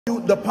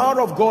The power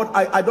of God,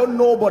 I don't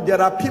know, but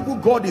there are people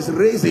God is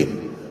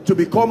raising to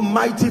become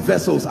mighty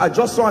vessels. I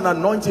just saw an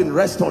anointing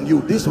rest on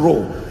you, this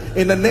role.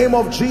 In the name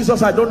of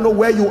Jesus, I don't know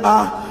where you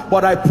are,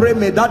 but I pray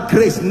may that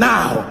grace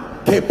now,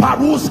 let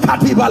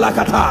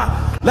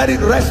it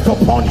rest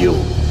upon you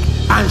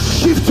and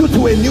shift you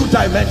to a new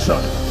dimension.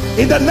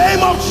 In the name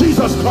of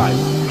Jesus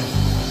Christ.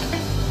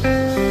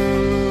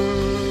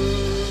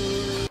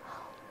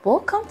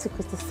 Welcome to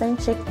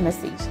Christocentric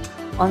Message.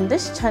 On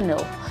this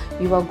channel,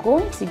 you are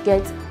going to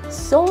get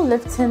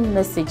soul-lifting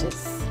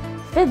messages,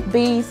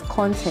 faith-based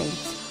content,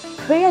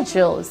 prayer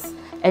drills,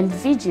 and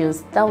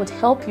videos that would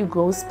help you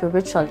grow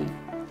spiritually.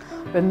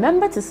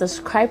 Remember to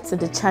subscribe to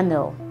the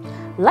channel,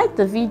 like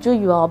the video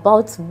you are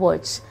about to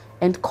watch,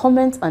 and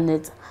comment on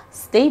it.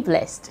 Stay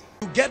blessed.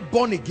 You get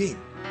born again,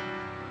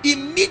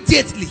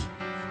 immediately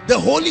the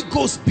Holy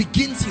Ghost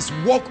begins his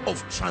work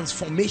of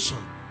transformation.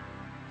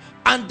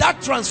 And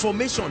that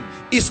transformation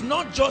is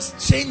not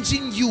just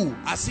changing you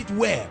as it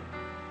were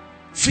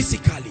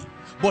physically,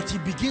 but he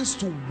begins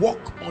to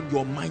work on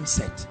your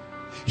mindset.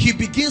 He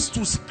begins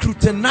to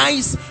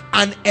scrutinize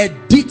and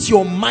edit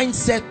your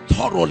mindset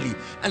thoroughly.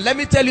 And let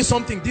me tell you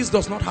something, this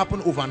does not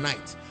happen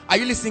overnight. Are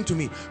you listening to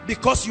me?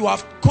 Because you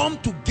have come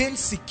to gain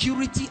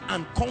security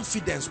and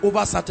confidence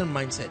over certain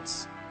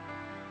mindsets.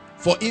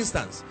 For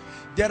instance,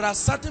 there are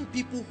certain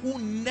people who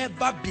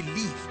never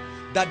believe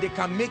that they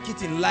can make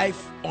it in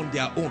life on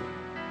their own.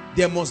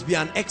 There must be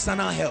an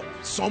external help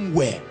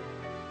somewhere.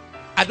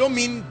 I don't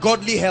mean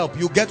godly help.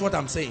 You get what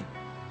I'm saying?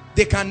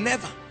 They can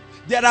never.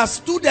 There are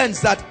students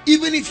that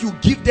even if you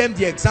give them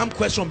the exam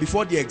question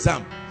before the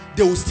exam,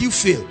 they will still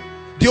fail.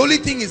 The only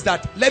thing is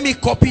that let me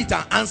copy it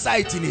and answer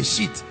it in a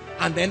sheet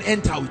and then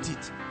enter with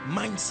it.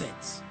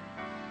 Mindsets.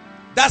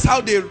 That's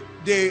how they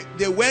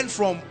went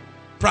from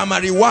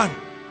primary 1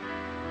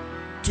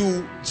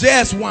 to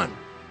JS1.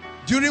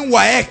 During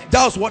WAEC,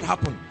 that was what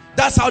happened.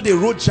 That's how they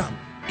wrote JAM.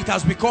 It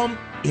has become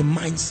a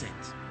mindset.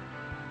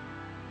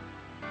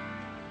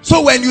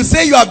 So when you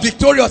say you are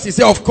victorious, you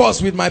say, of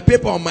course, with my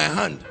paper on my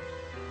hand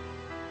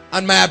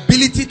and my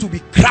ability to be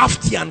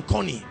crafty and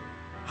cunning,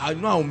 I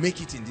know I'll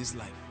make it in this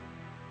life.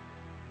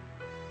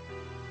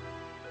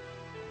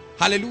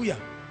 Hallelujah.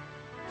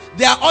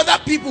 There are other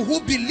people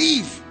who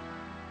believe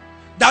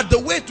that the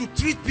way to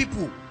treat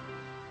people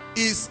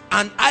is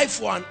an eye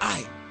for an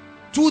eye,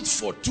 tooth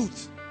for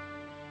tooth.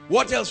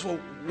 What else for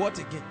what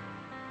again?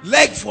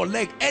 Leg for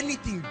leg,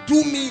 anything.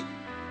 Do me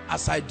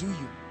as I do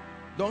you.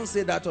 Don't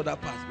say that other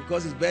part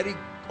because it's very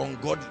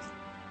ungodly.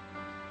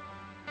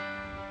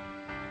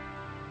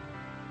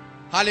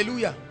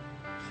 Hallelujah.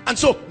 And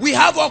so we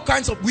have all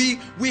kinds of, we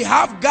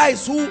have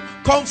guys who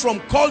come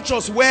from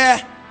cultures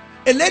where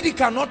a lady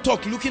cannot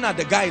talk looking at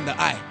the guy in the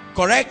eye.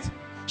 Correct?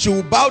 She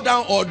will bow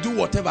down or do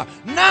whatever.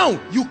 Now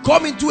you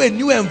come into a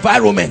new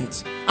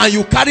environment and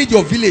you carried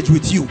your village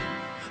with you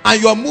and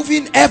you are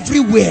moving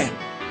everywhere,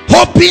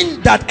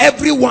 hoping that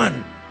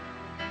everyone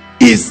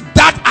is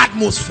that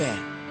atmosphere.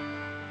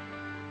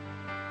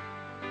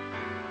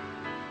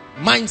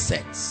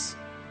 Mindsets.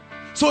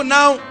 So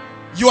now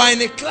you are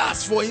in a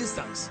class, for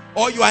instance,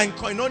 or you are in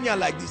koinonia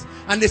like this,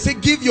 and they say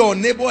give your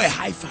neighbor a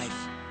high five,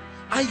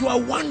 and you are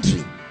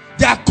wondering,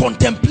 there are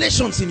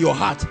contemplations in your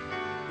heart.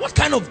 What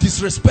kind of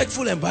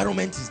disrespectful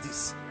environment is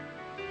this?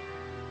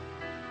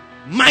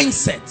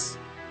 Mindsets.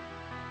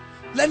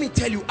 Let me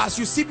tell you, as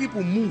you see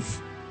people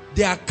move,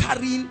 they are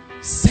carrying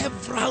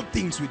several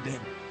things with them.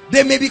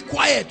 They may be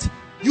quiet,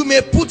 you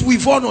may put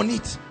weave on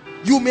it,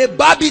 you may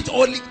barb it,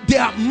 or they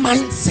are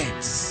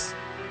mindsets.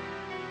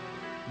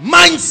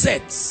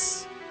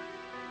 Mindsets.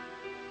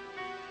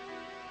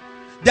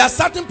 There are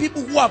certain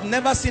people who have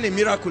never seen a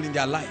miracle in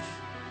their life,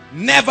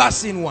 never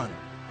seen one.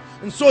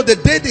 And so the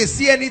day they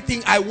see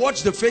anything, I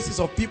watch the faces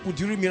of people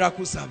during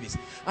miracle service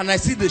and I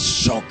see the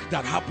shock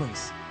that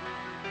happens.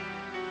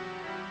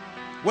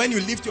 When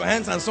you lift your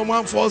hands and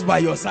someone falls by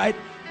your side,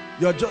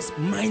 you're just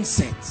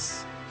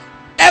mindsets.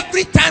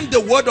 Every time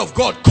the word of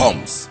God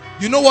comes,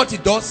 you know what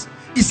it does?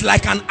 It's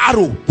like an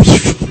arrow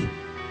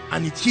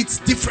and it hits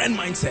different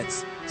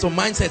mindsets. So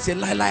mindsets say,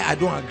 lie, I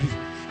don't agree.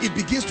 It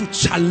begins to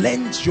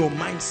challenge your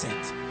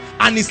mindset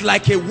and it's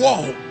like a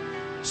wall,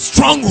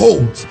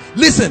 strongholds.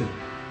 Listen,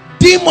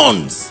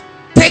 demons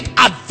take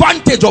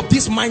advantage of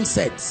these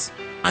mindsets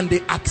and they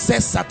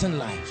access certain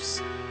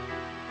lives.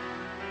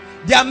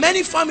 There are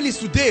many families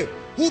today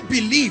who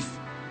believe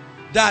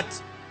that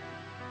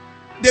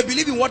they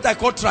believe in what I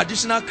call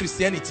traditional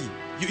Christianity.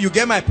 You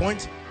get my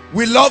point?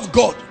 We love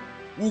God.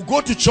 We'll go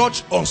to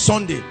church on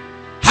Sunday.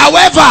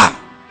 However,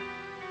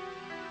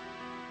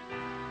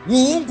 we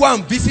won't go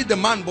and visit the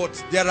man,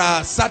 but there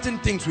are certain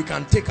things we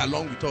can take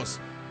along with us.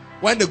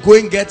 When the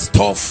going gets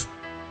tough,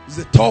 it's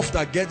the tough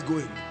that gets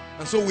going.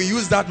 And so we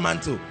use that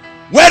mantle.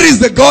 Where is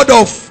the God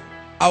of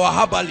our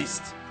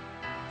herbalist?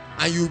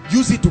 And you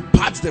use it to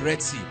part the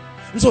Red Sea.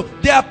 And so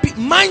there are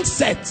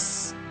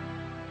mindsets.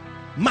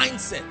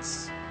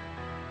 Mindsets.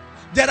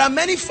 There are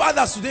many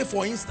fathers today,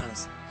 for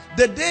instance.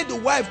 The day the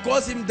wife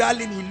calls him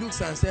darling, he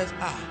looks and says,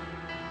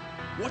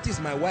 what is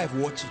my wife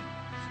watching?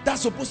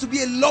 That's supposed to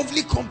be a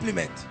lovely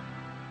compliment.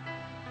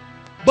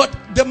 But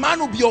the man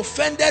will be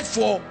offended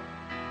for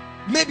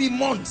maybe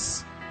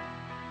months.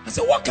 I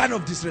say, what kind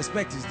of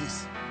disrespect is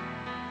this?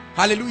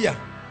 Hallelujah.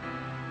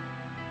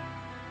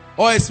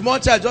 Or a small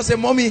child just say,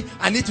 mommy,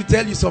 I need to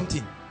tell you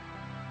something.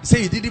 You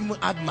say, you didn't even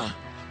add my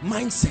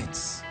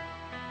mindsets.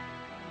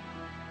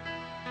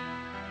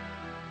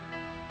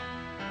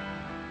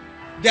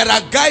 There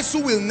are guys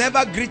who will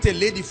never greet a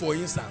lady, for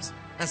instance,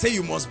 and say,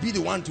 you must be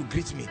the one to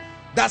greet me.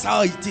 That's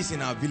how it is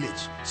in our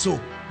village. So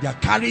they are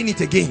carrying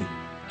it again.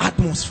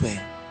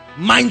 Atmosphere,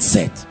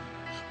 mindset.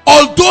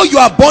 Although you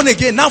are born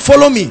again, now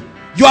follow me.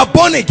 You are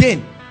born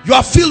again. You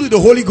are filled with the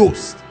Holy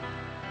Ghost.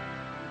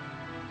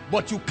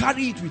 But you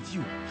carry it with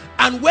you.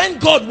 And when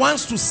God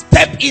wants to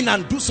step in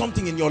and do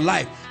something in your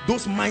life,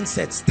 those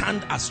mindsets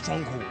stand as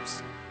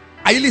strongholds.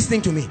 Are you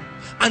listening to me?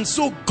 And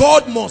so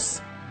God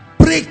must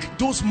break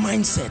those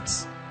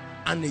mindsets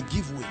and they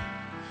give way.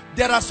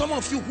 There are some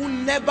of you who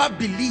never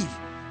believe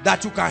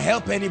that you can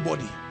help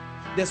anybody.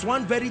 There's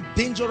one very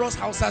dangerous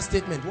Hausa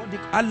statement. What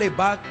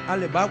Aleba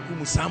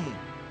Kumusamu.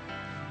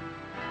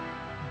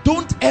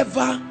 Don't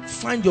ever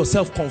find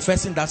yourself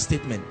confessing that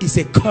statement. It's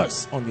a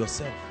curse on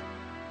yourself.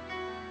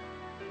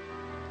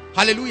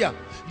 Hallelujah.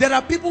 There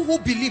are people who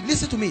believe,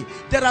 listen to me,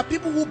 there are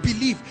people who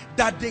believe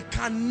that they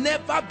can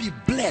never be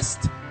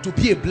blessed to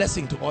be a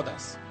blessing to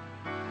others.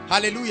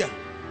 Hallelujah.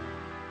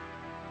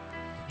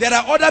 There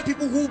are other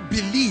people who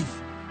believe,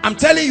 I'm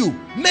telling you,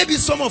 maybe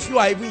some of you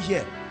are even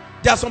here.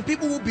 There are some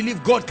people who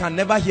believe God can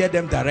never hear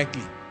them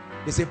directly.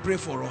 They say, pray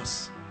for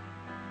us.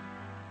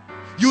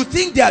 You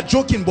think they are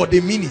joking, but they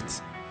mean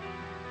it.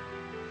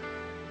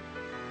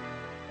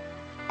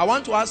 I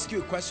want to ask you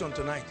a question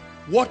tonight.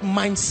 What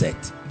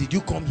mindset did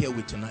you come here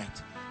with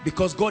tonight?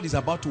 Because God is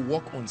about to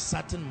work on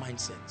certain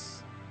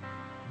mindsets.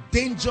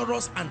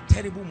 Dangerous and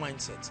terrible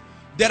mindsets.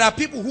 There are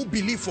people who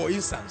believe, for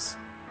instance,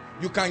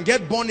 you can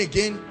get born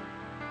again,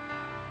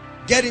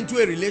 get into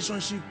a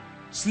relationship,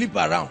 sleep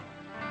around.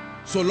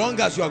 So long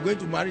as you are going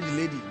to marry the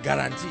lady,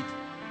 guaranteed.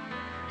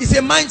 It's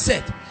a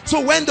mindset. So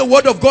when the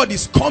word of God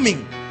is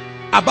coming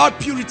about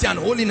purity and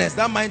holiness,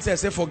 that mindset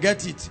says,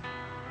 forget it.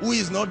 Who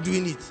is not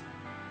doing it?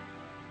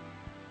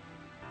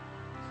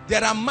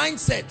 There are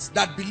mindsets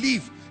that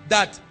believe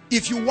that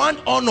if you want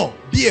honor,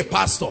 be a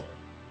pastor.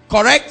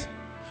 Correct?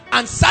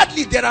 And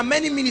sadly, there are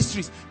many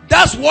ministries.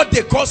 That's what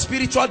they call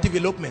spiritual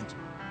development.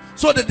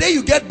 So the day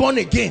you get born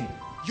again,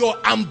 your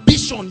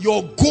ambition,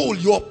 your goal,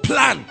 your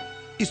plan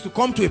is to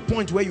come to a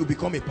point where you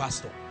become a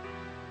pastor.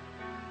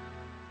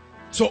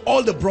 So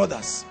all the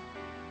brothers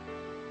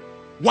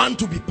want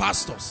to be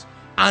pastors.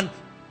 And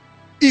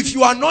if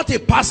you are not a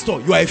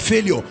pastor, you are a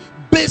failure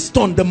based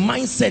on the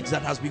mindset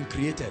that has been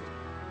created.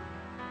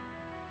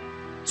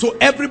 So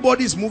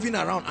everybody is moving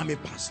around. I'm a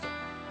pastor.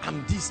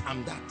 I'm this,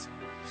 I'm that.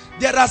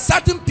 There are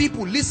certain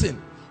people, listen,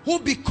 who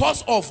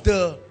because of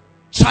the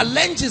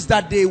challenges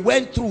that they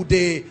went through,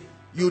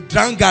 you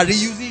drank garri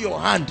using your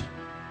hand.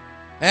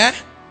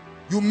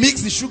 You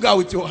mix the sugar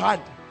with your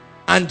hand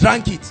and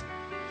drank it.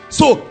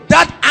 So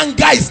that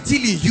anger is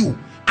still in you.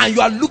 And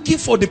you are looking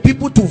for the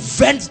people to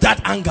vent that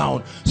anger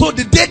on. So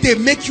the day they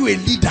make you a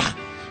leader,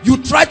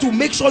 you try to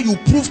make sure you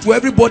prove to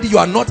everybody you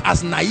are not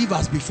as naive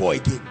as before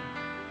again.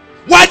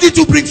 Why did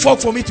you bring fork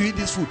for me to eat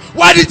this food?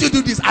 Why did you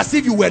do this? As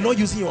if you were not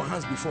using your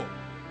hands before.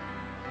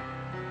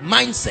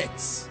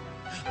 Mindsets.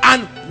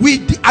 And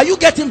are you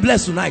getting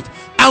blessed tonight?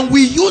 And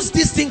we use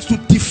these things to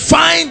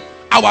define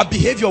our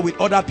behavior with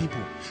other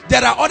people.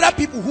 There are other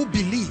people who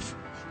believe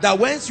that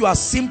once you are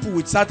simple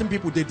with certain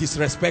people, they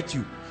disrespect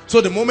you.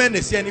 So the moment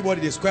they see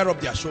anybody, they square up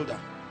their shoulder.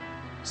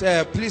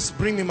 Say, please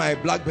bring me my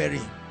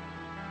BlackBerry.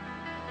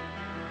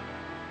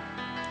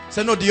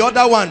 Say, no, the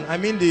other one, I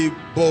mean the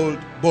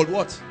bold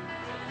what?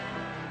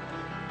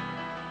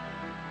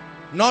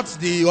 Not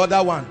the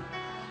other one.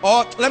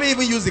 Or let me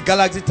even use the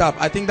Galaxy Tab.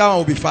 I think that one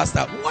will be faster.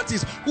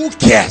 Who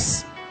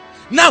cares?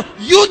 Now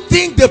you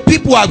think the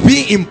people are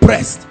being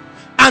impressed,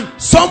 and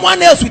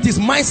someone else with his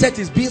mindset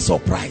is being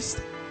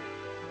surprised.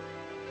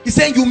 He's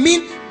saying, you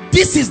mean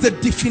this is the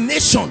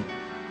definition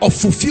of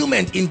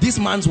fulfillment in this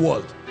man's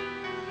world?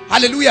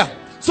 Hallelujah.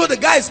 So the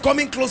guy is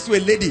coming close to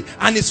a lady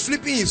and is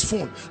flipping his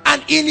phone,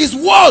 and in his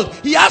world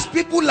he has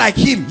people like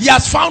him. He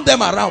has found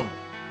them around.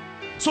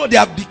 So they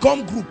have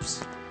become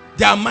groups.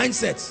 Their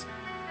mindsets.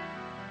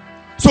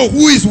 So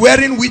who is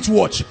wearing which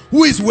watch?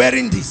 Who is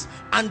wearing this?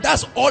 And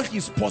that's all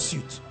his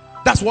pursuit.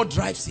 That's what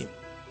drives him.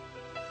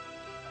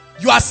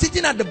 You are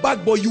sitting at the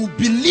back, but you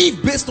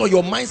believe based on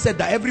your mindset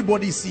that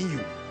everybody is seeing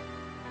you.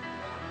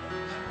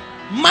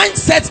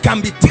 Mindsets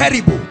can be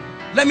terrible.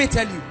 Let me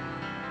tell you.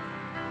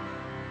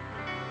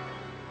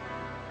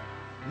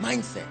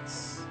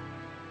 Mindsets.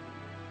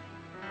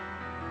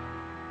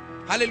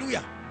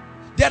 Hallelujah.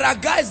 There are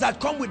guys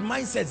that come with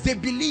mindsets. They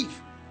believe.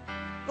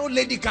 No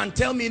lady can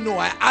tell me no.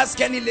 I ask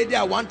any lady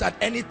I want at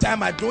any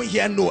time. I don't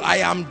hear no. I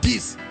am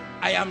this.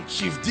 I am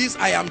chief this.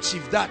 I am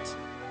chief that.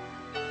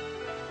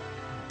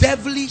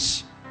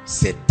 Devilish,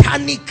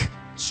 satanic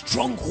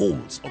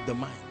strongholds of the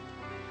mind.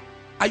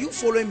 Are you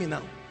following me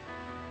now?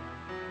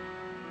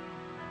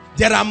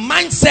 There are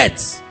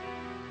mindsets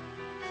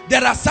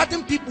There are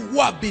certain people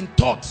who have been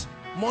taught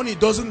money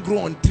doesn't grow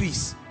on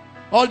trees.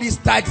 All these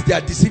tithes, they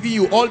are deceiving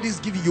you. All this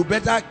giving, you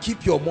better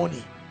keep your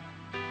money.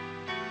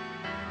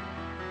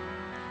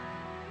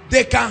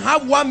 They can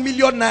have 1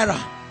 million naira.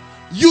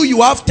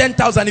 You have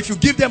 10,000. If you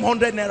give them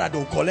 100 naira,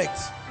 they'll collect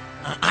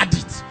and add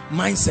it.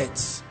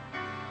 Mindsets.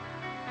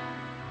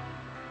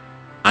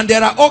 And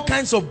there are all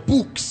kinds of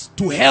books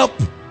to help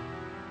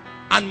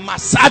and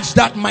massage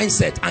that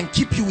mindset and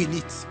keep you in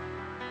it.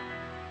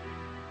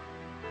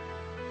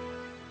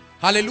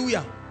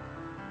 Hallelujah.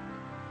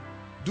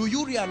 Do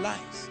you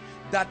realize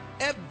that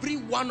every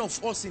one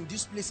of us in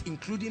this place,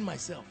 including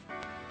myself,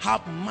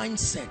 have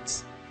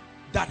mindsets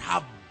that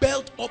have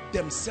built up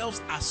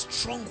themselves as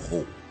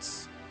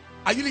strongholds?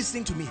 Are you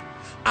listening to me?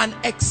 And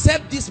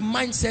except these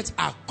mindsets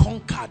are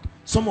conquered,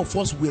 some of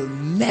us will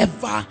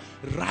never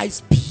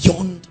rise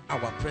beyond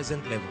our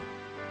present level.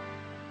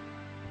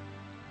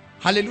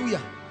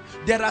 Hallelujah.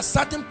 There are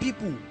certain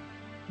people,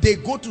 they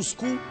go to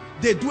school,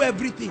 they do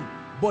everything,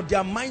 but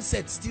their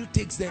mindset still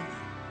takes them.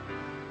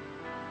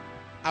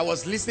 I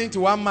was listening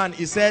to one man,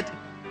 he said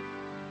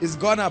he's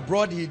gone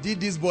abroad, he did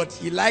this, but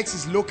he likes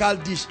his local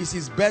dish, it's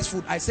his best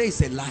food. I say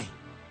it's a lie.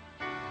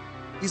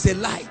 It's a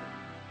lie.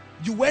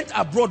 You went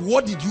abroad,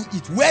 what did you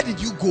eat? Where did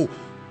you go?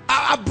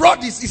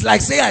 Abroad is like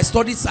saying I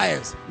studied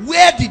science.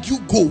 Where did you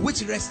go?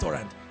 Which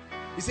restaurant?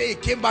 He said he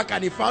came back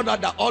and he found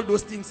out that all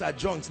those things are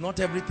junk. Not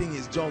everything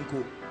is junk.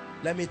 Oh,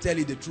 let me tell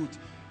you the truth.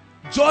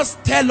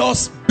 Just tell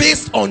us,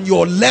 based on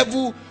your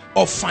level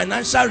of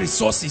financial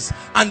resources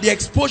and the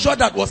exposure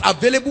that was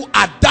available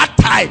at that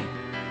time,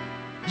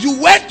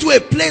 you went to a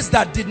place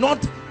that did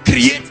not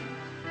create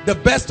the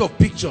best of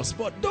pictures.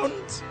 But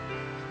don't,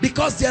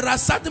 because there are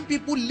certain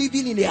people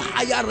living in a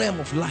higher realm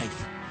of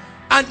life.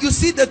 And you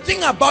see, the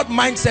thing about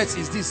mindsets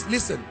is this.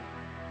 Listen,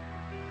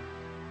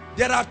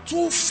 there are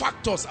two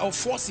factors or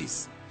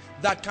forces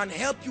that can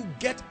help you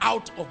get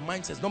out of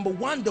mindsets. Number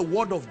one, the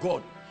word of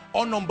God.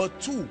 Or number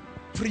two,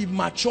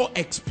 premature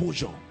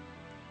exposure.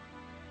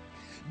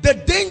 The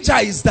danger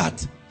is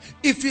that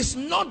if it's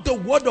not the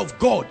word of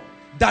God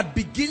that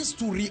begins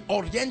to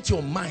reorient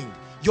your mind,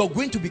 you're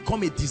going to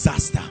become a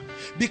disaster.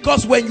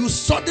 Because when you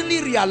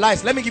suddenly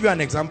realize, let me give you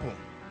an example.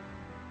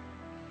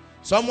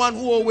 Someone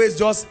who always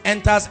just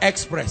enters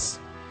express,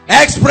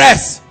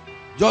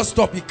 just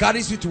stop, he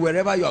carries you to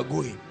wherever you are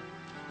going.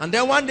 And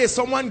then one day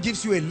someone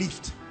gives you a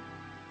lift.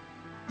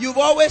 You've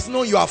always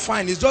known you are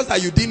fine, it's just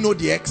that you didn't know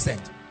the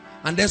extent.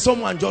 And then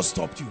someone just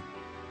stopped you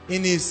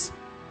in his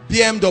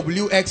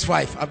BMW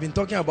X5. I've been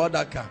talking about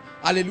that car.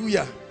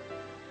 Hallelujah.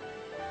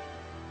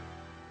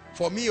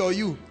 For me or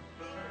you?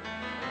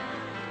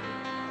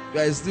 You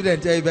are a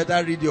student here, you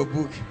better read your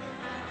book.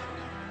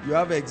 You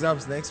have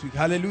exams next week.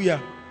 Hallelujah.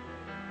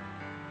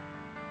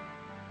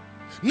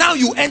 Now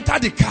you enter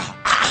the car.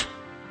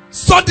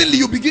 Suddenly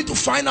you begin to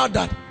find out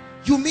that,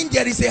 you mean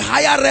there is a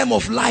higher realm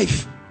of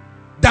life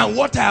than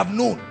what I have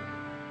known.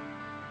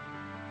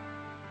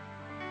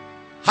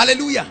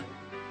 Hallelujah.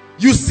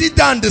 You sit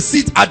down, the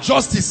seat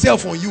adjusts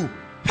itself on you.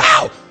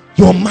 How?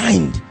 Your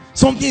mind.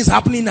 Something is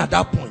happening at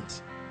that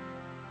point.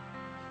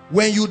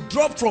 When you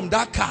drop from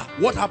that car,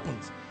 what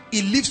happens?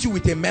 It leaves you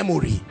with a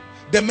memory.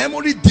 The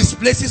memory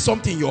displaces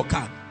something in your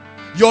car.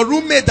 Your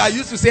roommate that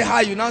used to say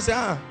hi, you now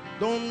say,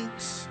 don't.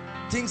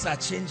 Things are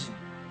changing.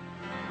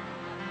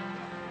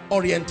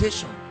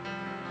 Orientation.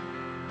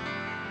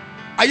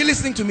 Are you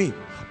listening to me?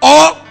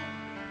 Or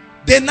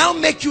they now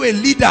make you a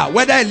leader,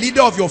 whether a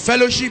leader of your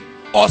fellowship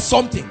or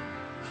something,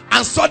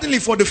 and suddenly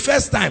for the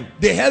first time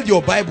they held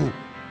your Bible.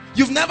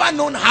 You've never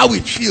known how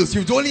it feels,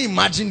 you've only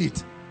imagined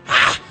it.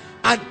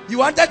 And you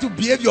wanted to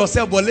behave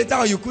yourself, but later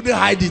on you couldn't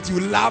hide it.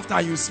 You laughed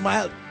and you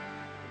smiled.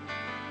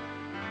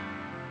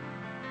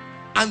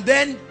 And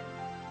then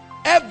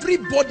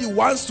everybody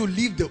wants to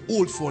leave the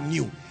old for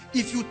new.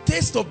 If you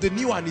taste of the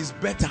new and is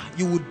better,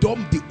 you will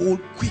dump the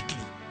old quickly.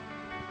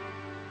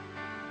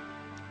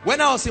 When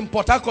I was in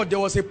Port Harcourt, there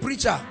was a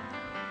preacher,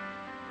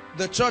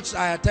 the church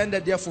I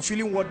attended there,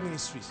 Fulfilling Word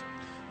Ministries,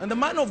 and the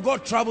man of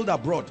God traveled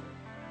abroad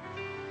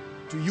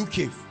to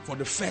UK for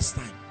the first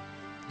time.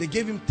 They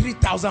gave him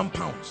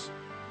 £3,000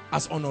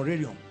 as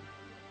honorarium.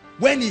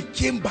 When he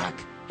came back,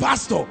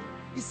 pastor,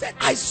 he said,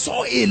 I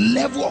saw a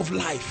level of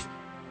life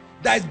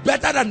that is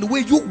better than the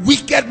way you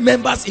wicked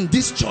members in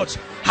this church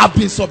have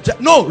been subject.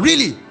 No,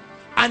 really.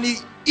 And he,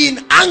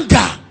 in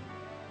anger,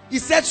 he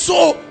said,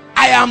 so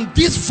I am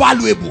this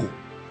valuable,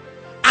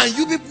 and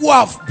you people who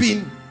have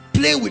been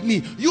playing with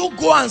me, you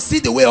go and see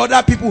the way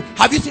other people.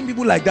 Have you seen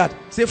people like that?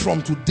 Say,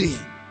 from today,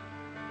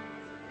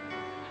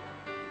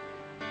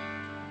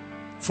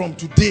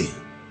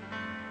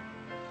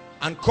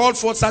 and called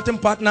for certain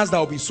partners that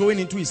will be sowing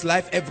into his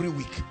life every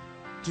week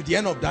to the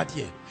end of that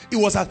year. It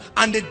was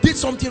and they did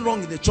something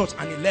wrong in the church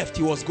and he left.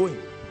 He was going.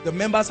 The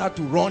members had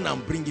to run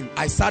and bring him.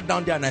 I sat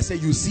down there and I said,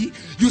 you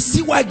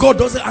see why God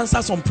doesn't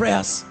answer some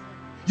prayers?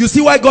 You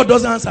see why God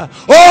doesn't answer?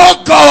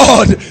 Oh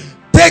God,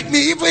 take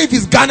me, even if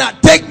it's Ghana,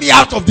 take me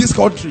out of this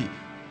country.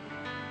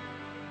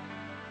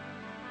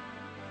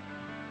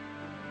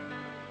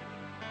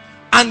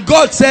 And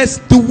God says,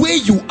 the way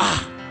you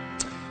are,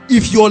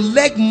 If your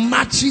leg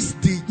matches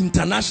the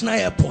international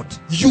airport,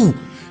 you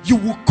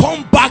will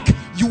come back.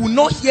 You will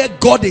not hear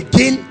God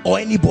again or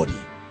anybody.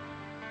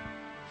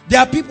 There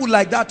are people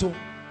like that. Oh,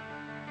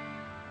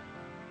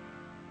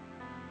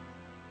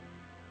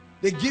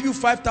 they give you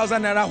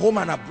 5,000 naira home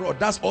and abroad.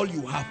 That's all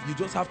you have. You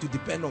just have to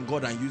depend on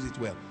God and use it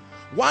well.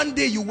 One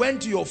day you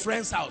went to your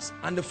friend's house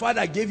and the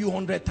father gave you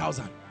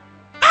 100,000.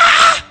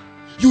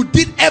 You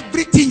did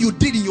everything you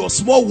did in your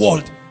small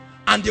world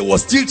and there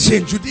was still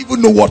change. You didn't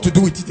even know what to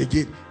do with it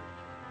again.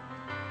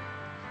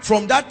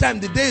 From that time,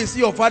 the day you see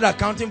your father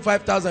counting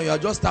 5,000, you are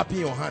just tapping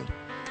your hand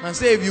and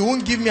say, if you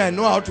won't give me, I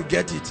know how to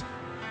get it.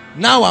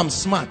 Now I'm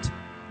smart.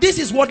 This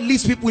is what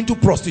leads people into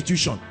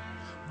prostitution.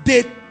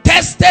 They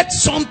tested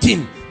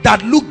something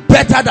that looked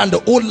better than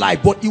the old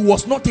life, but it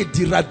was not a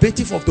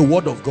derivative of the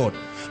word of God.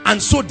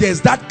 And so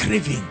there's that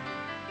craving.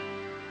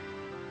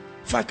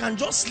 If I can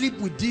just sleep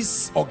with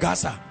this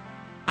Ogasa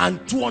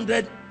and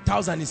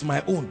 200,000 is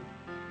my own.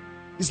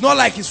 It's not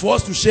like it's for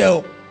us to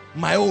share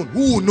my own.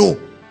 Who will know?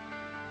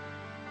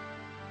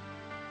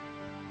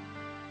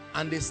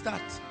 And they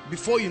start.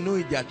 Before you know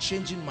it, they are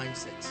changing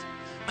mindsets.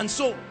 And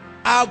so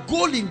our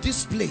goal in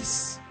this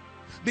place,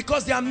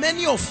 because there are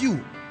many of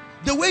you,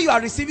 the way you are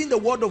receiving the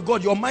word of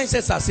God, your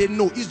mindsets are saying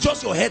no. It's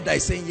just your head that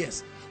is saying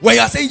yes. When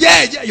you are saying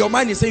yeah, your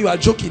mind is saying you are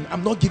joking.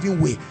 I'm not giving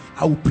way.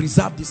 I will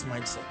preserve this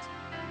mindset.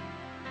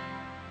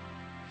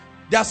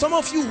 There are some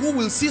of you who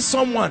will see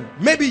someone,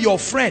 maybe your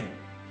friend,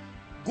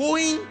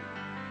 going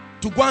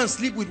to go and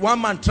sleep with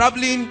one man,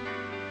 traveling,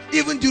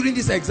 even during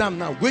this exam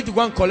now, going to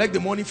go and collect the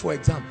money for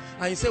exam.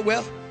 And you say,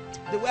 well,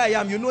 the way I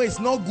am, you know, it's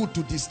not good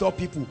to disturb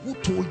people. Who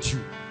told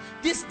you?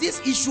 This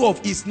issue of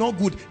it's not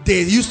good,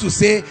 they used to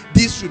say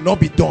this should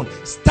not be done.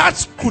 Start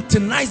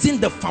scrutinizing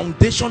the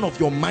foundation of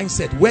your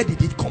mindset. Where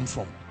did it come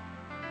from?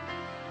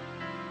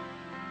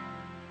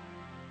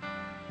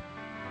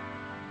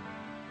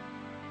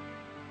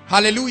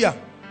 Hallelujah.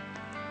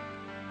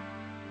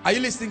 Are you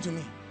listening to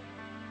me?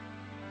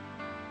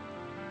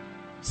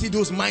 See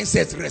those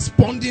mindsets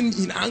responding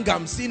in anger.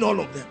 I'm seeing all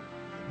of them.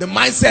 The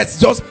mindsets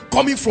just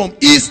coming from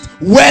east,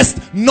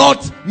 west,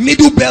 north,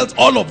 middle belt,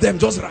 all of them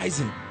just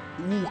rising.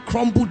 We will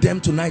crumble them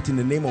tonight in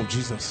the name of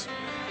Jesus.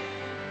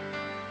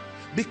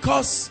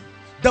 Because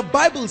the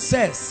Bible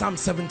says, Psalm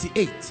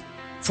 78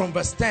 from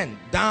verse 10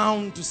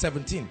 down to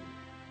 17,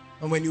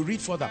 and when you read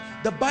further,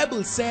 the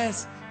Bible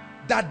says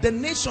that the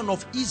nation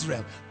of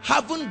Israel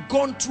haven't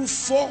gone through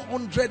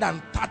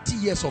 430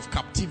 years of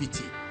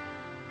captivity.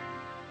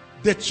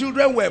 The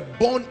children were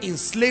born in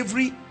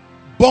slavery,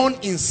 born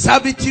in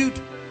servitude.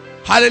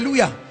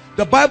 Hallelujah.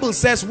 The Bible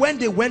says when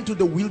they went to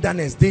the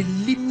wilderness, they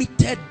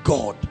limited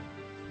God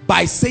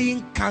by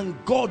saying, can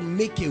God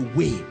make a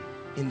way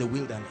in the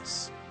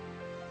wilderness?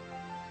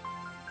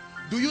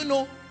 Do you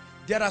know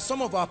there are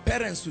some of our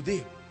parents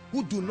today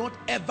who do not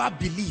ever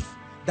believe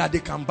that they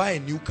can buy a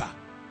new car?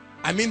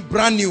 I mean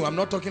brand new. I'm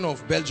not talking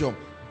of Belgium.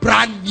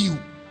 Brand new.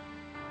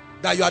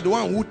 That you are the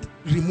one who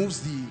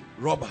removes the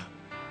rubber.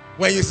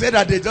 When you say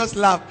that, they just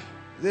laugh.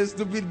 This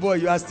stupid boy,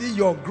 you are still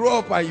young. Grow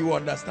up and you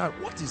understand.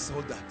 What is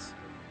all that?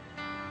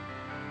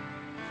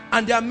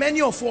 And there are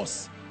many of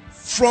us,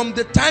 from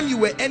the time you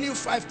were earning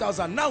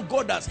 5,000, now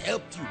God has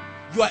helped you.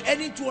 You are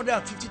earning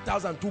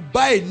 250,000 to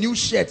buy a new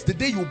shirt. The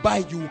day you buy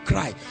it, you will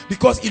cry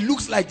because it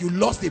looks like you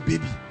lost a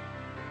baby.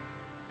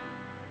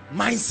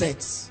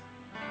 Mindsets.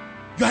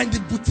 You are in the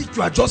boutique,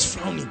 you are just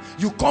frowning.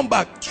 You come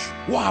back,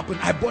 what happened?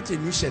 I bought a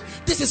new shirt.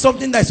 This is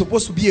something that is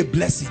supposed to be a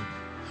blessing.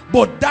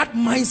 But that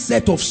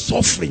mindset of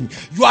suffering,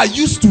 you are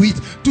used to it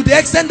to the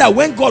extent that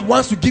when God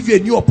wants to give you a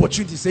new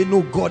opportunity, say,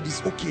 no, God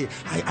is okay.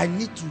 I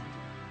need to.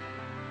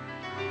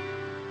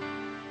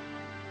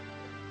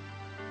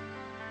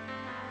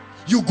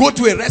 You go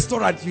to a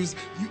restaurant,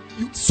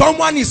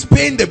 someone is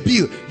paying the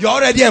bill. You're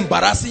already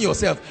embarrassing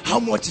yourself. How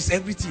much is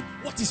everything?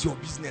 What is your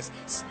business?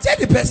 Tell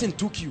the person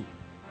took you.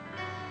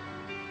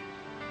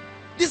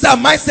 These are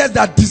mindsets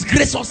that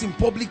disgrace us in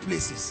public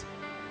places.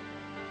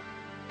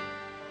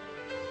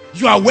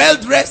 You are well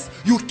dressed,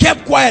 you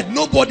kept quiet,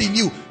 nobody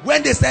knew.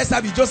 When they say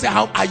something, you just say,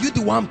 how are you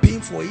the one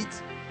paying for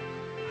it?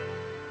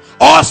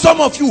 Or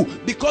some of you,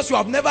 because you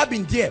have never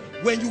been there,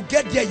 when you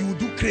get there, you will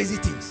do crazy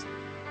things.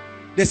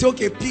 They say,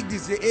 okay, pick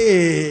this. Say,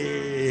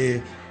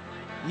 hey,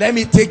 let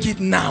me take it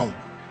now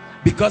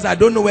because I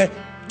don't know where.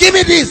 Give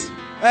me this.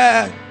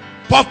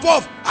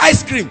 Puff,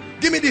 ice cream.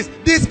 Give me this.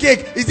 This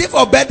cake. Is it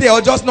for birthday or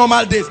just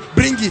normal days?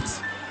 Bring it.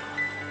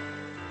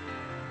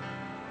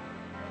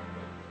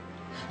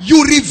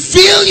 You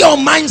reveal your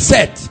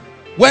mindset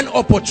when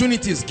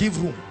opportunities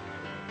give room.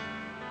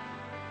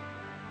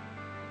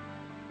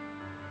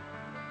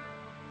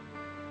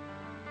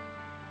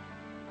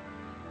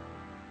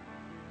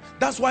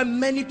 That's why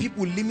many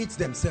people limit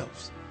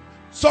themselves.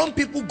 Some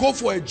people go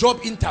for a job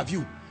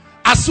interview.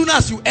 As soon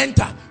as you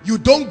enter, you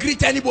don't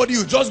greet anybody.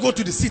 You just go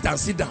to the seat and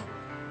sit down.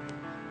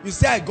 You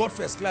say, I got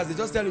first class. They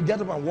just tell you,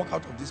 get up and walk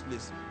out of this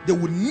place. They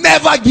will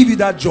never give you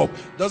that job.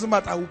 Doesn't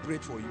matter who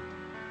prayed for you.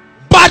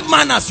 Bad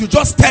manners, you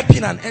just step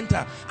in and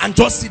enter and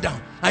just sit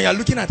down. And you're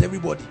looking at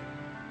everybody.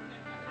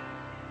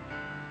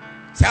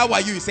 Say, how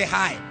are you? You say,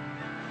 hi.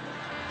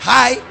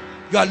 Hi.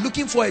 You are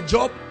looking for a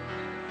job?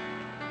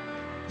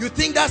 You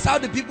think that's how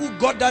the people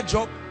got that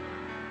job?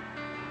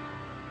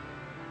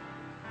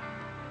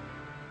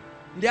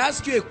 They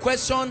ask you a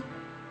question.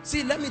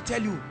 See, let me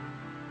tell you,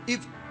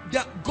 if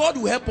God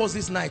will help us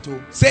this night,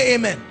 oh, say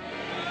amen.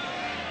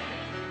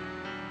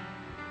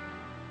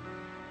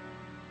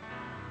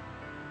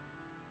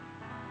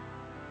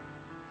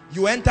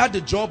 You entered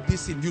the job,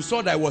 this thing, you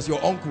saw that it was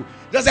your uncle.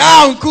 Just say,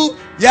 ah, uncle,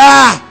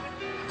 yeah,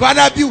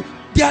 God, you.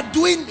 They are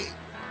doing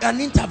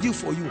an interview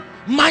for you.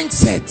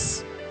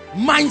 Mindsets.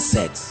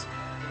 Mindsets.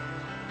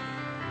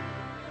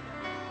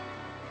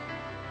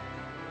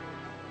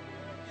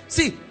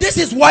 See, this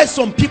is why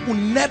some people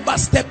never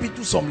step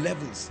into some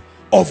levels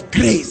of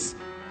grace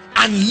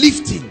and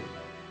lifting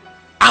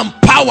and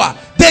power.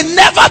 They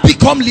never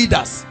become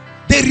leaders.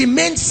 They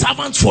remain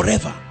servants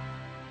forever.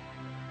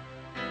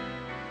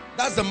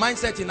 That's the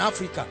mindset in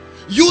Africa.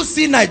 You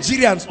see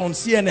Nigerians on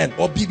CNN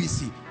or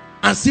BBC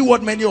and see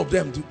what many of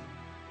them do.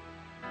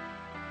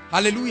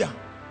 Hallelujah.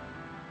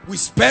 We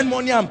spend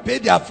money and pay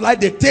their flight.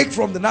 They take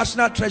from the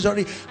national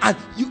treasury, and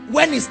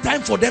when it's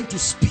time for them to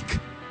speak,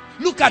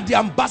 look at the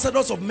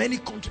ambassadors of many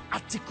countries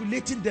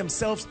articulating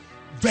themselves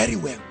very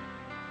well.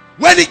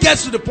 When it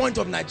gets to the point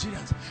of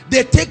Nigerians,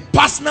 they take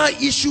personal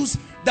issues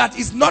that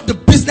is not the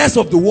business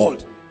of the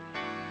world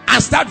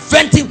and start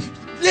venting.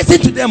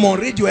 Listen to them on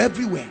radio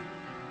everywhere.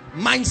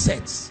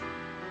 Mindsets.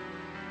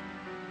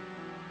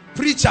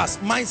 Preachers,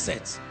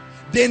 mindsets.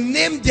 They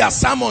name their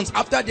sermons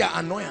after their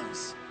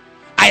annoyance.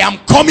 I am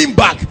coming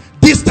back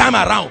this time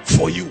around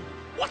for you.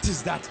 What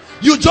is that?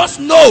 You just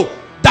know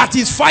that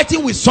he's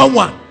fighting with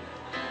someone.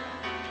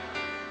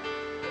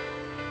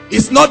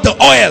 It's not the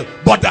oil,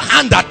 but the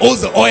hand that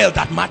holds the oil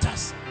that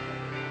matters.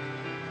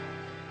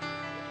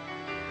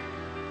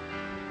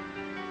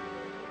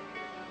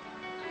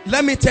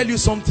 Let me tell you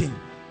something.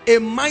 A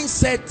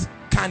mindset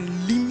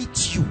can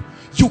limit you.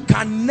 You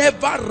can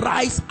never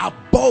rise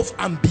above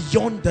and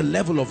beyond the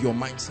level of your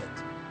mindset.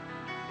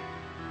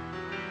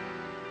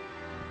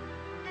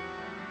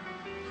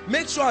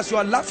 Make sure as you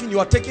are laughing, you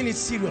are taking it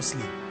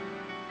seriously.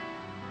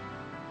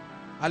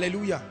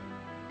 Hallelujah.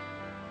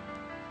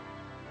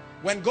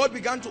 When God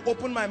began to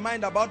open my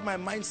mind about my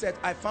mindset,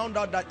 I found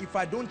out that if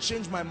I don't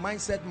change my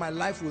mindset, my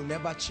life will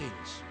never change.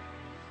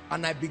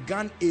 And I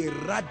began a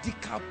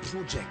radical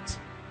project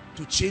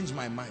to change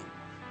my mind.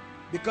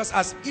 Because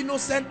as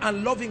innocent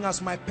and loving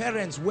as my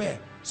parents were,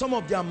 some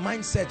of their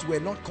mindsets were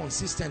not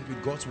consistent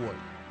with God's word.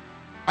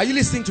 Are you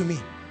listening to me?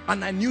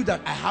 And I knew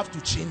that I have to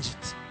change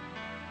it.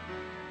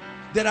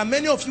 There are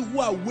many of you who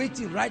are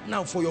waiting right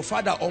now for your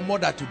father or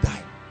mother to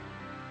die.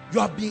 You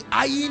have been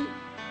eyeing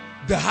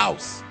the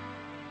house.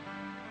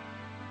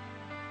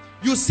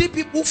 You see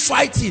people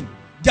fighting.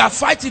 They are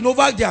fighting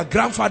over their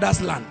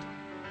grandfather's land.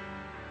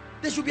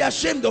 They should be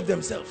ashamed of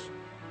themselves.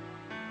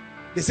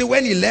 They say,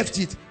 when he left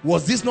it,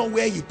 was this not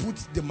where he put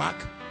the mark?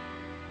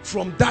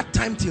 From that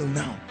time till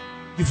now,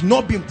 you've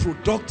not been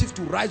productive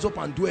to rise up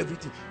and do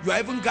everything. You are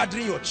even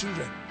gathering your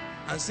children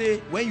and say,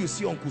 when you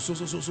see Uncle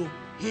so,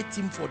 hate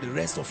him for the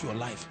rest of your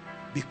life,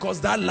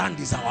 because that land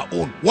is our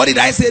own. What did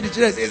I say? The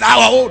children say, it's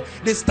our own.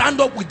 They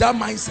stand up with that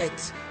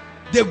mindset.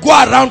 They go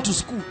around to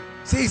school,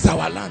 say it's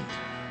our land.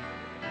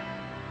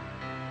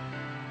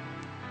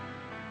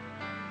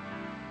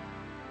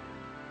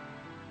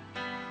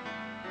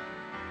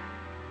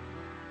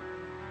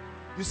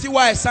 You see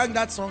why I sang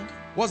that song?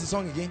 What's the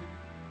song again?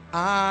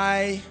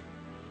 I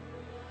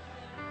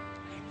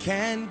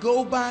can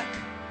go back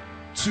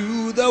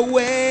to the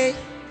way.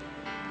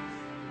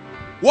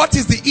 What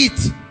is the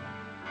it?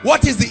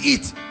 What is the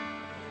it?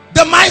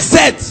 The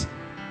mindset.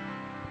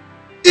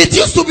 It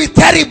used to be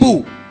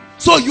terrible.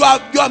 So you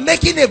are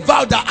making a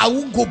vow that I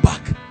won't go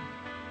back.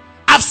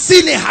 I've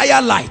seen a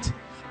higher light.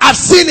 I've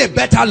seen a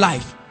better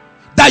life.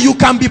 That you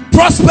can be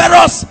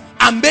prosperous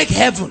and make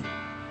heaven.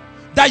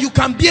 That you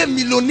can be a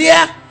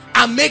millionaire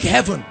and make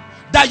heaven.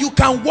 That you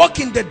can walk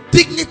in the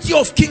dignity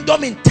of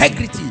kingdom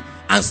integrity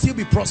and still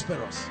be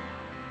prosperous.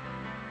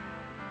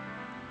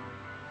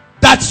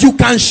 That you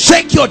can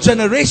shake your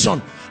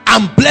generation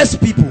and bless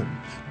people.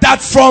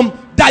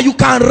 That you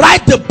can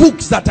write the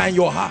books that are in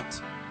your heart.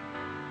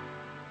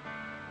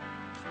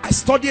 I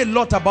study a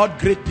lot about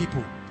great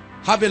people.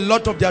 Have a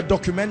lot of their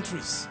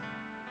documentaries.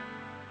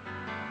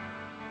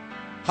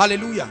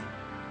 Hallelujah.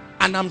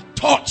 And I'm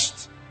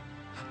touched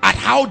at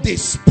how they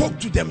spoke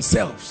to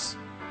themselves.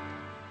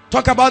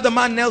 Talk about the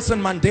man Nelson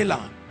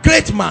Mandela.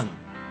 Great man.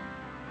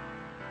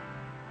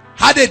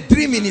 Had a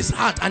dream in his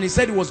heart and he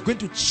said he was going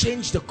to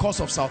change the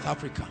course of South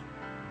Africa.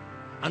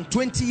 And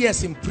 20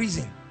 years in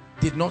prison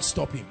did not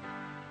stop him.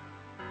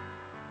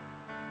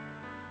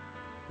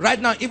 Right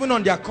now, even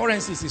on their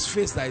currencies, his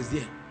face that is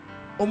there.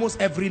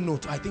 Almost every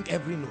note. I think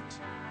every note.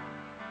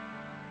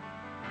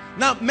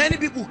 Now, many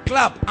people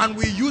clap and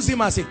we use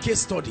him as a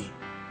case study.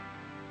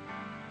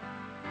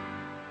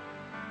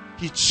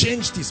 He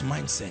changed his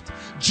mindset.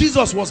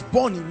 Jesus was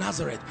born in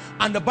Nazareth,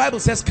 and the Bible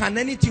says, can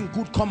anything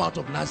good come out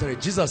of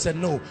Nazareth? Jesus said,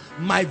 no,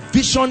 my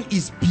vision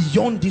is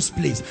beyond this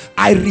place.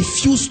 I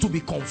refuse to be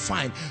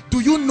confined.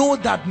 Do you know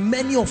that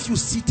many of you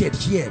seated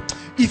here,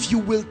 if you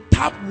will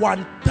tap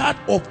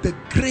 1/3 of the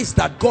grace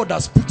that God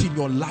has put in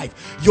your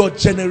life, your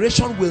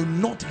generation will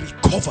not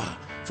recover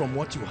from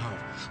what you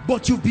have.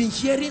 But you've been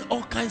hearing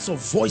all kinds of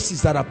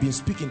voices that have been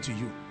speaking to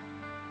you.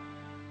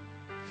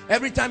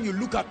 Every time you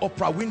look at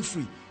Oprah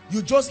Winfrey,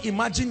 you just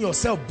imagine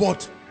yourself,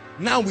 but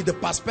now with the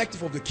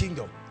perspective of the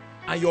kingdom,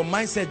 and your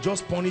mindset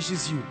just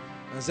punishes you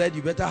and said,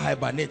 you better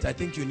hibernate. I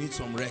think you need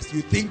some rest.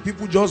 You think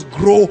people just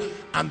grow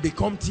and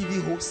become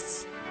TV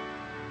hosts?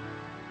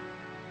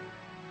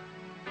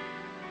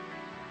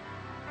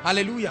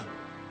 Hallelujah.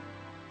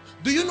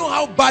 Do you know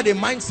how bad a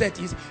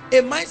mindset is?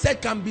 A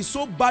mindset can be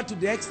so bad to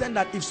the extent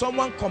that if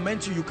someone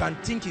comments you, you can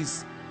think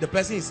the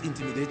person is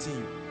intimidating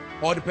you,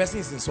 or the person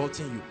is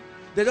insulting you.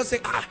 They just say,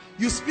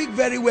 you speak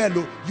very well.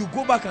 Though. You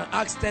go back and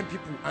ask 10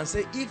 people and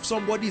say, if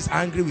somebody is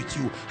angry with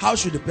you, how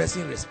should the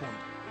person respond?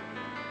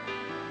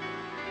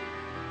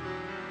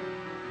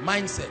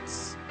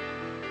 Mindsets.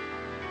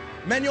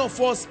 Many of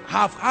us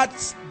have had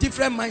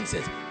different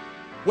mindsets.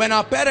 When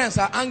our parents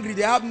are angry,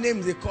 they have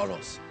names they call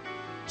us.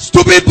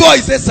 Stupid boy,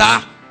 say,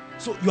 sir.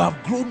 So you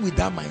have grown with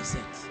that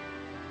mindset.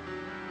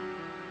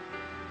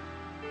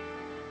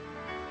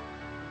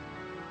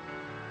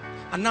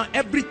 And now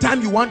every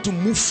time you want to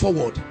move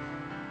forward,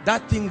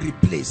 that thing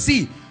replays.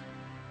 See,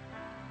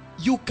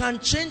 you can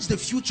change the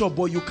future,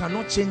 but you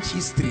cannot change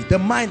history. The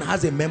mind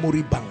has a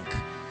memory bank.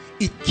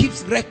 It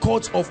keeps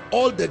records of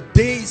all the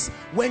days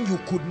when you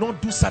could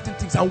not do certain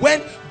things. And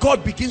when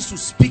God begins to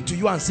speak to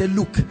you and say,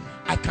 look,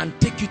 I can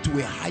take you to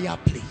a higher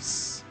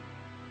place.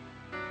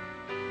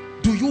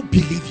 Do you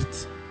believe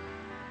it?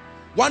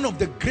 One of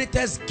the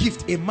greatest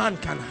gifts a man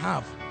can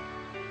have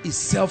is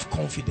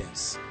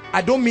self-confidence.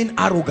 I don't mean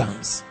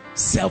arrogance,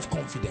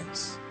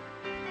 self-confidence.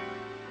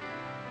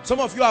 Some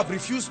of you have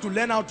refused to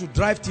learn how to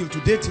drive till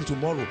today, till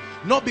tomorrow.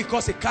 Not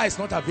because a car is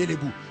not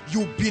available.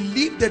 You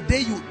believe the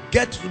day you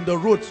get on the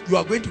road, you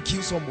are going to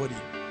kill somebody.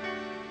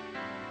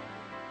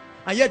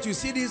 And yet you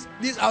see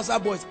these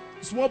outside boys,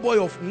 small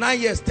boy of 9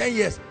 years, 10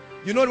 years.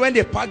 You know when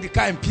they park the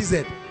car in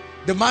PZ,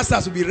 the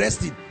masters will be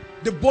resting.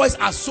 The boys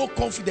are so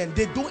confident,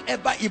 they don't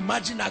ever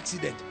imagine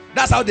accident.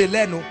 That's how they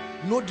learn.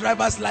 No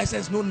driver's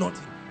license, no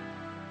nothing.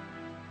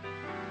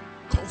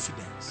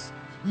 Confidence.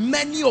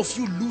 Many of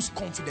you lose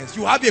confidence.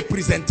 You have a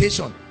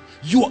presentation.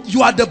 You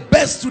are the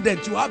best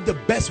student. You have the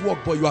best work,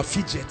 but you are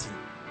fidgeting.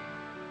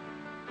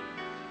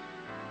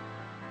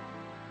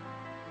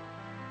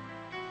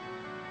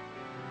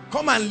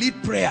 Come and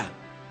lead prayer.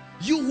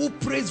 You who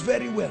prays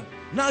very well.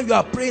 Now you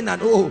are praying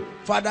and, oh,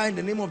 Father, in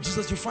the name of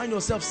Jesus, you find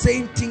yourself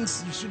saying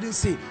things you shouldn't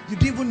say. You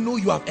didn't even know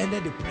you have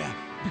ended the prayer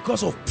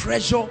because of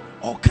pressure,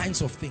 all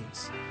kinds of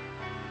things.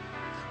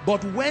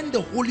 But when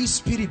the Holy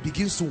Spirit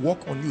begins to work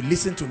on you,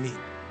 listen to me.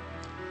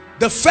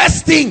 The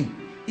first thing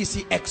is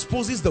he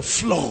exposes the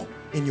flaw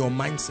in your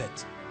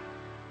mindset.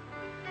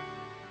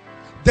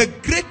 The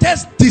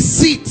greatest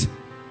deceit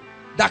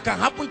that can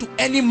happen to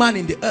any man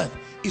in the earth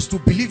is to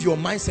believe your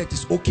mindset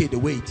is okay the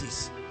way it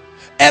is.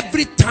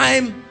 Every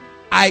time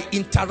I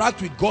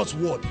interact with God's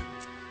word,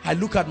 I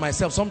look at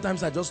myself.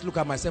 Sometimes I just look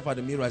at myself at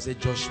the mirror. I say,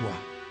 Joshua,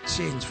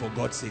 change for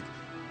God's sake.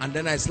 And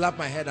then I slap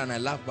my head and I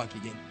laugh back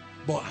again.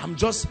 But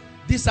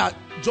these are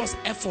just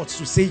efforts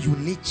to say you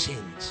need change.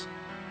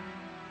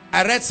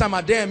 I read Sam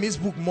Adeyemi's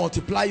book,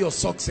 Multiply Your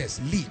Success,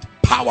 Lead.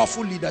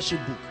 Powerful leadership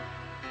book.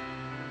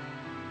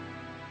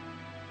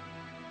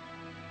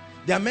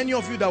 There are many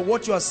of you that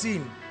what you are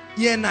seeing,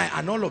 ENI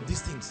and all of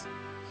these things,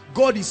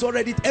 God is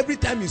already, every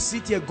time you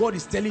sit here, God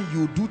is telling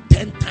you do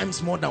 10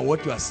 times more than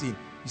what you are seeing.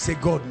 You say,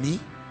 God, me?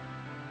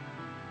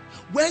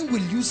 When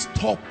will you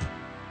stop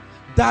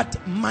that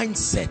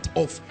mindset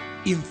of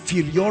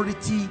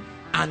inferiority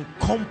and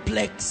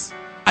complex?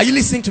 Are you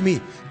listening to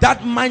me? That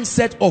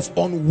mindset of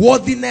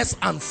unworthiness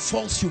and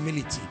false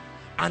humility,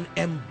 and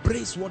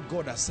embrace what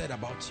God has said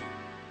about you.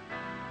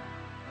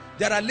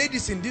 There are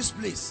ladies in this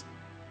place.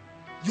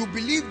 You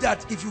believe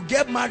that if you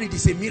get married,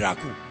 it's a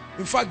miracle.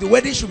 In fact, the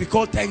wedding should be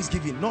called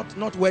Thanksgiving,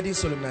 not wedding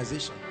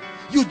solemnization.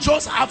 You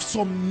just have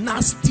some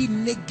nasty,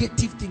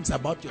 negative things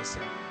about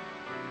yourself.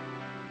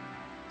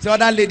 So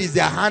other ladies,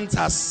 their hands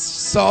are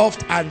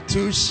soft and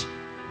tush,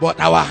 but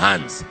our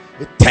hands,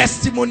 a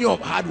testimony of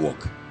hard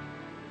work.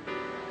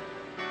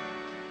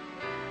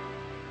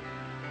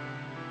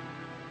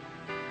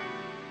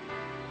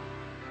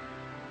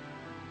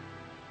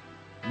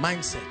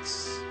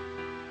 Mindsets.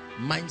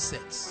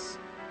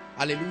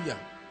 Hallelujah.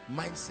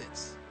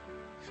 Mindsets.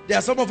 There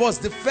are some of us,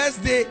 the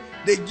first day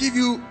they give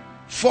you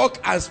fork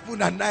and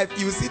spoon and knife,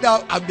 you sit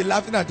down and be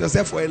laughing at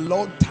yourself for a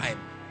long time.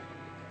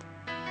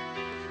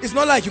 It's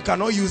not like you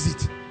cannot use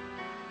it.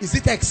 Is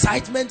it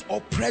excitement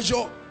or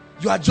pressure?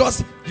 You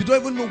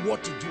don't even know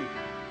what to do.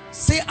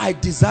 Say, I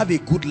deserve a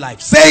good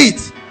life. Say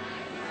it.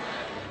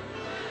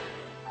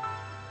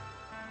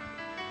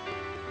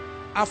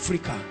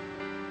 Africa.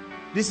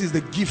 This is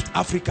the gift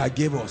Africa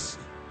gave us.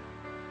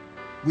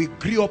 we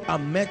grew up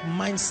and met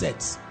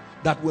mindsets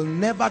that will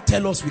never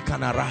tell us we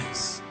can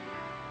arise.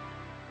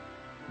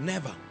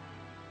 Never.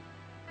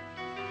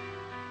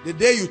 The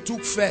day you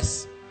took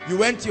first, you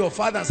went to your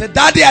father and said,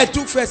 Daddy, I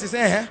took first. He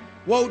said,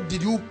 what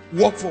did you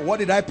work for? What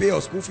did I pay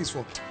your school fees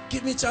for?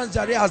 Give me a chance,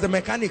 Daddy, as the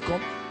mechanic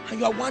come. And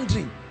you are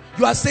wondering.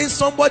 You are saying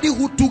somebody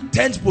who took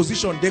 10th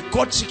position, they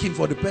caught chicken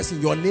for the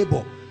person, your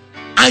neighbor.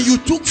 And you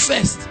took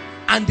first.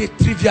 And they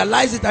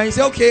trivialize it. And you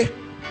say, okay,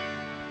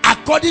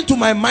 according to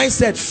my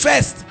mindset,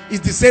 first is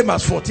the same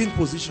as 14th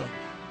position.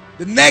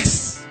 The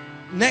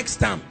next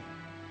time,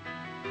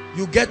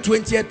 you get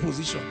 20th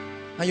position.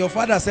 And your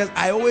father says,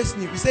 I always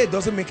knew. You say it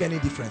doesn't make any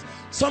difference.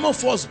 Some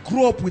of us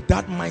grew up with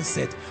that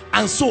mindset.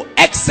 And so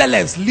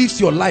excellence lives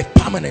your life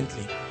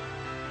permanently.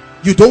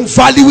 You don't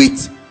value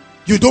it.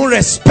 You don't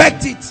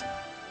respect it.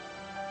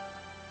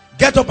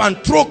 Get up and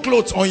throw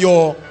clothes on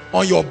your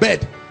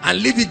bed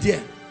and leave it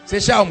there. Say,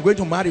 Sha, I'm going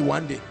to marry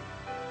one day.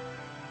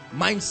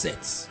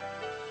 Mindsets.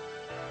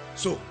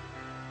 So,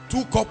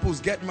 2 couples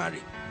get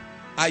married.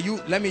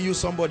 Let me use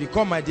somebody.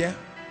 Come, my dear.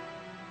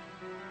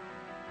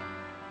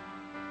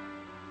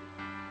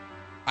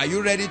 Are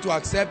you ready to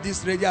accept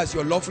this lady as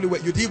your lawfully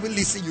wife? You didn't even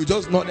listen. You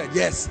just nodded.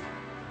 Yes.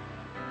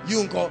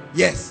 You uncle.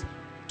 Yes.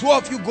 2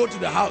 of you go to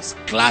the house.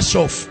 Clash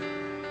of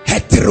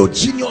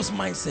heterogeneous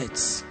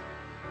mindsets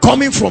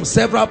coming from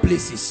several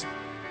places.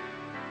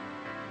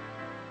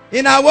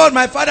 In our world,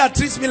 my father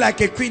treats me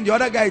like a queen. The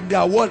other guy in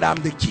their world, I'm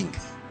the king.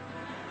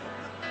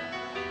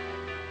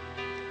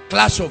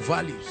 Clash of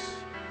values.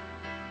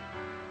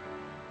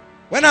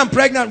 When I'm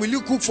pregnant, will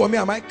you cook for me?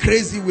 Am I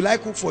crazy? Will I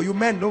cook for you?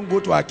 Men don't go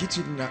to our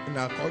kitchen in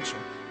our culture.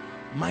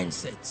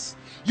 Mindsets.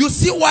 You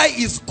see why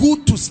it's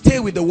good to stay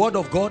with the word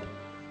of God?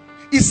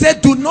 He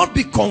said, do not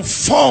be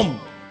conformed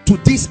to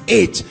this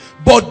age,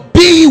 but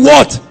be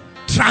what?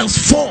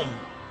 Transform.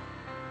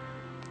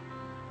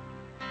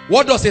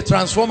 What does a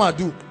transformer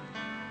do?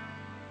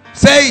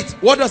 Say it.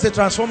 What does a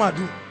transformer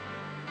do?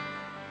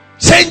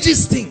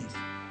 Changes things.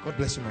 God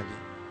bless you, my dear.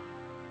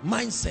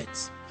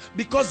 Mindsets.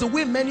 Because the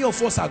way many of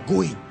us are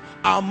going,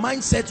 our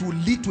mindset will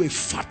lead to a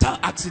fatal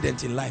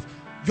accident in life.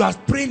 You are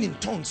praying in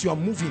tongues, you are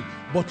moving,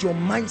 but your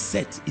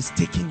mindset is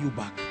taking you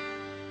back.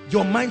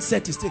 Your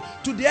mindset is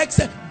to the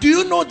extent. Do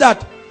you know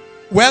that?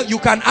 Well, you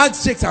can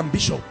ask Sheikhs and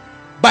Bishop.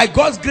 By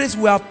God's grace,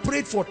 we have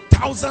prayed for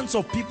thousands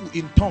of people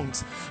in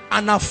tongues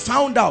and have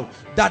found out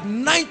that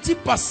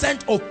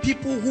 90% of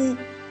people who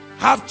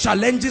have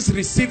challenges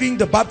receiving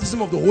the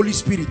baptism of the Holy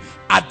Spirit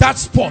at that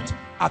spot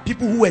are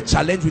people who were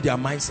challenged with their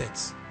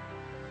mindsets.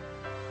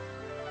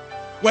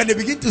 When they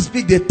begin to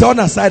speak, they turn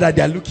aside and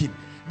they are looking.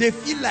 They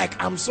feel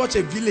like, I'm such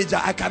a villager,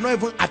 I cannot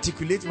even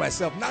articulate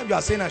myself. Now you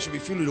are saying I should be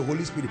filled with the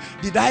Holy Spirit.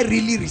 Did I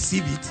really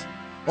receive it?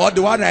 Or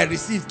the one I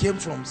received came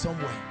from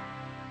somewhere?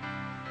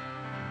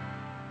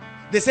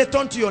 They say,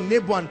 turn to your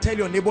neighbor and tell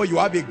your neighbor you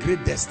have a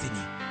great destiny.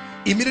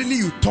 Immediately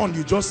you turn,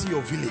 you just see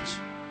your village.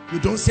 You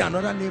don't see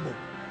another neighbor.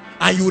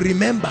 And you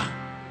remember,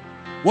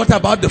 what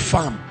about the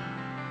farm?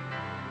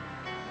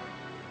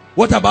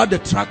 What about the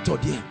tractor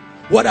there?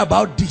 What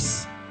about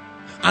this?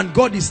 And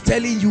God is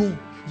telling you,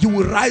 you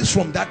will rise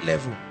from that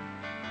level.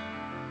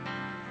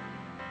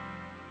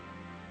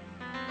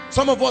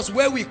 Some of us,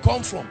 where we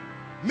come from,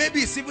 maybe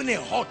it's even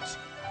a hut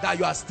that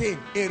you are staying,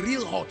 a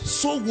real hut.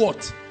 So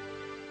what?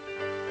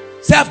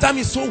 Say after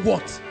me, so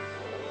what?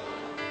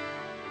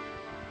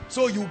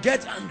 So you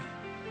get angry.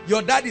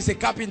 Your dad is a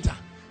carpenter.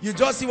 You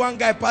just see one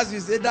guy pass, you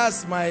say,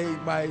 that's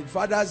my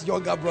father's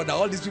younger brother.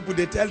 All these people,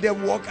 they tell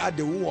them work hard,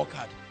 they won't work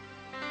hard.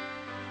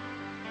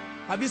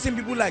 Have you seen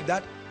people like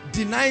that?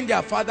 Denying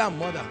their father and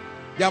mother.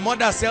 Their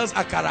mother sells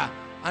akara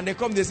and they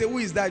come, they say, who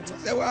is that?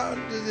 They say, well,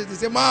 they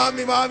say,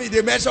 mommy.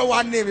 They mention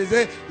one name. They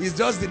say, it's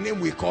just the name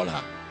we call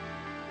her.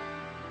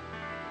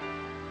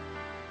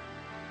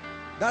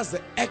 That's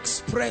the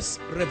express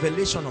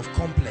revelation of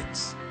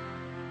complex.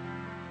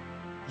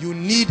 You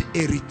need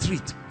a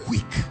retreat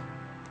quick.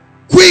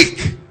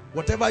 Quick!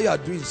 Whatever you are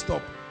doing,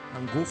 stop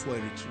and go for a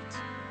retreat.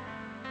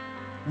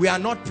 We are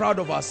not proud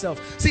of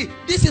ourselves. See,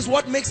 this is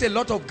what makes a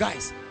lot of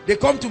guys. They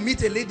come to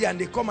meet a lady and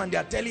they come and they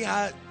are telling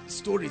her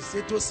stories.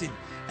 Say, Tosin,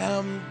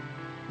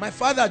 my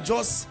father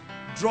just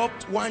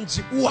dropped 1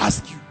 Jeep. Who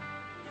asked you?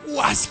 Who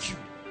asked you?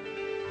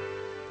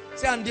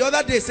 Say, and the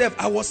other day, Seth,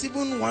 I was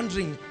even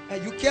wondering,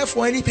 you care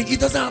for anything? He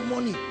doesn't have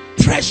money.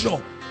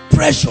 Pressure.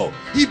 Pressure.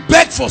 He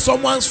begged for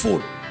someone's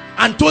phone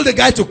and told the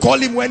guy to call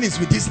him when he's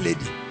with this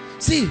lady.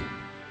 See,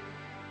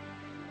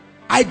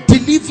 I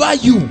deliver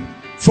you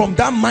from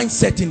that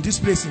mindset in this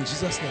place in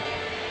Jesus' name.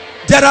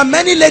 There are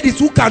many ladies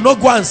who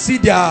cannot go and see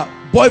their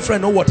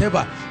boyfriend or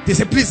whatever. They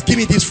say, please give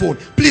me this phone.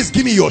 Please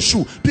give me your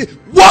shoe. Please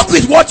work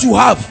with what you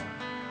have.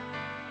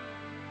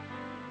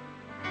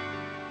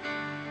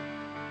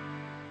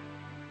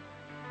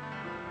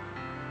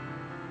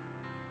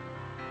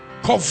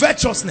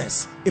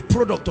 Covetousness, a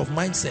product of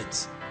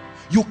mindset.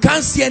 You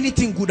can't see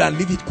anything good and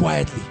leave it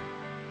quietly.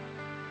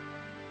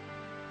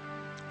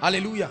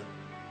 Hallelujah.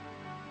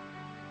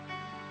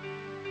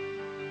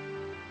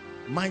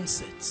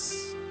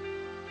 Mindsets.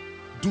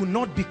 Do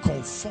not be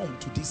conformed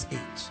to this age.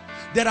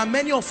 There are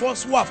many of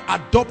us who have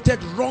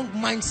adopted wrong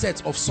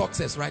mindsets of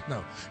success right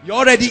now. You're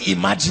already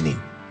imagining,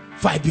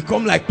 if I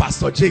become like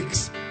Pastor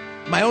Jakes,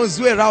 my own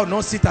Zuera will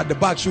not sit at the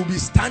back. She'll be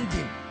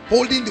standing,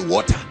 holding the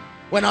water.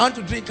 When I want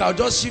to drink, I'll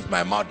just shift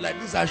my mouth like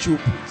this and she'll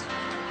put.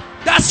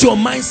 That's your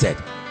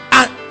mindset.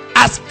 And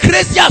as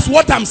crazy as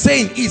what I'm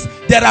saying is,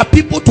 there are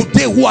people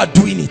today who are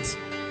doing it.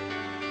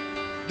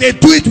 They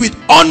do it with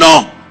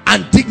honor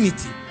and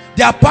dignity.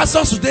 There are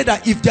pastors today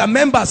that if their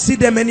members see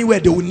them anywhere,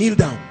 they will kneel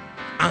down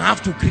and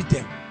have to greet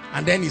them.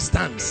 And then he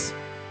stands.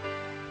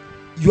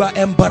 You are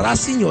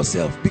embarrassing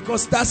yourself,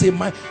 because that's a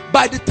mind.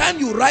 By the time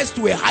you rise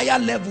to a higher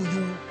level,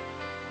 you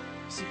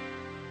see.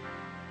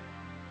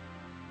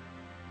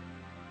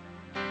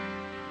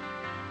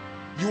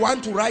 You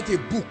want to write a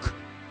book.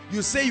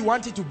 You say you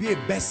want it to be a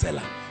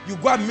bestseller. You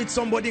go and meet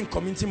somebody in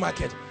community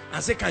market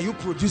and say, can you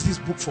produce this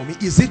book for me?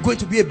 Is it going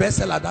to be a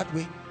bestseller that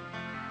way?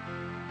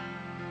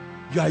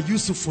 You are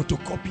used to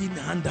photocopying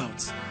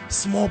handouts,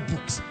 small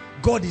books.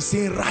 God is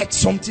saying, write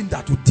something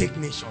that will take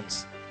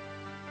nations.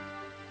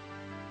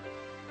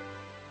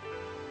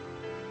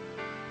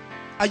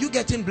 Are you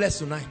getting blessed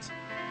tonight?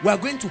 We are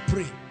going to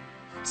pray.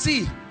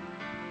 See,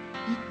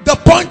 the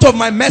point of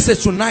my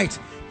message tonight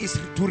is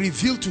to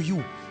reveal to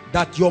you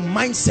that your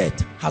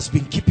mindset has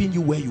been keeping you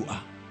where you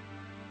are.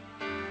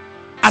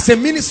 As a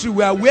ministry,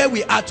 we are where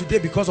we are today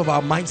because of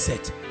our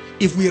mindset.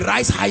 If we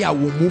rise higher,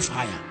 we'll move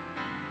higher.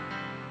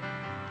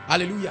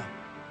 Hallelujah.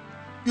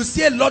 You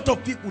see a lot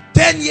of people,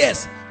 10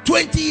 years,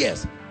 20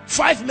 years,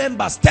 5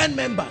 members, 10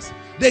 members.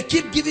 They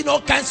keep giving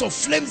all kinds of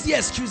flimsy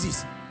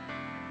excuses.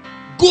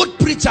 Good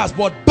preachers,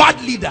 but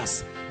bad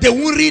leaders. They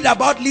won't read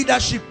about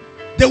leadership.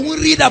 They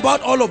won't read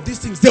about all of these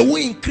things. They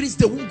won't increase.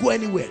 They won't go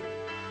anywhere.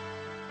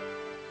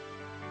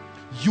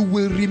 You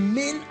will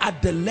remain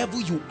at the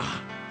level you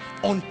are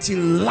until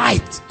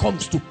light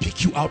comes to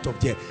pick you out of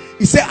there.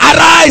 He said,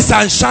 arise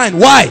and shine.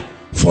 Why?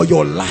 For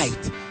your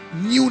light,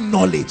 new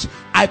knowledge.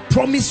 I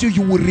promise you,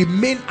 you will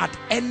remain at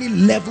any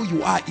level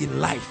you are in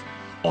life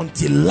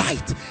until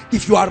light.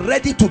 If you are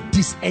ready to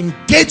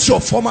disengage your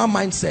former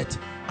mindset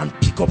and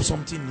pick up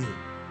something new,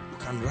 you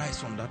can rise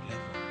from that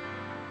level.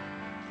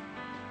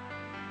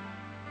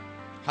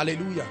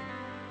 Hallelujah.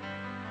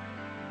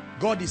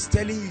 God is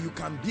telling you, you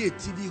can be a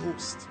TV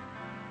host.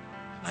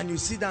 And you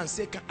sit down and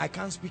say, I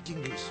can't speak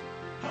English.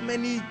 How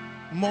many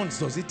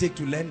months does it take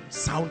to learn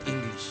sound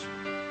English?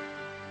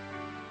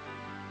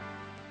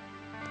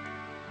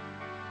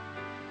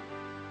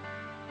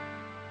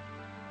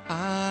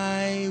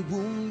 I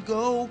won't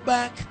go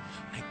back.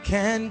 I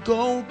can't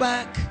go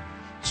back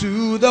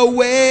to the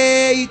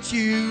way it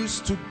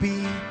used to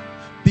be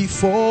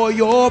before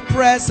your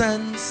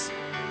presence.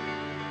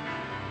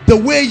 The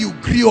way you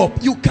grew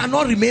up, you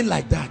cannot remain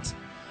like that.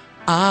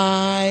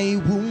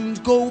 I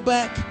won't go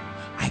back.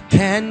 I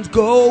can't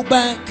go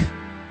back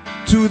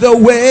to the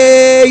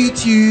way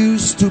it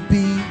used to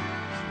be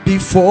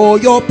before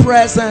your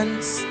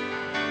presence.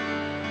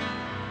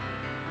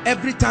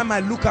 Every time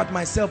I look at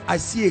myself, I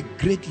see a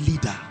great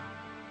leader.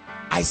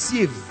 I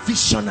see a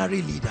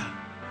visionary leader.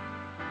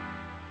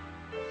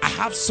 I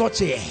have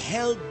such a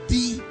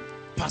healthy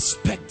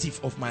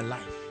perspective of my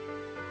life.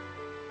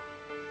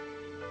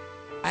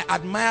 I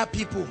admire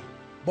people,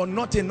 but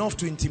not enough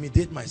to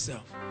intimidate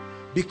myself.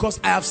 Because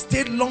I have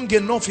stayed long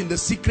enough in the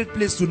secret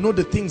place to know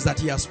the things that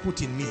he has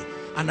put in me.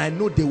 And I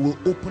know they will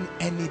open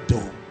any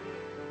door.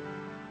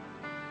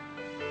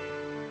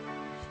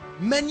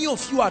 Many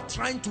of you are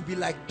trying to be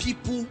like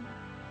people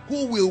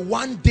who will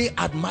one day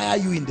admire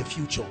you in the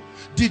future.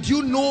 Did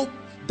you know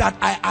that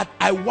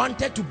I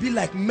wanted to be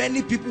like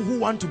many people who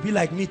want to be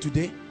like me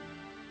today?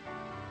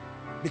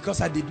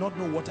 Because I did not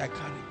know what I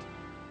carried.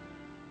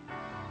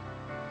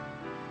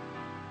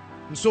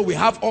 And so we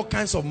have all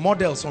kinds of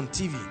models on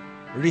TV.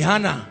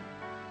 Rihanna.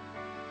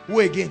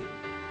 Who again?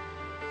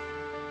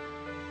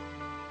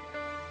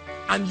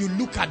 And you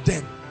look at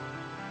them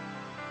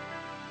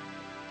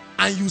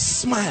and you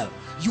smile.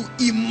 You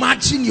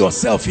imagine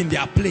yourself in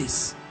their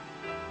place.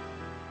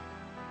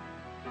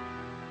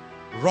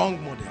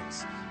 Wrong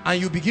models.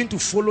 And you begin to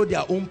follow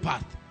their own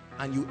path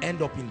and you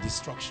end up in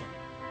destruction.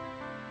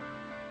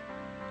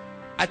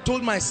 I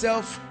told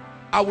myself,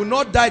 I will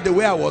not die the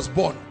way I was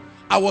born.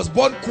 I was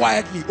born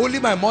quietly, only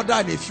my mother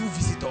and a few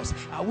visitors.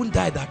 I wouldn't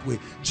die that way.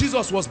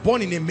 Jesus was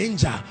born in a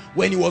manger.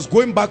 When he was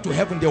going back to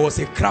heaven, there was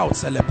a crowd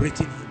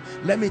celebrating him.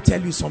 Let me tell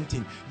you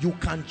something. You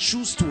can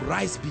choose to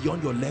rise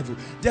beyond your level.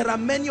 There are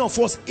many of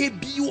us,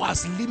 ABU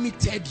has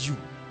limited you.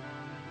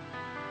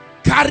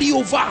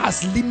 Carryover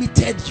has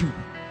limited you.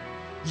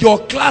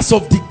 Your class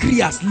of degree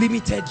has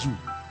limited you.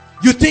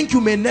 You think you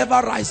may never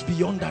rise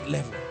beyond that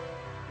level.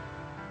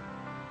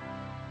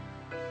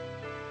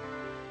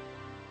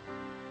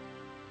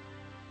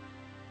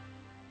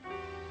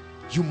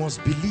 You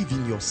must believe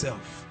in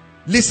yourself.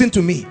 Listen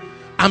to me.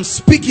 I'm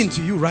speaking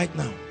to you right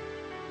now.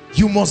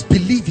 You must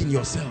believe in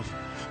yourself.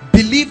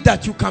 Believe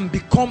that you can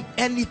become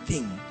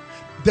anything.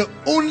 The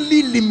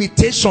only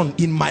limitation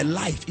in my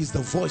life is the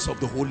voice of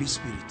the Holy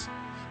Spirit.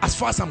 As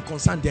far as I'm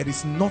concerned, there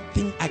is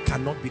nothing I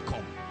cannot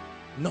become.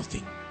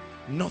 Nothing.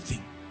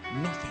 Nothing.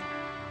 Nothing.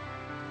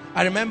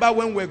 I remember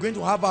when we were going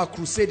to have our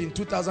crusade in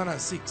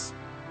 2006.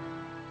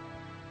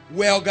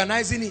 We're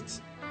organizing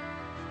it.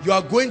 You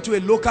are going to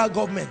a local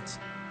government.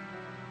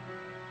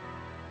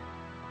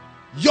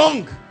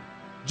 Young,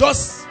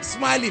 just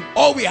smiling.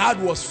 All we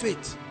had was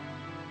faith.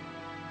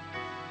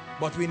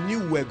 But we knew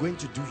we were going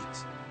to do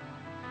it.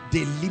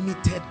 They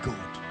limited God.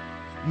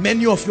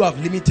 Many of you have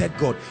limited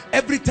God.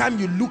 Every time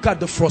you look at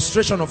the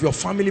frustration of your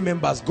family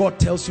members, God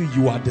tells you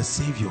you are the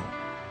Savior.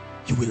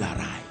 You will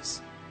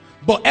arise.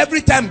 But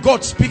every time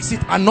God speaks it,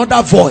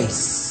 another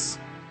voice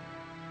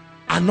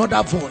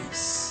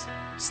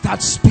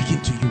starts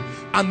speaking to you.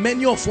 And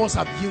many of us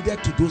have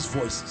yielded to those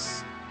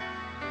voices.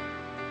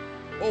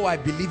 Oh, I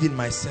believe in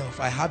myself.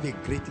 I have a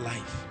great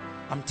life.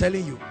 I'm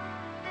telling you.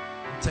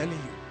 I'm telling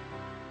you.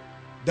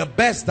 The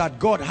best that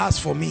God has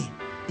for me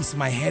is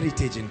my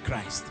heritage in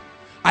Christ.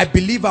 I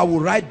believe I will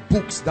write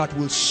books that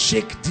will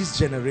shake this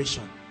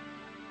generation.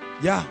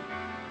 Yeah,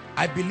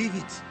 I believe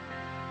it.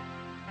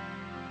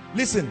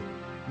 Listen,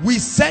 we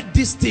said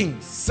these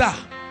things, sir,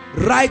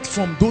 right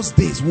from those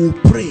days. We'll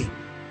pray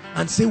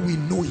and say we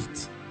know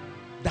it,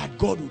 that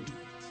God will do it.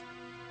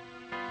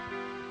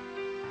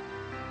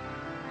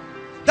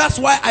 That's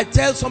why I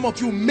tell some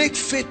of you, make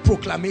faith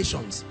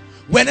proclamations.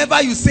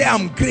 Whenever you say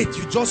I'm great,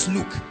 you just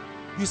look.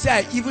 You say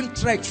I even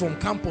trekked from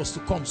campus to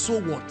come. So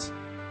what?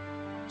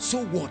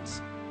 So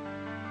what?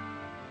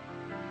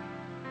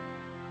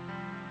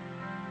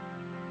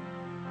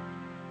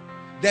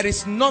 There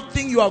is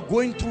nothing you are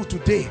going through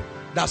today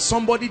that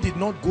somebody did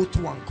not go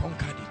through and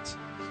conquered it.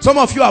 Some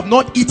of you have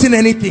not eaten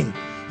anything.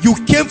 You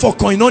came for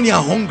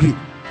koinonia hungry.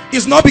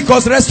 It's not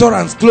because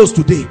restaurants closed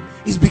today.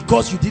 It's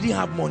because you didn't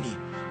have money.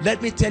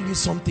 Let me tell you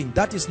something.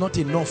 That is not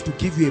enough to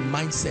give you a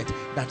mindset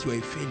that you're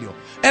a failure.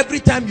 Every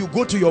time you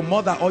go to your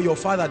mother or your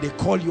father, they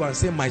call you and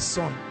say, my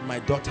son, my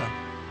daughter.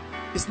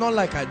 It's not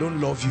like I don't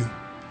love you.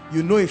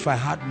 You know, if I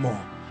had more,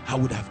 I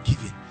would have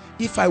given.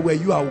 If I were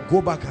you, I would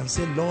go back and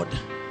say, Lord,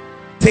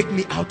 take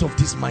me out of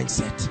this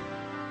mindset.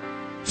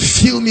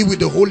 Fill me with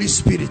the Holy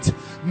Spirit.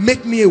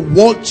 Make me a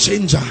world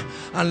changer.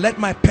 And let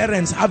my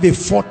parents have a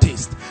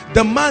foretaste.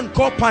 The man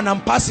called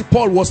Panampasi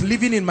Paul was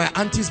living in my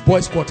auntie's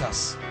boys'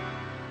 quarters.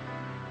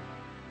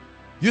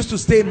 Used to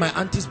stay in my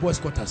auntie's boys'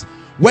 quarters.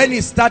 When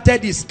he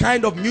started his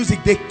kind of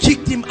music, they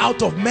kicked him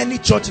out of many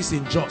churches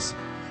in Jos.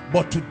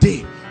 But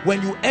today,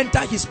 when you enter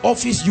his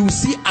office, you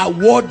see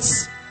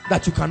awards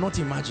that you cannot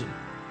imagine.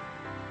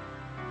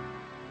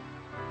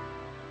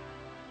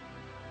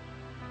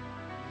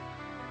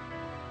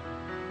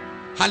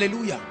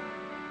 Hallelujah.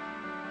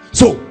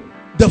 So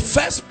the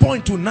first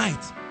point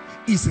tonight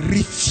is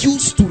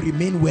refuse to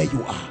remain where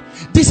you are.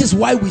 This is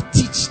why we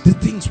teach the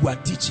things we are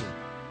teaching.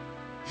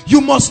 You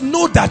must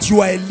know that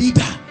you are a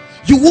leader.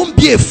 You won't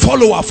be a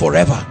follower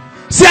forever.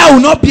 Say, I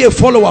will not be a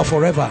follower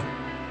forever.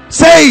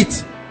 Say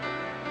it.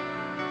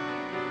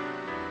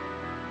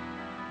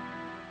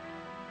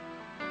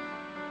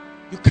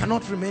 You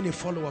cannot remain a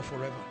follower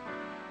forever.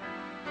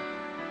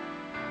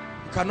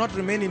 You cannot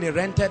remain in a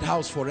rented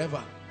house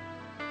forever.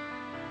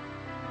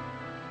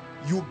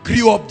 You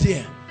grew up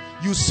there.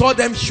 You saw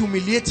them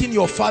humiliating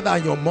your father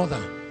and your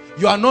mother.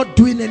 You are not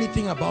doing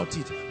anything about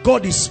it.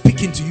 God is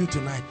speaking to you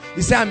tonight.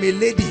 He said, I'm a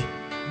lady,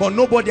 but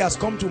nobody has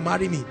come to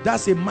marry me.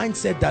 That's a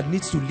mindset that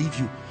needs to leave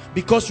you,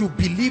 because you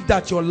believe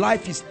that your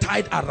life is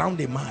tied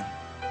around a man.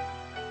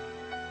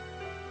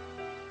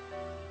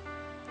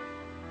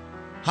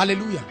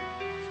 Hallelujah.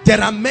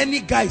 There are many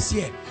guys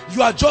here.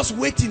 You are just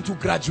waiting to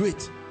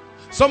graduate.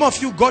 Some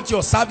of you got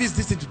your service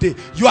this today.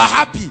 You are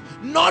happy,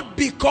 not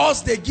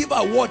because they give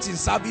awards in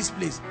service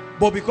place,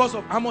 but because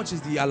of how much is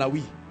the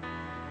Alawi?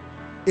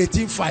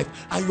 18.5,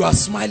 and you are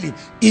smiling.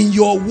 In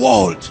your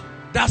world,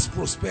 that's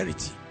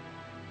prosperity.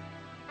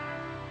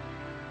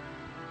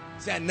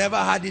 Say, I never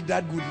had it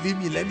that good. Leave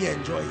me, let me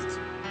enjoy it.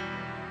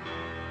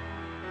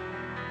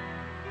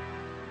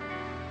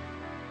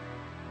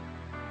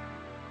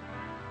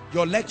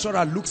 Your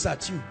lecturer looks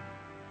at you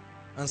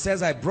and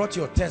says, I brought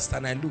your test,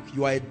 and I look,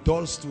 you are a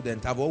dull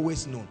student. I've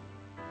always known.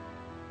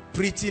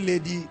 Pretty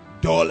lady,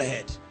 dull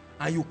head.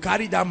 And you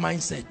carry that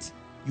mindset.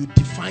 You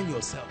define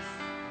yourself.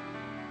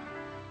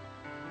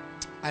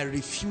 I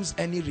refuse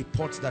any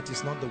report that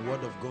is not the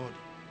word of God.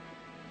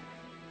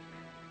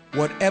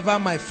 Whatever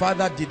my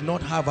father did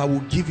not have, I will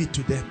give it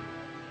to them.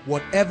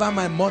 Whatever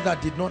my mother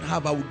did not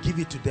have, I will give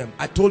it to them.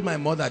 I told my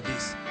mother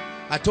this.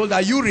 I told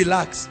her, you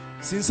relax.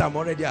 Since I'm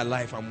already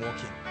alive, I'm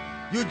walking.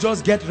 You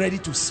just get ready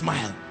to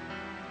smile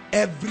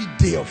every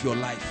day of your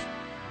life.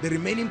 The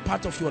remaining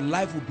part of your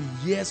life will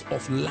be years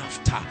of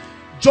laughter.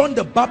 John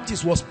the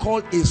Baptist was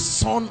called a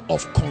son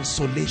of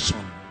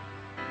consolation.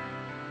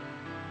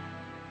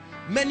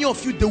 Many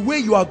of you, the way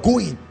you are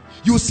going,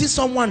 you see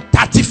someone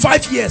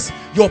 35 years,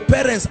 your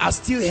parents are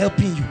still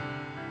helping you.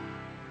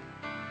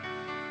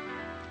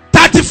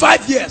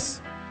 35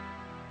 years.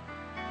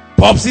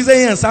 Pops is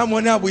saying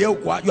someone you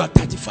are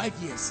 35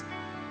 years.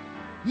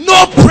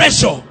 No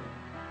pressure.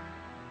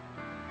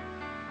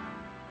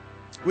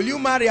 Will you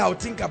marry? I'll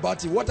think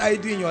about it. What are you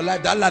doing in your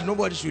life? That lad,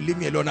 nobody should leave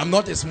me alone. I'm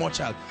not a small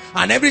child.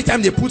 And every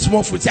time they put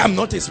small food, say I'm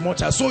not a small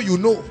child. So you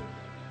know.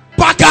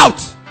 Back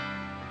out.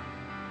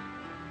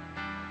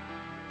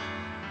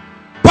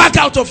 Back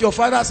out of your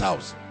father's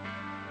house.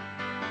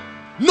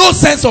 No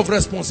sense of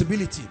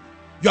responsibility.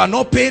 You are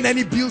not paying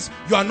any bills.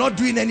 You are not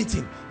doing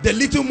anything. The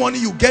little money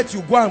you get,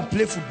 you go and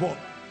play football.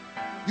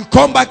 You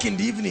come back in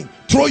the evening,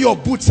 throw your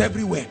boots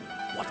everywhere.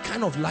 What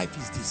kind of life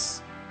is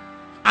this?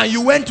 And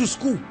you went to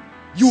school.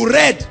 You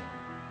read,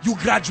 you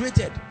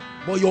graduated,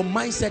 but your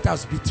mindset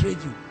has betrayed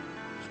you.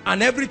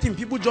 And everything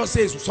people just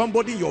say is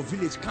somebody in your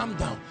village, calm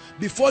down.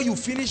 Before you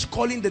finish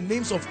calling the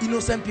names of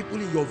innocent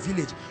people in your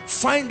village,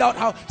 find out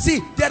how. See,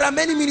 there are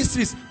many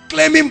ministries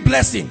claiming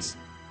blessings.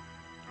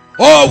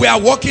 Oh, we are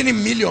working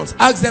in millions.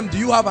 Ask them, do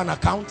you have an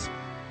account?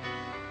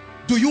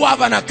 Do you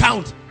have an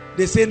account?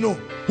 They say no.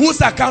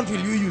 Whose account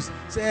will you use?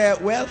 Say,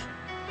 well,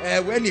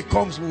 when it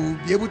comes, we will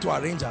be able to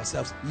arrange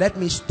ourselves. Let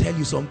me tell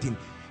you something.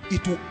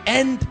 It will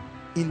end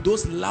in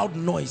those loud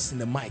noise in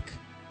the mic.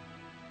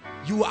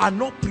 You are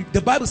not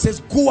the Bible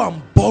says go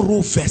and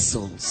borrow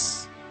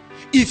vessels.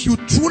 If you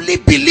truly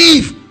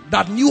believe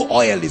that new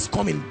oil is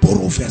coming,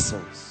 borrow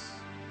vessels.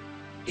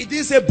 It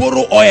didn't say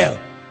borrow oil,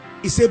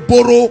 it said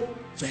borrow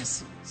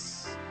vessels.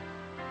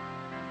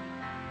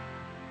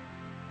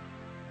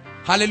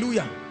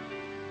 Hallelujah.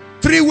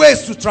 3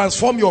 ways to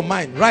transform your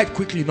mind. Right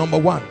quickly. Number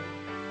 1.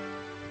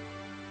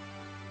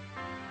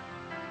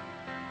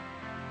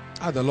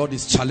 The Lord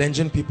is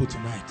challenging people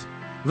tonight.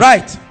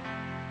 Right.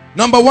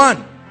 Number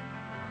 1.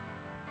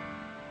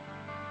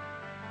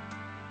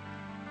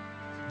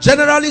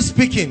 Generally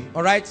speaking,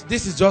 all right,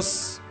 this is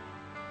just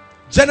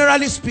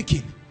generally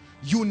speaking,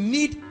 you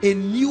need a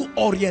new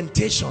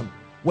orientation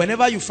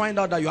whenever you find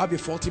out that you have a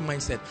faulty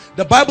mindset.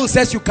 The Bible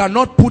says you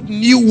cannot put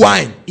new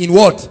wine in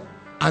what?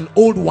 An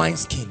old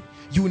wineskin.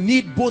 You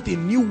need both a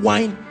new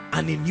wine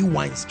and a new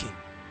wineskin.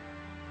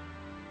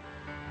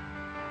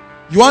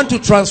 You want to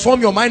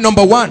transform your mind.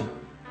 Number 1,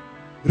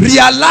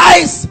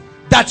 realize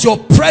that your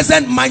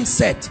present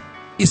mindset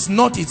is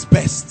not its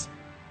best.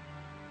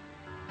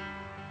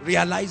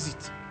 Realize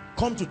it.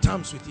 Come to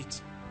terms with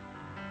it.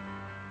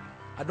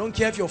 I don't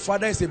care if your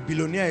father is a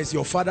billionaire. It's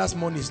your father's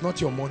money. It's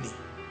not your money.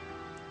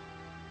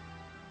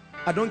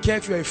 I don't care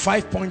if you're a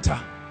 5-pointer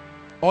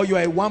or you're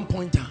a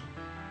 1-pointer.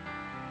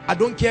 I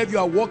don't care if you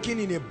are working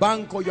in a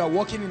bank or you are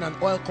working in an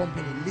oil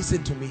company.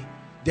 Listen to me.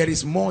 There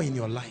is more in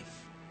your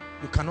life.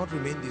 You cannot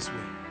remain this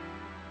way.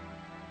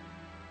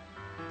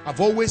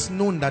 I've always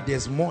known that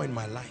there's more in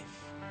my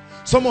life.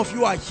 Some of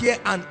you are here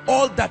and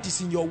all that is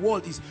in your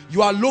world is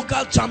you are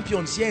local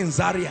champions here in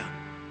Zaria.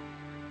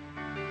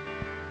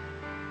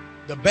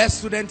 The best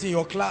student in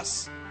your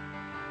class.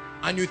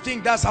 And you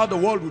think that's how the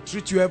world will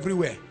treat you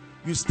everywhere.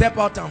 You step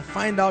out and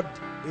find out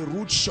a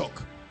rude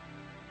shock.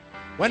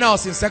 When I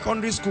was in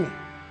secondary school,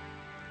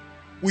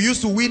 we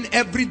used to win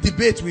every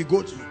debate we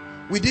go to.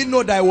 We didn't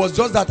know that it was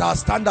just that our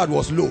standard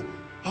was low.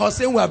 I was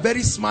saying we are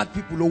very smart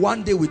people.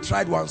 One day we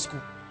tried one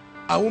school.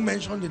 I won't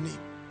mention the name.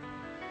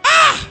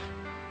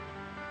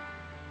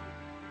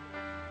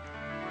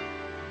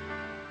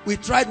 We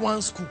tried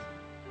one school.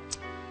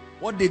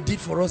 What they did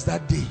for us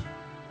that day.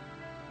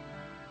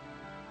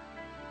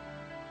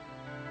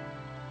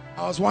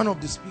 I was one of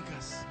the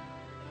speakers.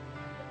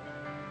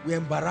 We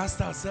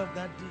embarrassed ourselves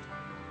that day.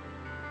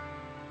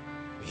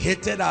 We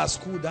hated our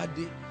school that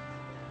day.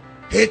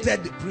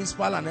 Hated the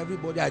principal and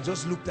everybody. I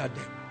just looked at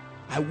them.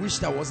 I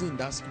wished I wasn't in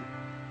that school.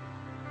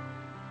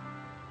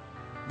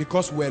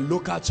 Because we're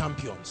local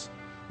champions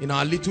in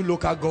our little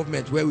local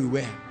government where we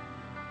were.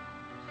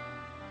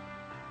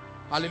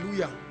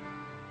 Hallelujah.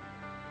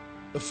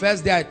 The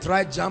first day I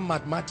tried JAM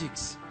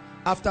mathematics.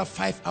 After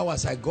 5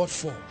 hours I got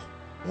 4.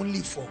 Only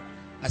 4.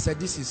 I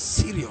said, this is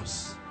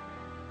serious.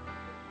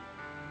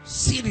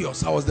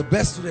 Serious. I was the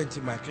best student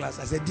in my class.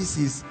 I said, this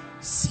is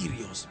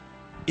serious.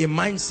 A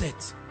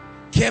mindset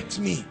kept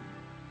me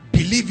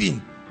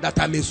believing that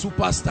I'm a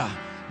superstar.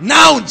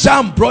 Now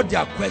JAM brought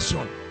their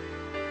question.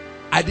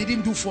 I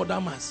didn't do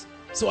further maths.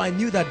 So I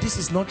knew that this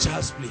is not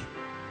child's play.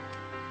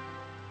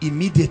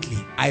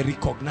 Immediately I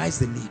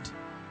recognized the need.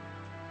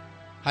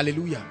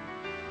 Hallelujah.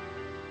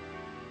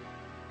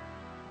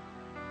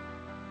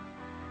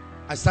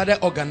 I started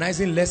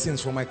organizing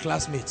lessons for my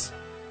classmates.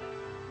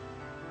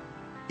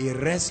 A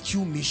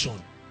rescue mission,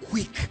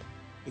 quick.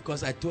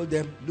 Because I told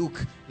them,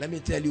 look, let me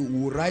tell you,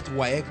 we'll write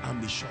WAEC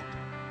and be shocked.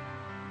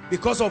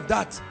 Because of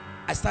that,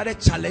 I started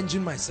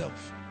challenging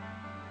myself.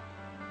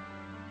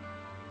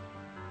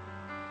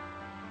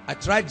 I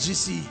tried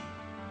GC.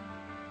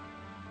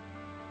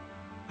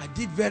 I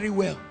did very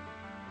well.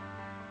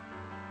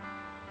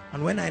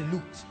 And when I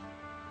looked,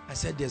 I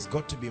said, there's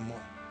got to be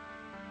more.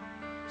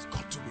 There's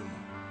got to be more.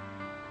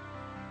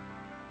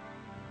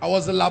 I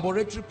was a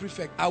laboratory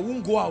prefect. I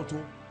won't go out.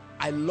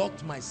 I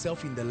locked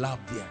myself in the lab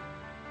there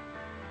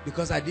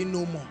because I didn't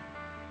know more.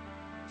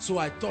 So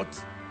I thought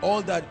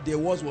all that there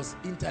was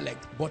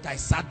intellect, but I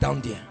sat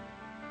down there.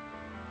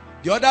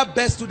 The other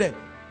best student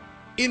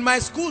in my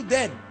school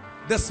then,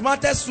 the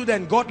smartest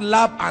student got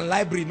lab and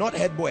library, not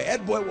head boy.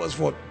 Head boy was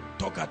for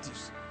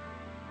talkatives.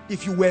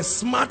 If you were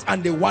smart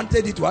and they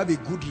wanted you to have a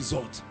good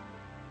result,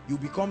 you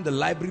become the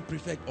library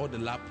prefect or the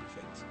lab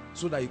prefect,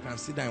 so that you can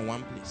sit down in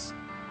one place.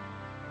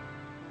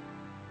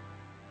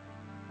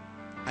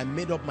 I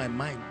made up my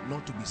mind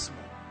not to be small.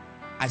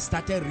 I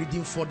started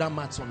reading further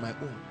maths on my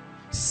own.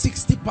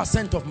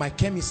 60% of my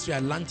chemistry, I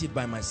learned it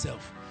by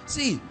myself.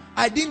 See,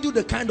 I didn't do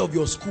the kind of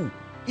your school.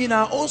 In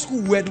our own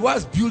school, we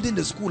was building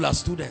the school as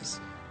students.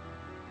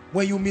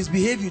 When you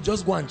misbehave, you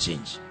just go and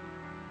change.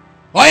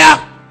 Oh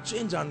yeah,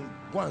 change and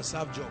go and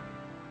serve job.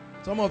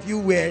 Some of you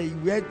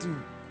were to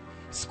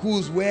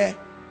schools where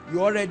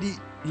you already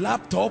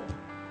laptop.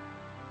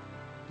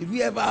 Did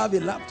we ever have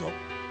a laptop?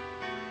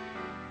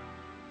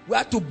 We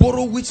had to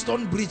borrow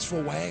Wheatstone Bridge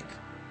for WAEC.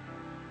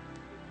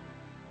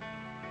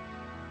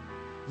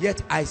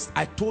 Yet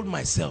I told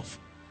myself,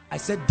 I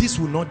said, this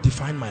will not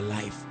define my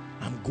life.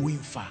 I'm going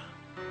far.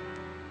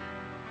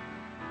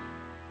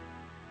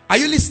 Are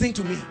you listening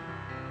to me?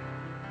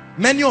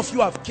 Many of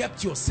you have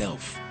kept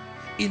yourself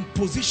in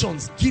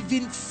positions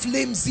giving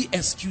flimsy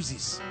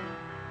excuses.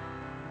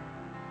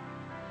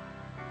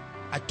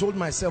 I told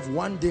myself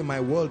one day my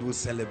world will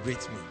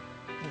celebrate me.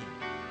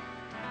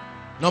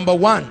 Number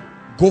one,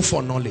 go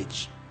for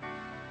knowledge.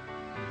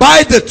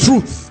 Buy the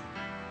truth.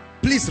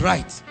 Please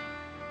write.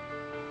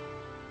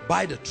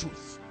 Buy the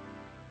truth.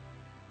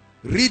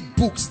 Read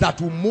books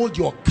that will mold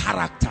your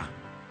character.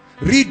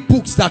 Read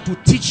books that will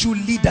teach you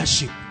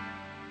leadership.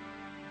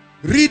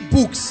 Read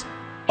books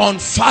on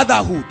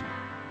fatherhood.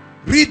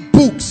 Read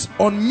books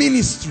on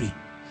ministry.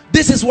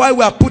 This is why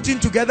we are putting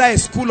together a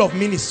school of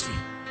ministry.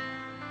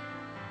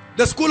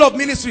 The school of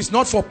ministry is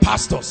not for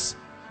pastors.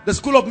 The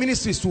school of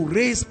ministry is to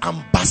raise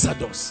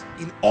ambassadors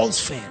in all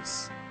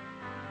spheres.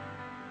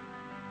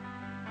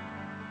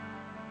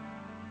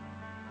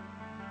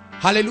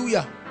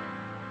 Hallelujah.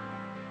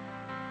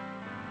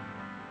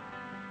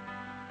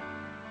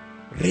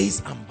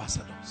 Raise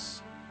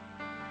ambassadors.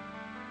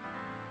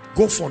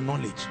 Go for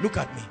knowledge. Look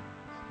at me.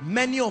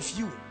 Many of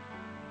you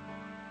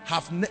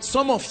have,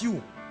 some of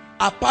you,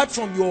 apart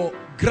from your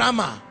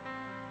grammar,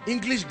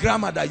 English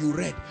grammar that you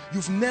read,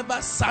 you've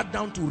never sat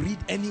down to read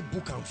any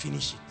book and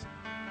finish it.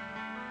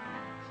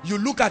 You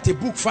look at a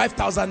book,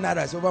 5,000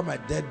 naira is over my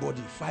dead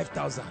body.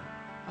 5,000.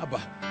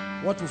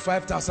 What will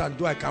 5,000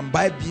 do? I can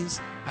buy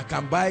beans. I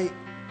can buy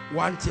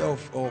 1 tier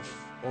of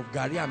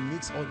gari and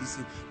mix all these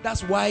things.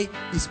 That's why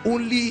it's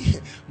only,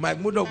 my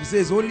mother will say,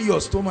 it's only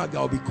your stomach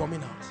that will be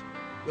coming out.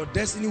 Your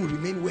destiny will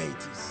remain where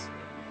it is.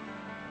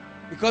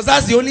 Because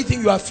that's the only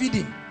thing you are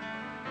feeding.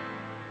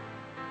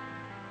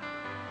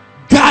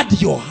 Guard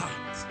your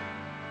heart.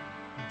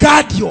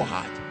 Guard your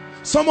heart.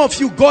 Some of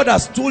you, God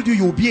has told you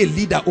you'll be a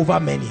leader over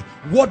many.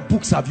 What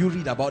books have you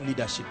read about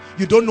leadership?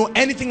 You don't know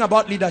anything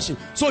about leadership.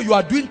 So you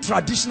are doing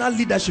traditional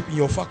leadership in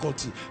your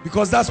faculty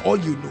because that's all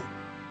you know.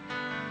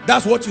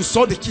 That's what you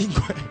saw the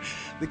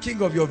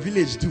king of your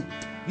village do.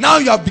 Now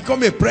you have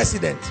become a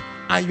president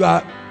and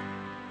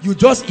you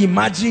just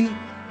imagine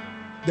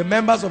the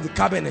members of the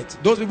cabinet,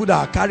 those people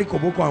that carry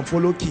koboko and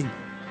follow king,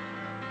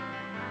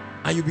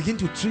 and you begin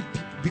to treat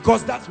people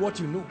because that's what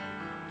you know.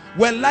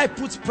 When life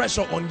puts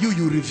pressure on you,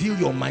 you reveal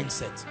your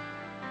mindset.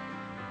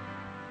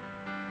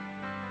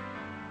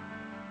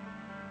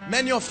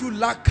 Many of you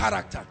lack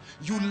character.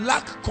 You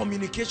lack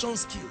communication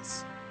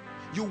skills.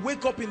 You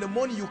wake up in the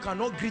morning, you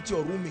cannot greet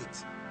your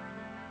roommate.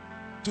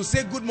 To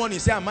say good morning,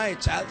 say, am I a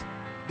child?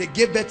 They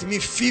gave birth to me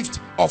 5th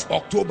of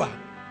October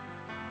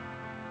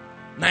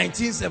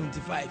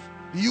 1975.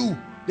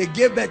 They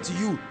gave birth to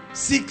you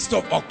 6th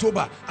of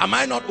October. Am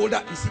I not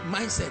older? You see,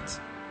 mindset.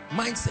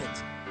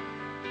 Mindset.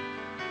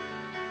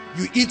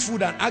 You eat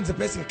food and ask the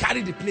person,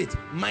 carry the plate.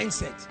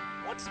 Mindset.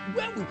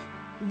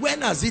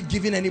 When has it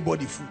given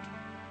anybody food?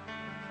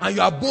 And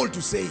you are bold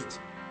to say it.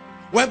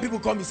 When people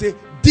come and say,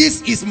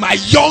 this is my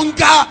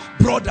younger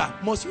brother.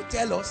 Must you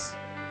tell us?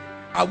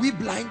 Are we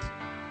blind?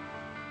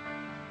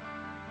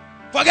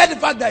 Forget the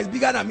fact that he's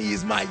bigger than me.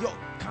 He's my young.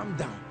 Calm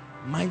down.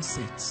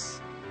 Mindsets.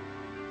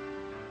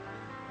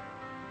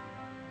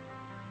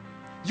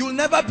 You'll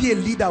never be a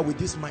leader with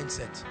this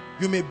mindset.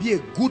 You may be a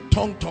good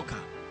tongue talker.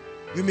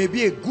 You may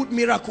be a good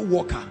miracle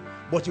worker,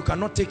 but you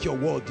cannot take your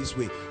world this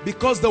way,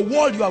 because the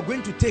world you are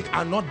going to take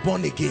are not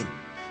born again.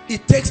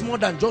 It takes more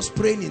than just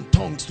praying in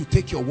tongues to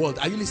take your world.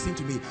 Are you listening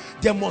to me?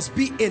 There must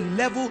be a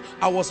level.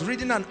 I was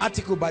reading an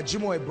article by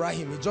Jimo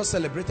Ibrahim. He just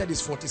celebrated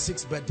his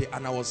 46th birthday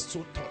and I was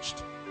so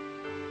touched.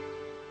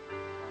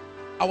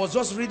 I was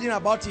just reading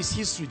about his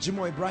history.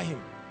 Jimo Ibrahim.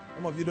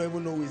 Some of you don't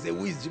even know who he is.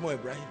 Who is Jimo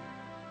Ibrahim?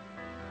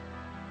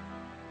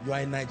 You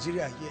are in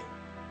Nigeria here.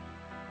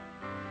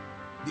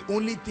 The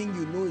only thing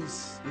you know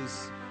is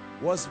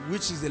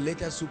which is the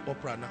latest soap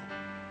opera now.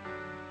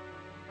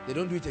 They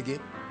don't do it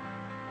again.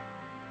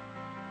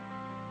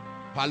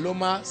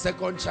 Paloma,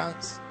 Second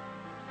Chance.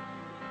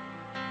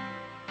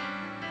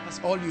 That's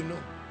all you know.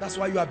 That's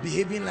why you are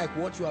behaving like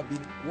what you have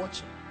been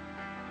watching.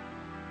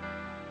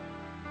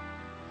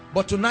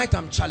 But tonight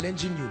I'm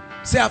challenging you.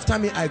 Say after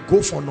me, I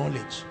go for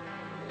knowledge.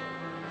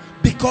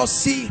 Because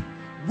see,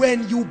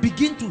 when you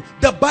begin to,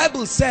 the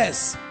Bible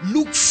says,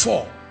 look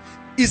for.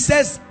 It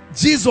says,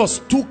 Jesus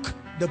took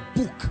the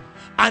book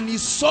and he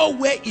saw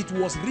where it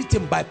was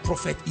written by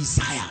prophet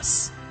Isaiah.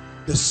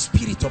 The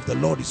Spirit of the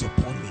Lord is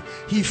upon me.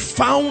 He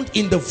found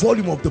in the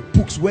volume of the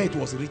books where it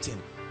was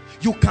written.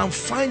 You can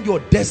find your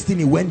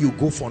destiny when you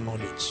go for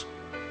knowledge.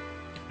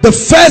 The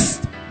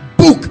first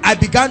book I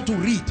began to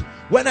read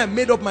when I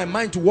made up my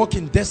mind to walk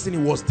in destiny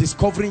was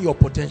Discovering Your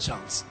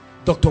Potentials,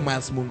 Dr.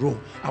 Miles Monroe.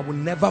 I will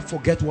never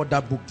forget what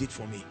that book did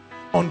for me.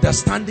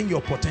 Understanding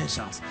your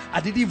potentials.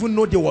 I didn't even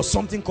know there was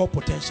something called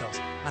potentials.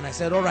 And I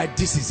said, all right,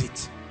 this is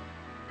it.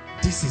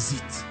 This is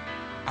it.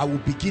 I will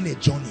begin a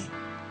journey.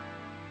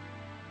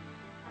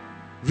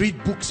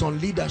 Read books on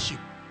leadership.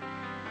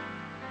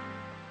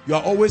 You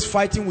are always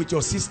fighting with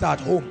your sister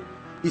at home.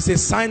 It's a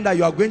sign that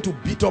you are going to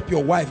beat up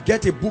your wife.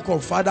 Get a book on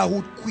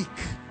fatherhood quick.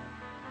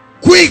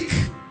 Quick!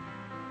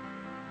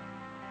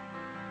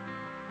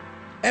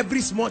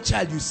 Every small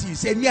child you see, you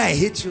say, me, I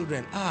hate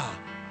children.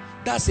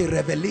 That's a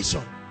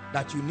revelation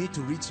that you need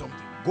to read something.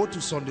 Go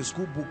to Sunday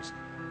school books,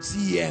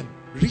 CEM,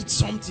 read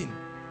something.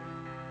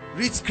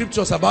 Read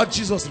scriptures about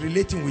Jesus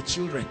relating with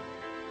children.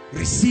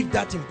 Receive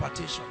that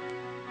impartation.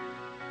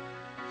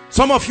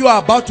 Some of you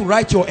are about to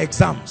write your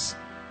exams.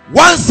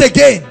 Once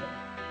again,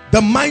 the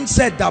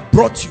mindset that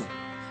brought you.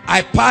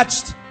 I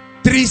patched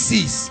 3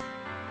 C's,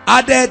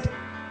 added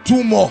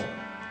 2 more,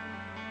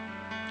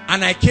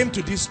 and I came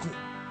to this school.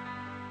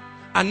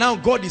 And now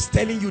God is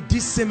telling you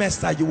this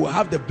semester you will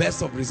have the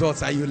best of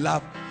results, and you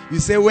laugh. You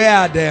say, where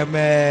are them?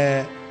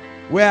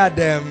 Where are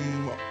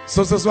them?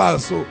 So.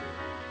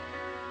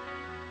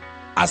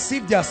 As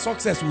if their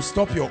success will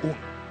stop your own.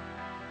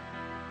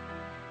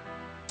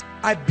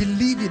 I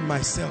believe in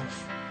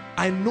myself.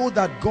 I know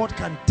that God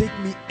can take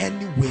me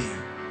anywhere.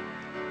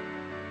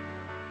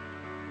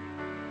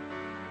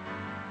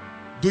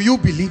 Do you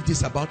believe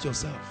this about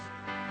yourself?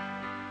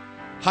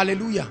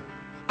 Hallelujah.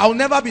 I'll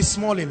never be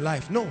small in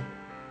life. No,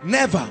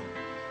 never.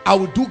 I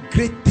will do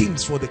great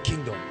things for the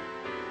kingdom.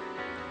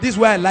 This is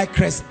why I like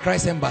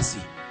Christ Embassy.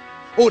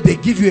 Oh, they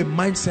give you a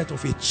mindset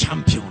of a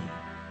champion.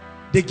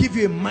 They give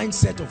you a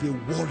mindset of a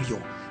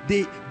warrior.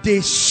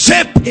 They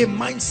shape a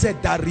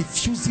mindset that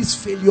refuses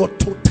failure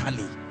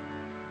totally.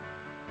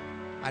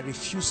 I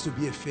refuse to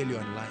be a failure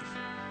in life.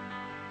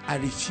 I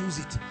refuse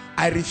it.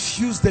 I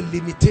refuse the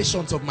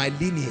limitations of my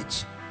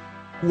lineage.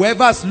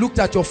 Whoever has looked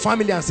at your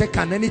family and said,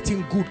 can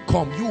anything good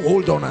come? You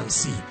hold on and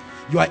see.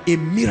 You are a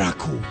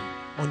miracle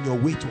on your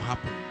way to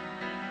happen.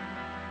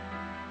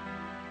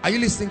 Are you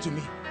listening to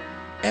me?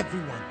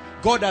 Everyone.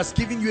 God has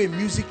given you a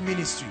music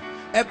ministry.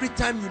 Every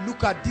time you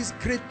look at these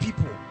great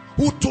people,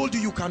 who told you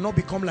you cannot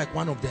become like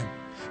one of them?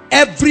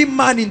 Every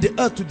man in the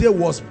earth today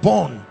was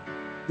born.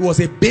 He was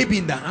a baby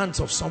in the hands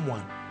of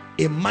someone.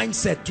 A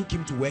mindset took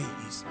him to where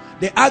he is.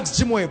 They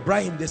asked Jimo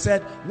Ibrahim, they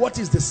said, what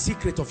is the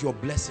secret of your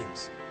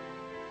blessings?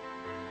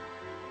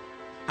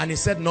 And he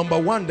said, number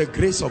 1, the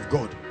grace of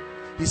God.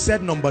 He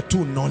said, number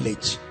 2,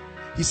 knowledge.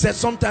 He said,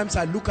 sometimes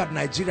I look at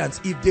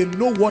Nigerians, if they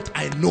know what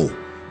I know,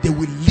 they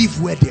will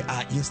live where they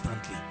are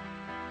instantly.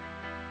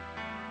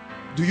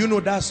 Do you know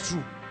that's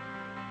true?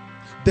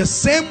 The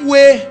same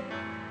way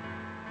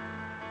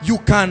you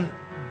can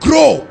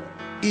grow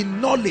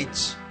in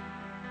knowledge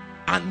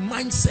and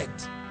mindset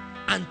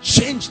and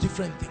change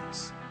different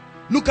things.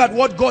 Look at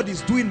what God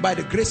is doing by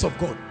the grace of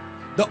God.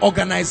 The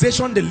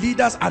organization, the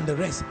leaders, and the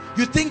rest.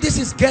 You think this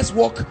is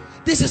guesswork?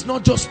 This is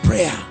not just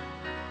prayer.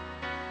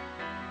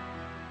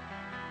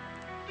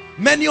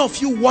 Many of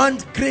you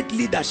want great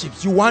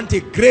leaderships. You want a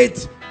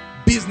great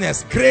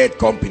business, great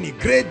company,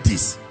 great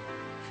this.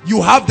 You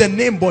have the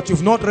name, but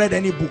you've not read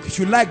any book. If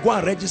you like, go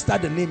and register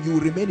the name. You will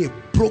remain a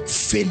broke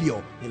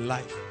failure in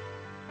life.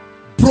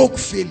 Broke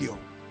failure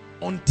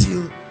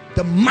until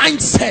the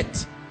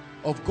mindset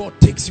of God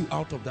takes you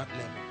out of that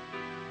level.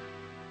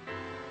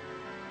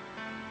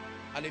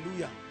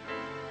 Hallelujah.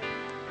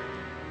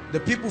 The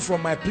people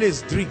from my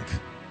place drink.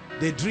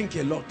 They drink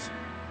a lot.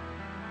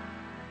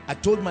 I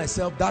told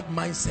myself that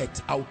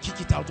mindset, I will kick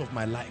it out of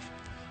my life.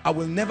 I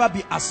will never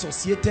be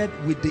associated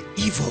with the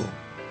evil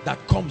that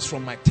comes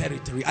from my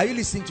territory. Are you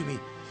listening to me?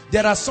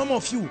 There are some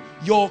of you,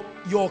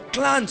 your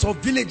clans or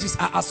villages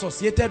are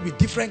associated with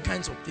different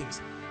kinds of things.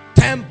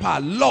 Temper,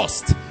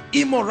 lust,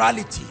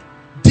 immorality,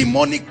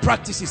 demonic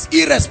practices,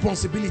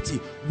 irresponsibility.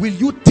 Will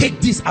you take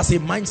this as a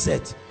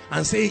mindset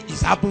and say it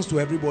happens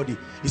to everybody?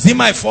 Is it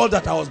my fault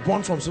that I was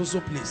born from so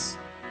place?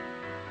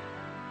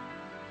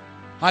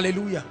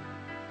 Hallelujah.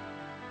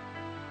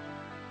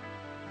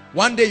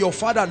 One day your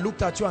father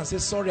looked at you and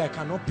said, sorry, I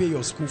cannot pay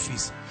your school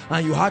fees.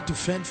 And you had to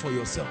fend for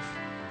yourself.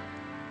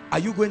 Are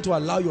you going to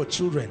allow your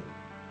children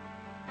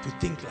to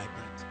think like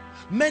that?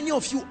 Many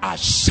of you are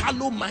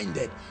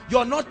shallow-minded.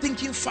 You're not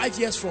thinking 5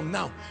 years from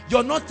now.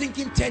 You're not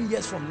thinking 10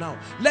 years from now.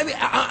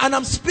 And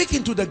I'm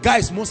speaking to the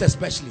guys most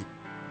especially.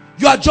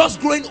 You are just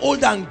growing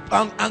old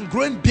and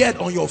growing beard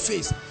on your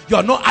face. You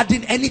are not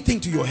adding anything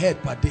to your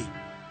head per day.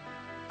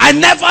 I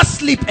never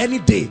sleep any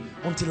day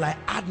until I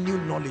add new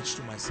knowledge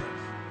to myself.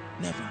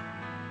 Never.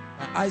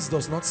 My eyes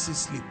does not see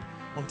sleep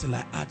until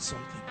I add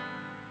something.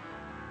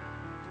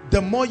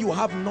 The more you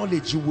have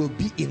knowledge, you will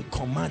be in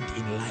command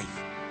in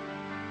life.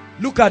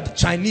 Look at the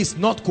Chinese,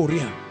 North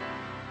Korea.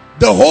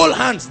 The whole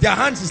hands, their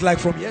hands is like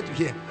from here to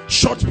here.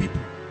 Short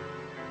people.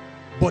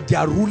 But they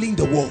are ruling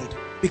the world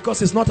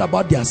because it's not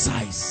about their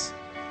size.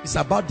 It's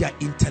about their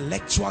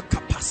intellectual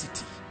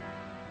capacity.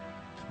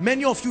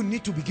 Many of you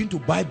need to begin to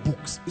buy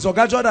books. Is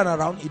Oga Jordan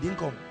around? He didn't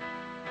come.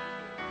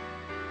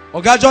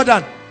 Oga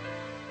Jordan,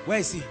 where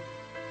is he?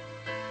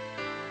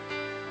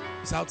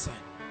 He's outside.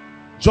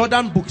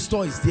 Jordan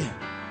bookstore is there.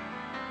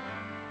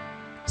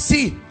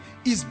 See,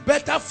 it's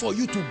better for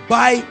you to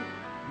buy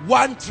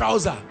one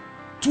trouser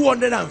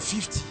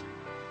 250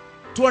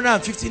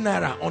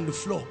 naira on the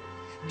floor.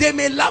 They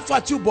may laugh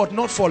at you, but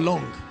not for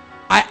long.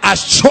 I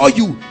assure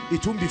you,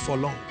 it won't be for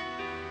long.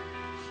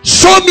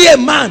 Show me a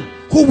man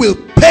who will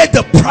pay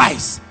the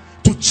price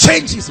to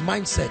change his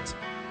mindset.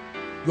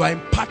 You are in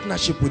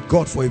partnership with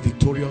God for a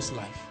victorious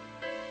life.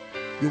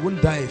 You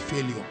won't die a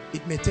failure.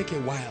 It may take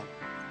a while.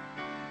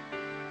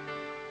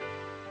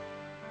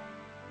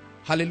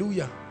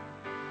 Hallelujah.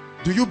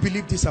 Do you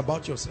believe this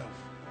about yourself?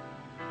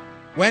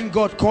 When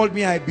God called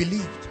me, I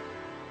believed.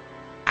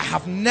 I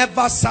have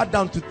never sat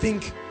down to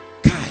think,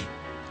 Kai,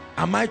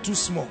 am I too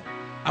small?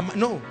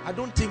 No, I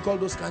don't think all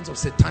those kinds of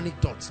satanic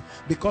thoughts.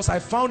 Because I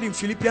found in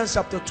Philippians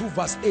chapter 2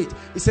 verse 8,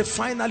 it said,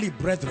 finally,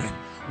 brethren,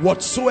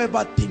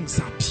 whatsoever things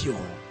are pure,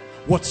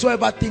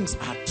 whatsoever things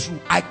are true,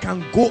 I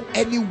can go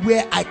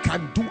anywhere, I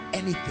can do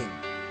anything.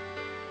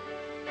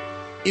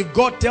 If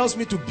God tells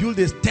me to build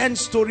a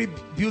 10-story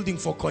building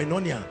for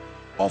Koinonia,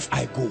 off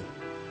I go.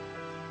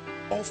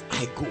 Off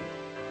I go.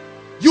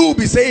 You will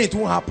be saying it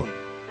won't happen.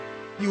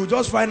 You will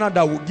just find out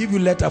that we'll give you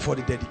letter for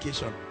the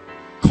dedication.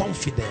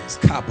 Confidence.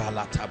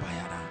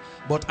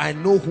 But I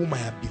know whom I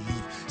have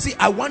believed. See,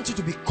 I want you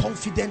to be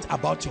confident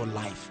about your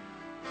life.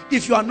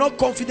 If you are not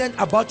confident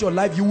about your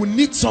life, you will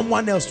need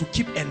someone else to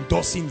keep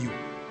endorsing you.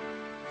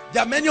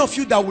 There are many of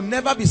you that will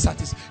never be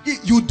satisfied.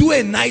 You do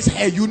a nice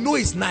hair, you know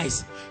it's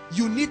nice.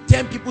 You need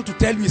 10 people to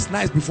tell you it's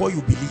nice before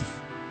you believe.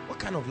 What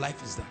kind of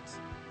life is that?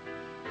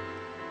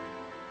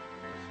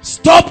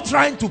 Stop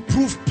trying to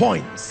prove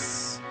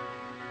points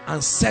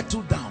and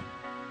settle down.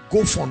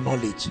 Go for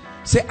knowledge.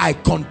 Say, I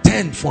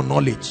contend for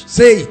knowledge.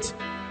 Say it.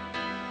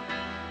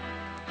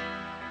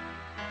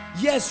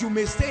 Yes, you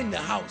may stay in the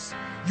house.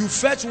 You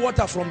fetch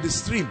water from the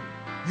stream.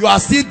 You are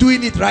still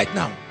doing it right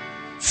now.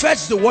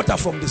 Fetch the water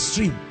from the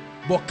stream,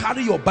 but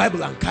carry your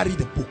Bible and carry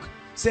the book.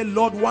 Say,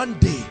 Lord, one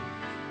day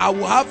I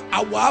will have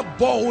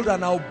boreholes,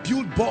 and I'll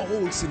build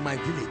boreholes in my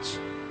village.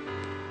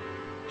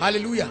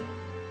 Hallelujah.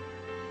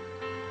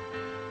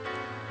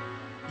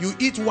 You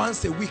eat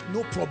once a week,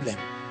 no problem.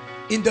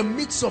 In the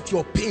midst of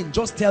your pain,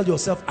 just tell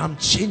yourself, I'm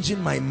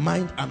changing my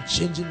mind, I'm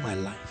changing my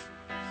life.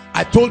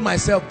 I told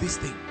myself this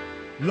thing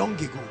long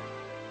ago.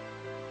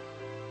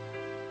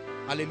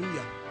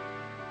 Hallelujah.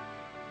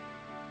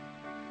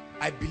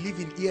 I believe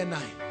in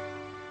E&I.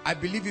 I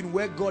believe in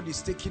where God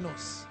is taking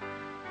us.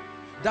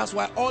 That's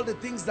why all the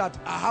things that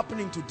are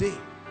happening today,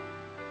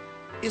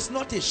 it's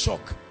not a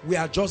shock. We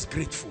are just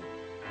grateful.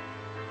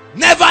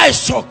 Never a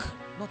shock.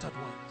 Not at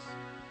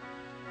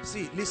once.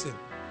 See, listen.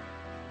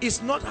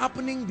 It's not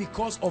happening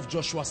because of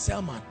Joshua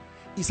Selman.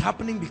 It's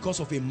happening because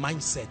of a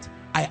mindset.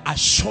 I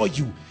assure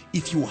you,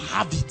 if you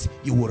have it,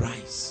 you will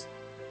rise.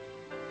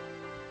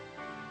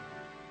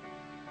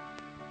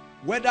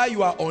 Whether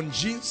you are on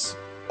jeans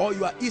or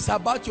you are, it's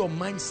about your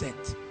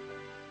mindset.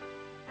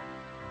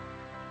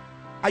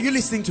 Are you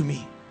listening to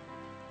me?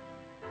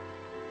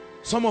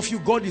 Some of you,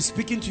 God is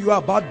speaking to you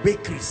about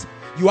bakeries.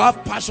 You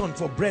have passion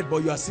for bread,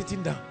 but you are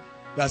sitting down.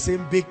 You are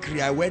saying,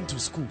 bakery, I went to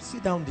school.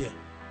 Sit down there.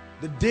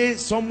 The day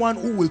someone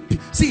who will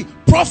see,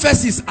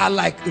 prophecies are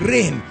like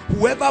rain.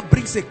 Whoever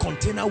brings a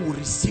container will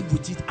receive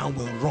with it and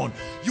will run.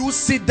 You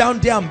sit down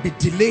there and be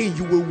delaying.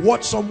 You will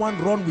watch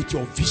someone run with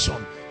your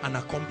vision and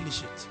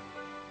accomplish it.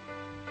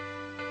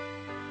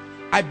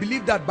 I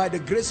believe that by the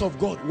grace of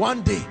God,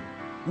 one day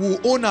we will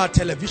own our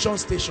television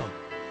station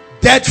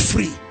debt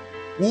free.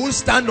 We won't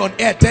stand on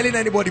air telling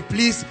anybody,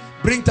 please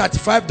bring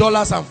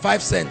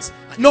 $35.05.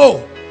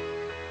 No.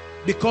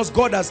 Because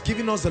God has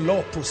given us the law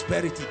of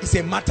prosperity. It's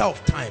a matter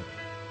of time.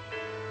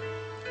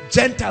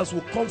 Gentiles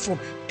will come from,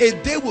 a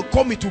day will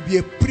come, it will be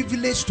a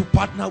privilege to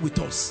partner with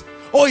us.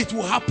 Oh, it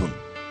will happen.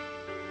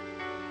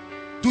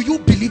 Do you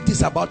believe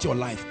this about your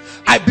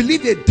life? I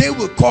believe a day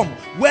will come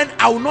when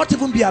I will not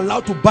even be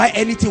allowed to buy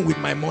anything with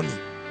my money.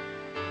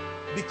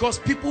 Because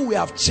people we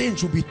have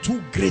changed will be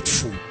too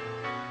grateful.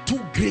 Too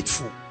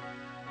grateful.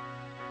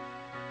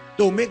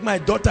 They'll make my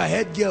daughter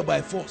head girl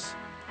by force.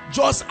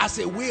 Just as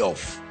a way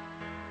of,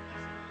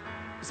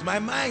 it's my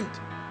mind.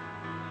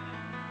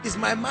 It's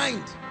my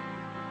mind.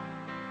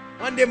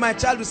 One day my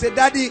child will say,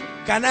 Daddy,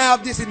 can I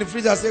have this in the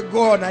fridge? I say,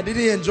 go on, I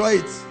didn't enjoy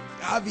it.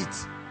 Have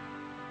it.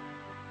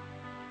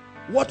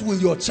 What will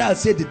your child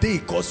say the day he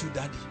calls you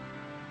daddy?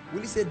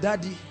 Will he say,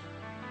 Daddy,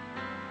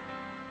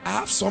 I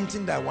have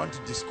something that I want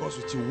to discuss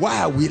with you.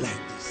 Why are we like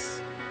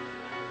this?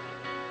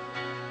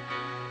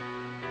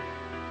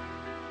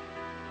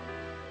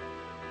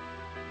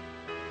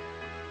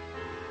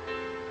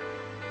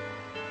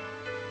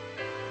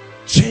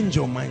 Change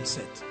your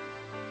mindset.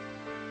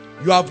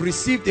 You have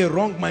received a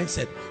wrong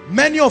mindset.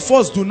 Many of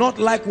us do not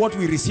like what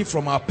we receive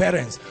from our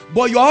parents,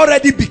 but you are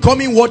already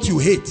becoming what you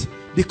hate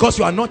because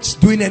you are not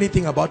doing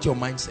anything about your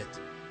mindset.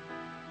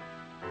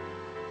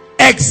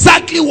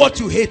 Exactly what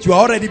you hate, you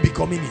are already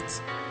becoming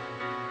it.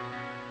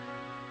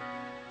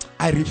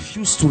 I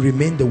refuse to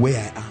remain the way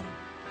I am.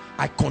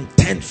 I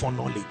contend for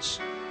knowledge.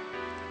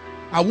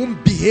 I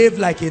won't behave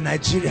like a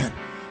Nigerian.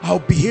 I'll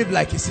behave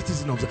like a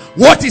citizen of the...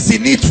 What is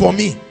in it for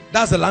me?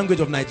 That's the language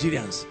of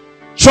Nigerians.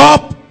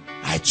 Chop,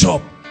 I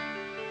chop.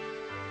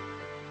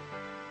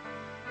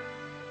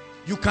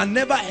 You can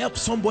never help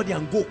somebody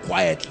and go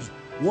quietly.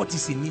 What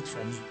is in it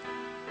for me?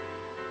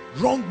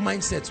 Wrong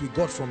mindsets we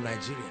got from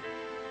Nigeria.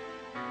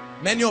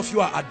 Many of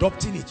you are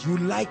adopting it. You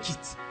like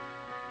it.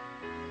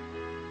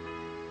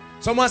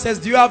 Someone says,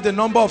 do you have the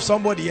number of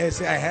somebody here?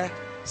 Say, I have.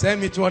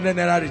 Send me 200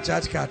 naira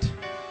recharge card.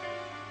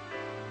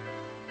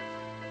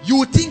 You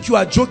would think you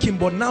are joking,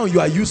 but now you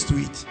are used to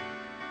it.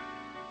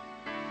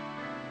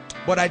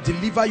 But I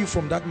deliver you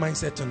from that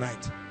mindset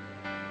tonight.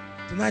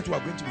 Tonight we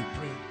are going to be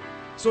praying.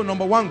 So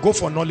number one, go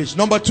for knowledge.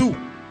 Number two,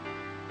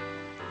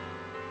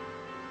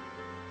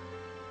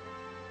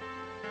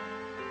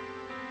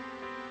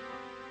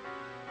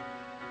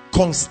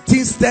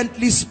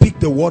 consistently speak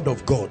the word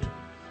of God.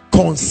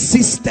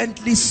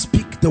 Consistently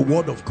speak the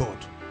word of God.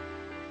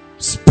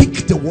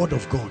 Speak the word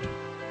of God.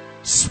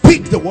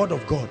 Speak the word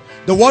of God.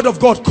 The word of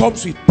God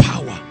comes with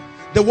power.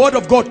 The word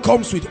of God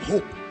comes with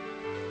hope.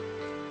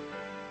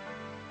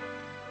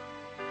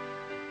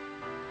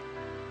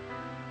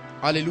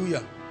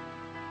 Hallelujah.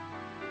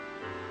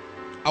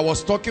 I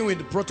was talking with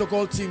the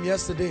protocol team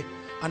yesterday,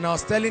 and I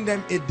was telling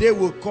them a day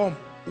will come,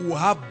 we will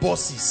have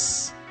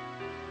bosses.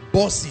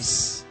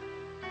 Bosses.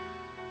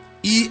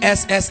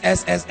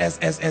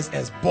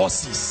 E-S-S-S-S-S-S-S-S.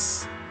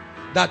 Bosses.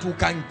 That we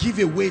can give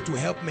away to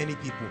help many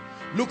people.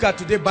 Look at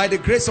today, by the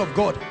grace of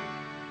God,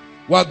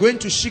 we are going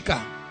to Shika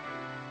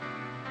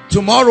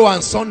tomorrow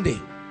and Sunday.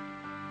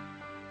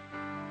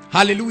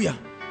 Hallelujah.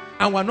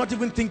 And we're not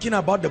even thinking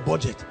about the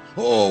budget.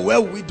 Oh, where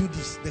will we do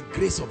this? The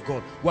grace of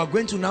God. We are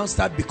going to now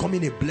start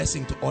becoming a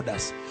blessing to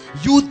others.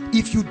 You,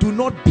 if you do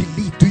not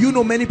believe, do you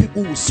know many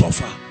people will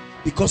suffer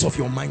because of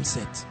your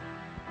mindset?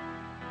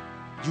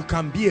 You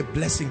can be a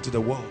blessing to the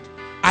world.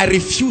 I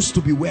refuse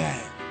to be where I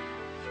am.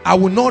 I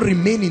will not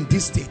remain in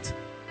this state.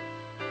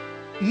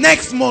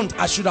 Next month,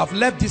 I should have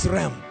left this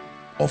realm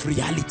of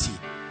reality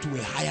to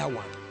a higher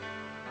one.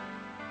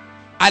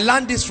 I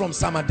learned this from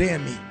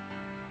Samadeyemi.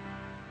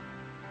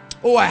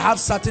 Oh, I have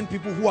certain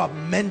people who have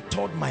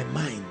mentored my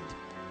mind.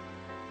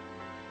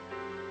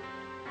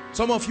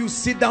 Some of you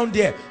sit down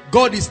there.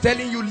 God is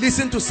telling you,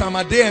 listen to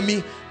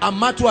Samadeyemi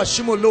and Matu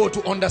Ashimolo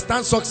to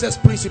understand success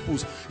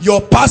principles.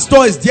 Your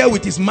pastor is there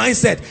with his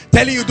mindset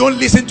telling you don't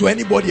listen to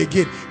anybody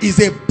again.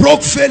 He's a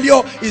broke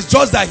failure. It's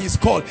just that he's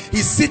called.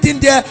 He's sitting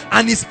there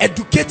and he's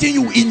educating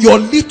you in your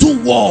little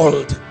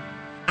world.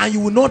 And you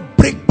will not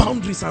break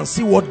boundaries and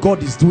see what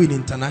God is doing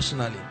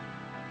internationally.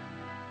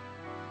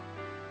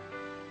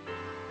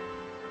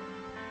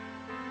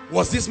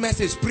 Was this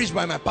message preached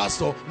by my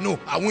pastor? No,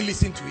 I won't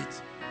listen to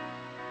it.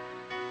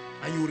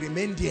 And you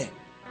remain there.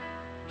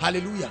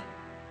 Hallelujah.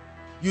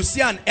 You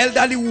see an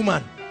elderly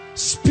woman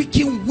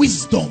speaking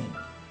wisdom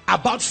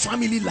about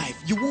family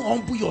life. You won't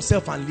humble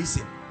yourself and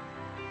listen.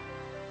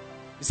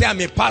 You say,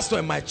 I'm a pastor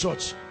in my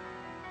church.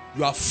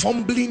 You are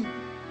fumbling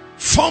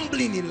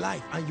in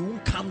life, and you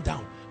won't calm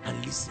down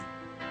and listen.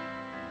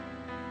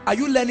 Are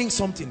you learning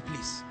something,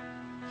 please?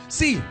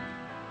 See,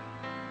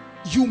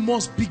 you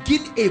must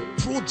begin a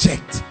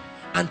project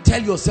and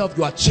tell yourself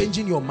you are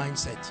changing your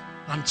mindset.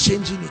 I'm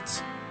changing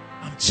it.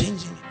 I'm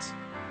changing it.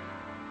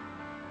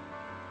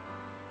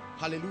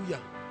 Hallelujah.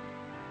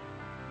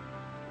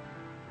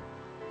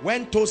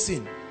 When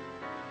Tosin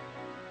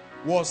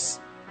was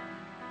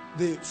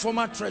the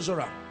former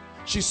treasurer,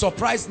 she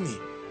surprised me.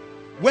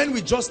 When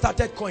we just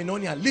started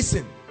Koinonia,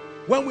 listen,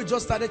 when we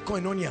just started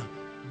Koinonia,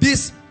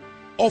 these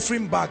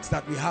offering bags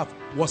that we have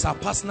was her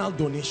personal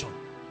donation.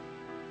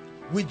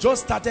 We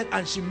just started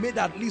and she made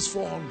at least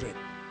 400.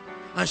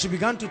 And she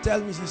began to tell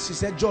me, she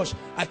said, Josh,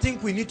 I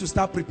think we need to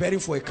start preparing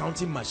for a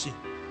counting machine.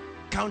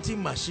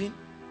 Counting machine?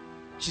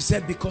 She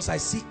said, because I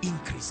see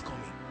increase coming.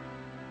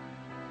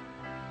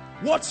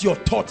 What's your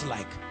thought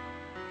like?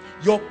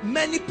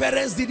 Many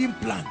parents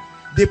didn't plan.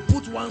 They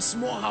put one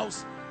small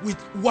house with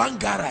one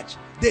garage.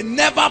 They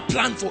never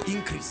planned for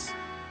increase.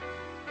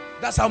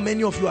 That's how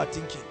many of you are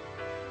thinking.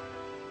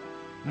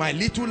 My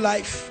little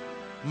life,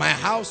 my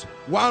house,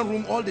 one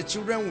room, all the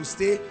children will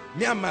stay.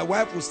 Me and my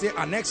wife will stay.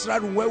 An extra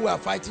room where we are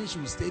fighting, she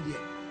will stay there.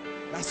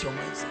 That's your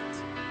mindset.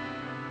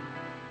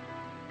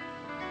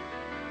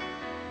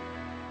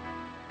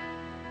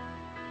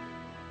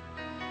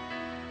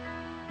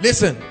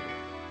 Listen.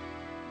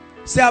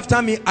 Say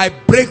after me, I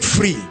break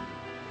free.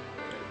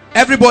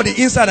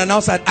 Everybody inside and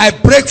outside, I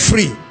break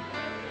free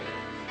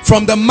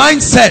from the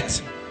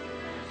mindset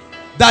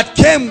that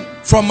came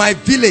from my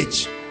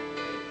village,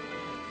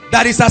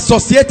 that is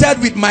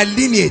associated with my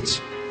lineage.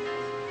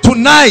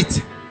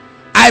 Tonight,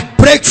 I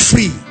break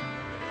free.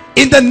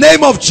 In the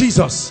name of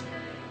Jesus,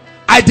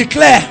 I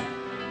declare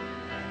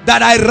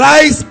that I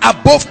rise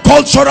above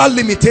cultural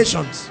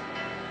limitations.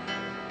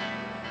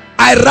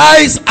 I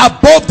rise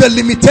above the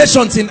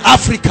limitations in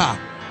Africa.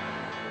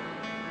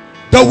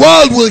 The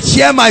world will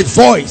hear my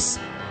voice.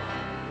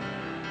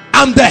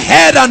 I'm the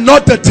head and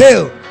not the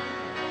tail.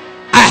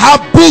 I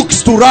have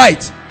books to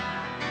write.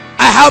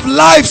 I have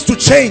lives to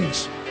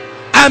change.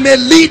 I'm a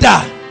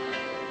leader.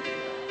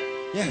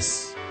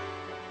 Yes,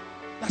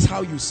 that's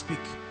how you speak.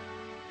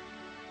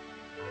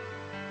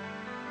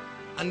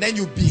 And then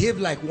you behave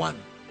like one.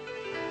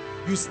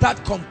 You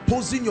start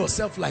composing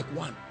yourself like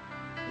one.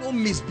 No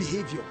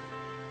misbehavior.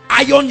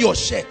 Iron your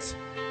shirt.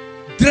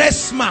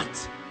 Dress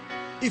smart.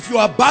 If you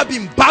are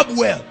babbing, bab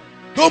well.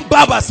 Don't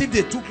bab as if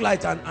they took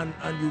light and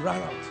you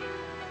ran out.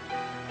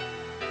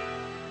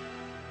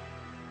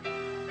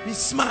 Be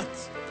smart.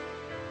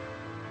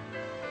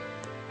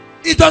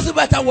 It doesn't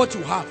matter what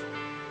you have.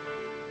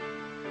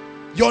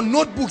 Your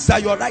notebooks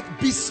that you're like,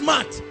 be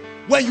smart.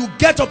 When you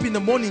get up in the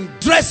morning,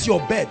 dress your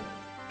bed.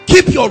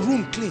 Keep your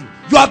room clean.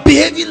 You are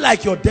behaving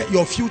like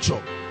your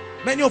future.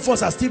 Many of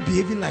us are still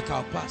behaving like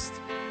our past.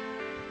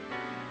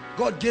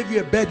 God gave you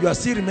a bed. You are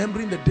still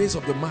remembering the days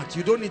of the mat.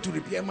 You don't need to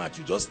repair mat.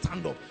 You just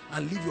stand up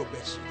and leave your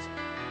bed sheet.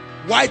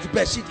 White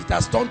bed sheet, it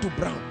has turned to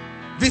brown.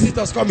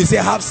 Visitors come and say,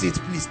 have seats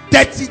please.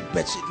 Dirty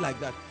bed sheet like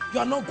that. You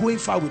are not going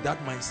far with that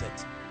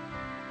mindset.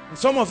 And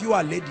some of you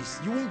are ladies.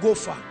 You won't go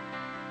far.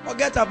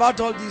 Forget about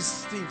all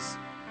these things.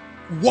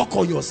 Work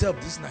on yourself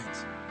this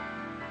night.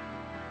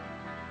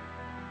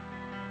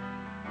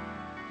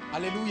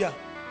 Hallelujah.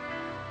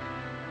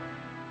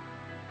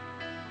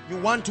 You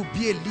want to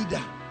be a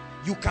leader.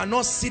 You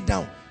cannot sit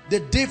down.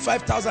 The day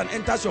 5,000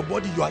 enters your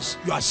body, you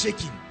are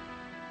shaking.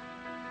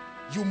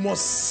 You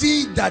must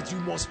see that you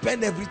must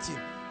spend everything.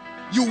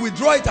 You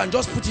withdraw it and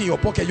just put it in your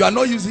pocket. You are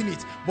not using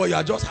it, but you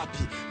are just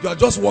happy. You are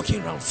just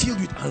walking around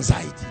filled with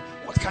anxiety.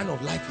 What kind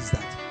of life is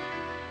that?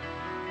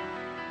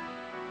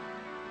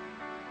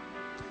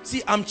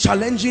 See, I'm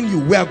challenging you.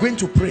 We are going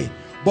to pray,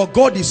 but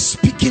God is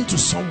speaking to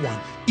someone.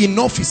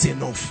 Enough is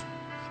enough.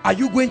 Are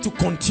you going to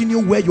continue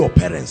where your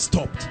parents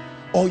stopped,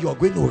 or you are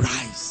going to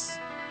rise?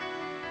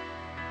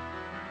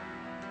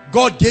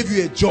 God gave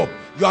you a job.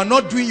 You are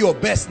not doing your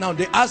best now.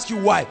 They ask you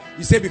why.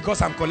 You say,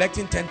 because I'm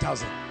collecting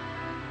 10,000.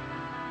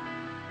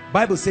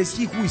 Bible says,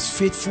 he who is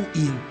faithful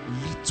in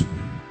little.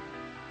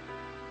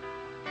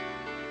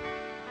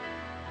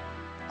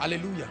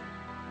 Hallelujah.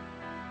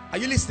 Are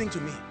you listening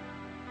to me?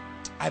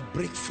 I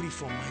break free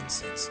from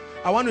mindsets.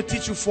 I want to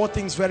teach you 4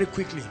 things very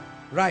quickly.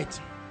 Right.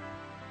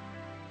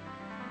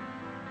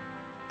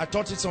 I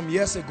taught it some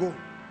years ago.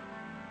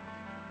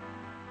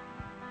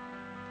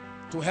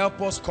 To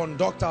help us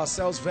conduct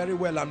ourselves very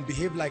well and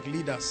behave like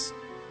leaders.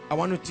 I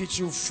want to teach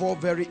you 4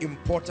 very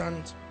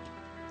important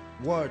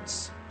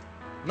words.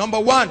 Number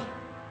 1,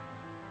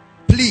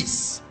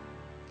 please.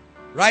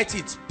 Write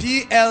it.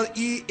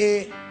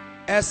 P-L-E-A-S-E.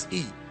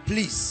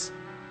 Please.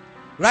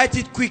 Write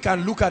it quick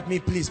and look at me,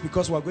 please,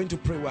 because we're going to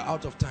pray. We're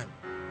out of time.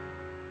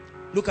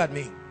 Look at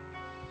me.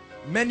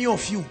 Many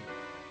of you,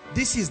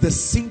 this is the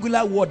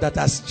singular word that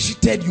has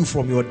cheated you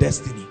from your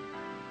destiny.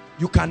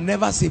 You can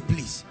never say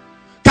please.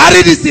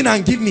 Carry this thing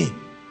and give me.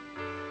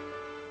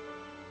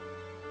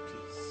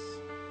 Please.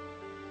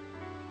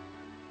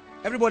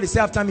 Everybody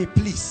say after me,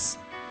 please.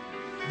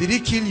 Did he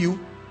kill you?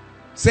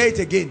 Say it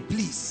again,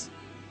 please.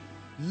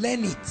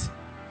 Learn it.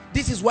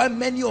 This is why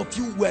many of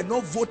you were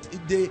not voted.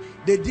 They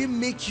didn't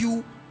make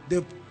you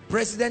the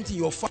president in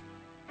your family.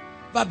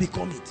 Never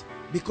become it.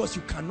 Because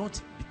you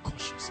cannot be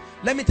cautious.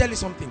 Let me tell you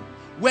something.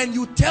 When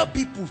you tell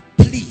people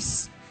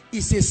please,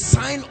 it's a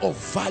sign of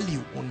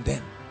value on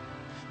them.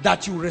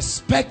 That you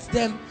respect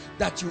them,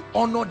 that you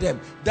honor them.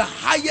 The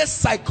highest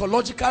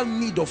psychological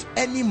need of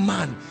any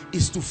man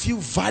is to feel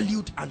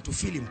valued and to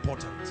feel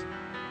important.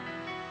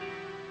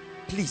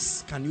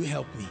 Please, can you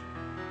help me?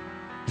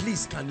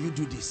 Please, can you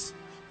do this?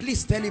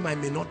 Please tell him I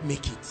may not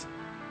make it.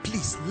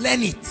 Please,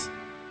 learn it.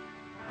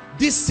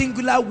 This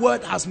singular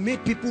word has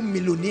made people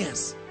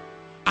millionaires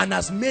and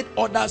has made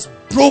others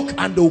broke,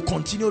 and they will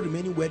continue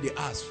remaining where they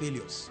are as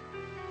failures.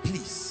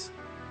 Please.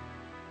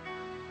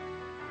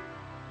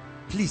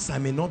 Please, I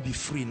may not be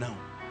free now.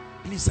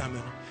 Please, I may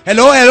not.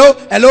 Hello, hello,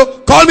 hello.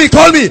 Call me,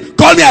 call me,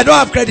 call me. I don't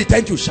have credit.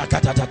 Thank you.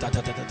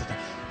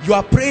 You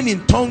are praying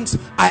in tongues.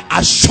 I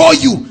assure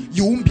you,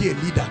 you won't be a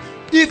leader.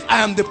 If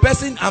I am the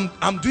person,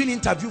 I'm doing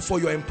interview for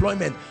your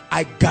employment,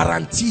 I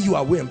guarantee you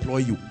I will employ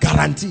you.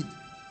 Guaranteed.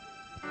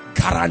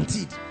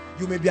 Guaranteed.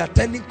 You may be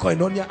attending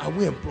Koinonia, I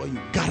will employ you.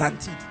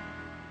 Guaranteed.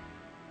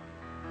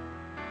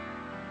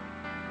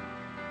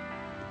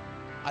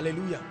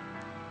 Hallelujah.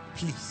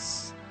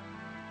 Please.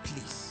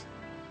 Please.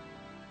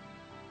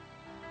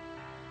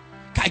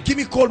 Give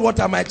me cold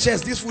water, my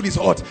chest. This food is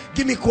hot.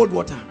 Give me cold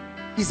water.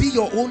 Is it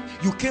your own?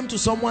 You came to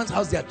someone's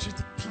house, they are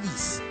treated.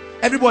 Please.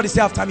 Everybody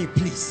say after me,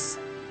 please.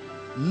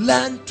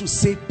 Learn to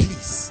say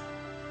please.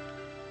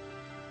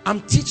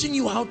 I'm teaching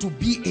you how to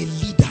be a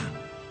leader.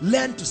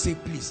 Learn to say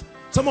please.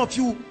 Some of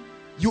you,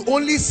 you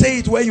only say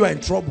it when you are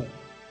in trouble.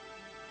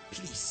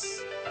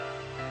 Please.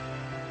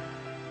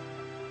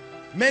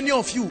 Many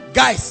of you,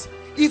 guys,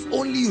 If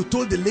only you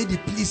told the lady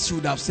please, she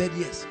would have said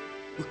yes.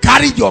 You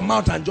carried your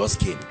mouth and just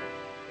came.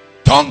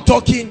 Tongue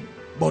talking,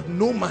 but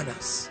no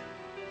manners.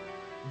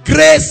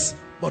 Grace,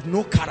 but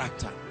no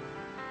character.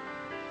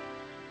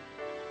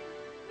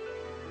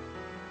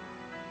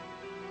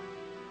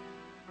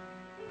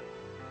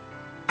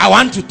 I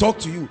want to talk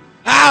to you.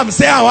 I'm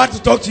saying I want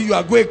to talk to you. You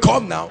are going,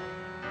 come now.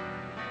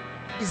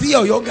 Is he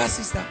your younger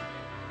sister?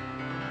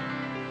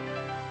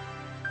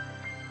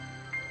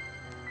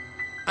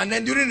 And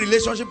then during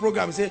relationship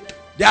program, you say,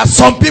 there are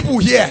some people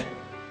here.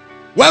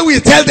 When we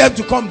tell them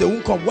to come, they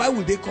won't come. Why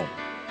would they come?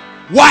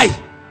 Why?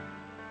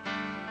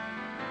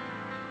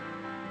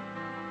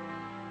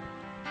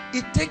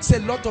 It takes a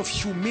lot of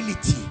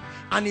humility,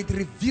 and it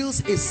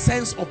reveals a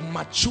sense of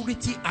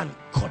maturity and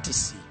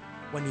courtesy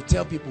when you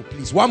tell people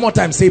please. One more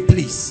time, say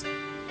please.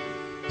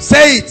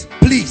 Say it,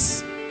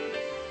 please.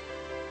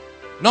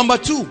 Number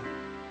 2,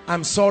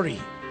 I'm sorry.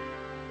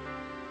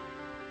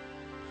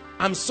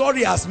 I'm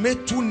sorry has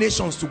made 2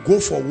 nations to go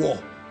for war.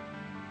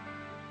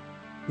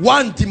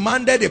 One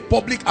demanded a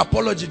public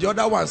apology. The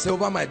other one said,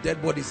 over my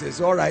dead body,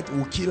 says, all right,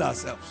 we'll kill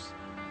ourselves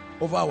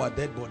over our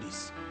dead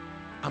bodies.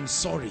 I'm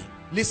sorry.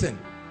 Listen,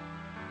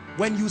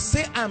 when you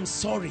say I'm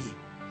sorry,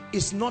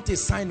 it's not a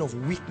sign of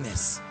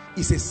weakness.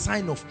 It's a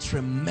sign of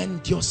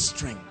tremendous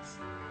strength.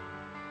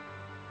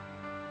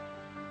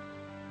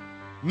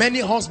 Many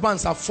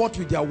husbands have fought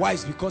with their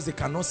wives because they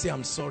cannot say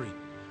I'm sorry.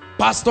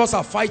 Pastors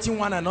are fighting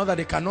one another.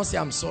 They cannot say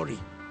I'm sorry.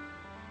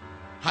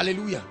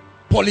 Hallelujah.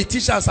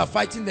 Politicians are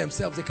fighting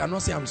themselves. They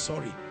cannot say I'm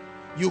sorry.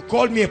 You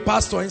called me a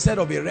pastor instead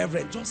of a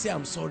reverend. Just say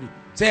I'm sorry.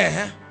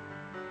 Say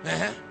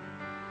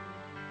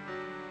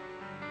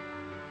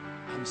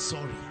I'm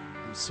sorry.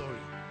 I'm sorry.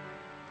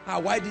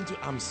 Why didn't you?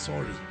 I'm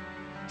sorry.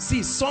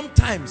 See,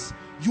 sometimes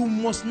you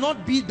must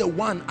not be the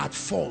one at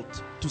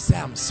fault to say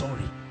I'm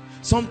sorry.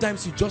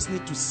 Sometimes you just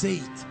need to say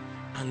it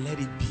and let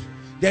it be.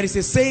 There is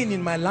a saying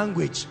in my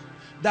language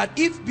that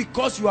if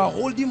because you are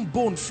holding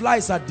bone,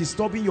 flies are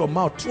disturbing your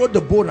mouth, throw the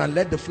bone and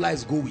let the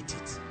flies go with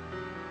it.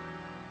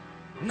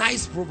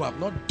 Nice proverb,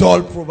 not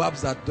dull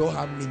proverbs that don't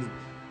have meaning.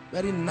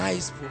 Very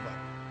nice proverb.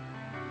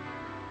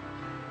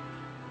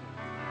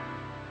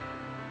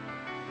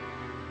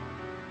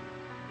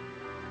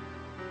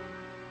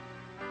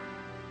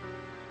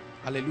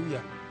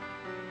 Hallelujah.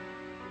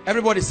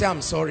 Everybody say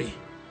I'm sorry.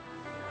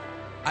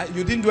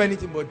 You didn't do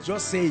anything, but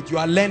just say it. You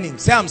are learning.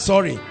 Say I'm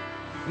sorry.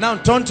 Now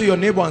turn to your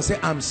neighbor and say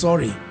I'm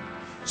sorry.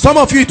 Some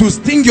of you, it will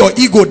sting your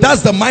ego.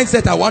 That's the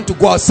mindset. I want to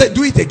go out. Say,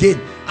 do it again.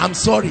 I'm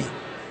sorry.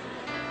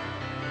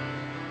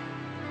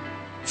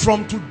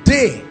 From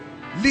today,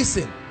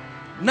 listen,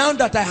 now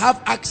that I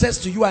have access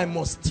to you, I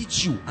must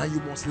teach you and you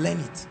must learn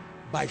it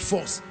by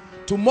force.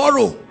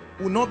 Tomorrow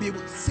will not be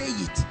able to say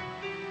it.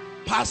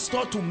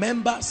 Pastor to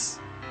members,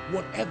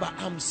 whatever,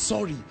 I'm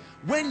sorry.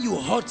 When you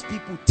hurt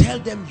people, tell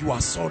them you are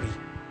sorry.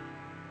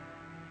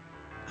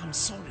 I'm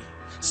sorry.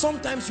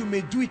 Sometimes you may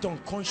do it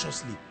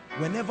unconsciously.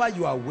 Whenever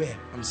you are aware,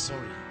 I'm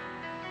sorry.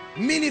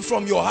 Mean it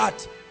from your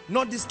heart.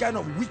 Not this kind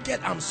of wicked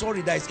I'm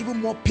sorry that is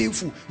even more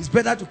painful. It's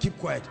better to keep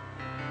quiet.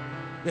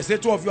 They say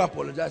 2 of you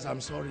apologize,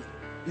 I'm sorry.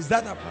 Is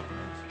that a problem?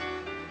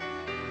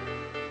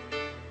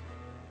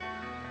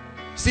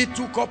 See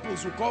 2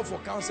 couples who call for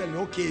counseling.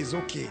 Okay, it's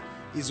okay.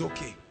 It's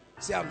okay.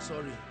 Say I'm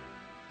sorry.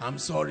 I'm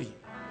sorry.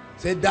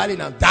 Say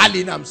darling,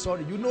 I'm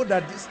sorry. You know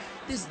that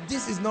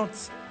this is not,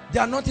 they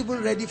are not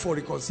even ready for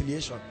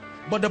reconciliation.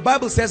 But the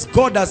Bible says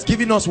God has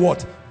given us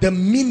what? The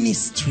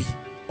ministry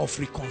of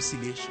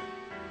reconciliation.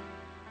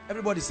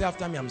 Everybody say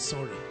after me, I'm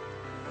sorry.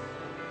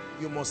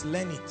 You must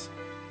learn it.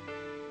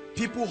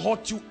 People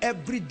hurt you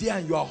every day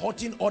and you are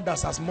hurting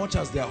others as much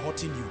as they are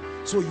hurting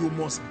you. So you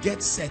must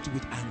get set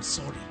with I'm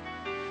sorry.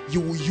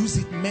 You will use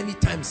it many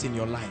times in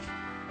your life.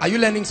 Are you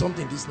learning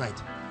something this night?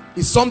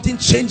 Is something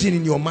changing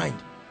in your mind?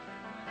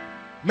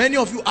 Many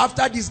of you,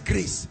 after this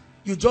grace,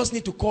 you just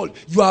need to call.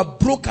 You are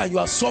broken, you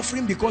are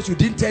suffering because you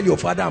didn't tell your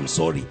father I'm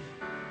sorry.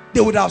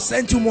 They would have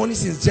sent you money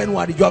since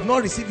January. You have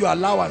not received your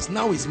allowance.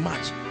 Now it's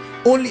March.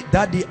 Only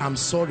that day, I'm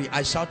sorry.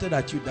 I shouted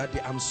at you that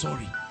day, I'm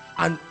sorry.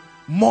 And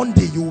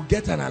Monday you will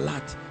get an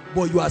alert.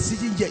 But you are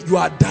sitting here, you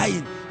are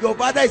dying. Your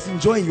father is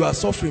enjoying, you are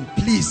suffering.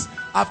 Please,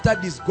 after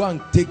this, go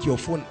and take your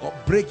phone or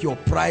break your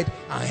pride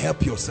and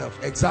help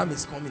yourself. Exam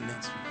is coming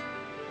next week.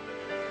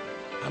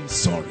 I'm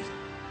sorry.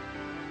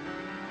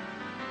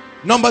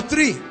 Number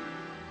 3,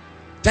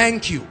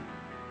 thank you.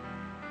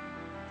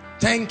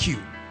 Thank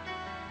you.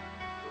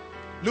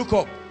 Look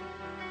up.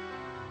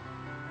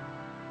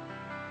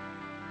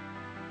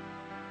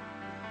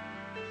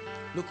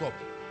 Look up.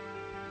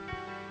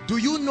 Do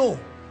you know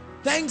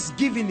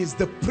thanksgiving is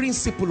the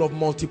principle of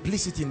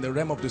multiplicity in the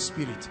realm of the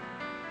spirit?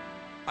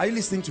 Are you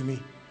listening to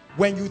me?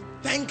 When you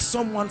thank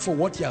someone for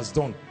what he has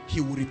done,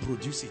 he will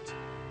reproduce it.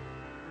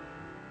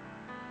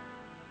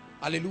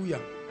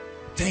 Hallelujah.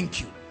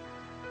 Thank you.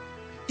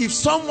 If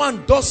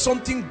someone does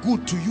something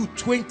good to you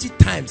 20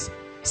 times,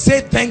 say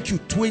thank you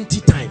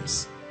 20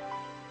 times.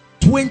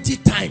 20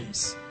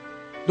 times.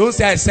 Don't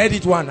say I said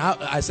it one.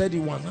 I said it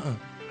one.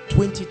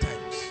 20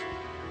 times.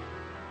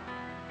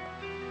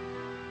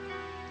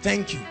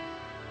 Thank you.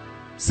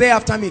 Say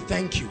after me,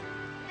 thank you.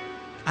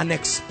 An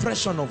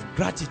expression of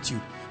gratitude,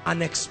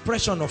 an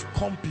expression of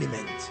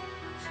compliment.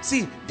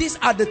 See, these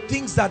are the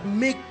things that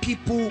make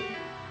people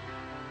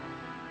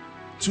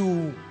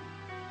to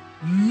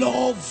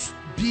love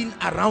being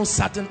around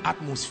certain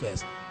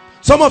atmospheres.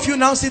 Some of you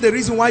now see the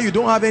reason why you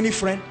don't have any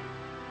friend.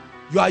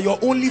 You are your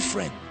only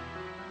friend.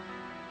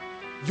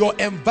 Your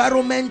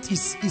environment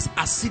is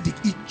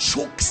acidic. It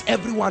chokes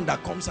everyone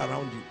that comes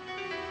around you.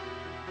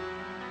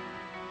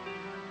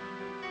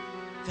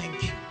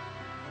 Thank you.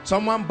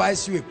 Someone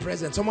buys you a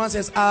present. Someone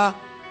says,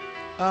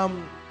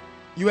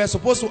 you were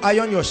supposed to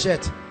iron your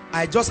shirt.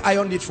 I just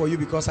ironed it for you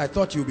because I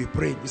thought you'll be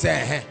praying. You say,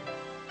 eh.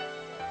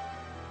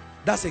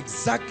 That's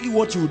exactly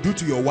what you do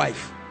to your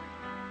wife.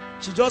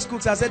 She just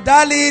cooks. I said,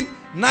 darling,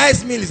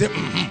 nice meal. He said,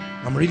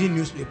 I'm reading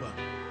newspaper.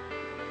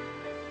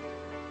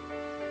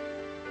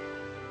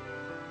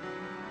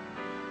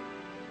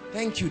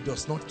 Thank you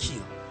does not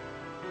kill.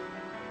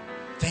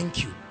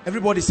 Thank you.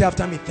 Everybody say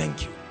after me,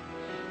 thank you.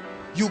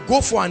 You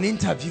go for an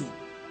interview.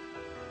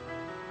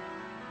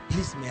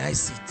 Please, may I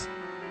sit?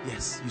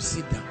 Yes, you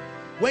sit down.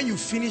 When you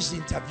finish the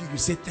interview, you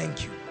say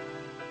thank you.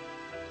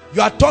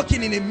 You are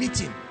talking in a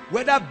meeting,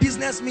 whether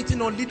business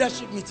meeting or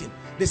leadership meeting.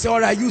 They say,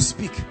 all right, you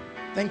speak.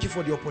 Thank you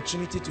for the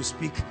opportunity to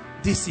speak.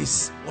 This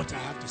is what I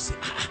have to say.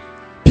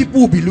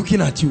 People will be looking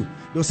at you.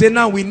 They'll say,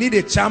 now we need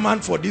a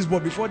chairman for this,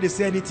 but before they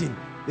say anything,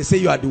 they say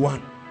you are the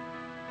one.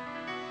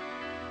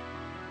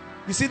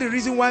 You see the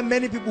reason why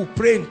many people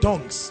pray in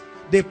tongues.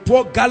 They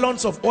pour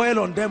gallons of oil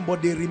on them,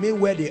 but they remain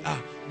where they are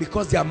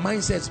because their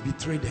mindsets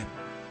betray them.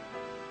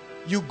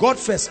 You got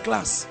first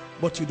class,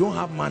 but you don't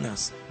have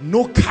manners,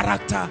 no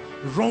character,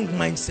 wrong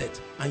mindset,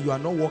 and you are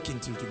not working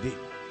till today.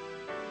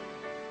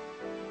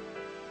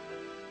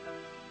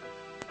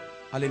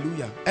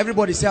 Hallelujah.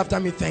 Everybody say after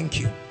me, thank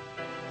you.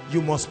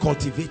 You must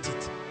cultivate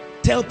it.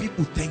 Tell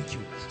people thank you.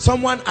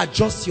 Someone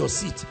adjust your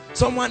seat.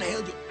 Someone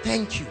held you.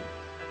 Thank you.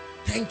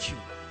 Thank you.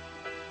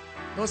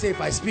 Don't say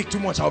if I speak too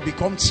much, I'll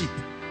become cheap.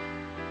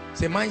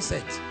 It's a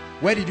mindset.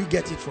 Where did you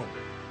get it from?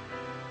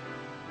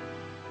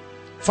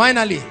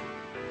 Finally,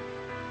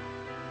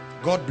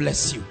 God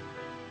bless you.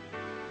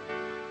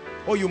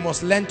 Oh, you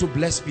must learn to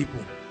bless people.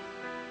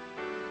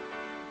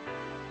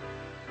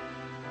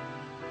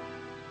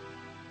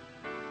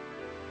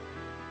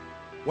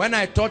 When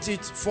I taught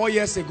it 4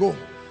 years ago,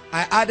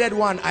 I added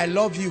one, I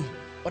love you.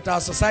 But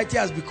our society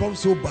has become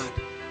so bad.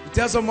 You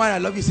tell someone I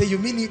love you, say you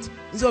mean it.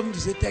 Instead of him to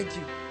say thank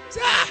you.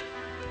 Say,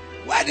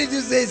 why did you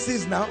say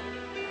sis now?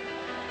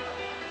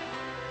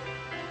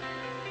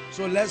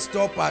 So let's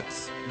stop at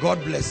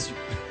God bless you.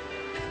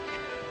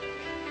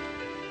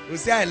 You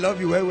say I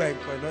love you when we're in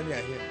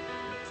Koinonia here.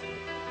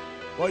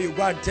 Or you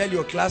go and tell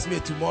your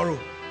classmate tomorrow.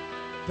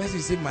 Person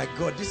will say, my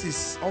God, this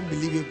is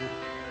unbelievable.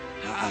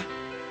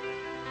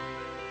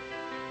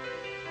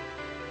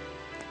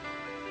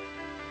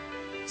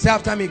 Say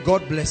after me,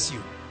 God bless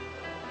you.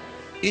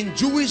 In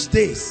Jewish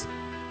days,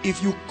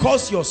 if you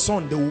curse your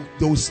son,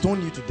 they will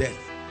stone you to death.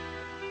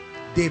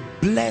 They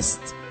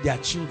blessed their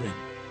children.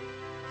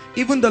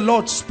 Even the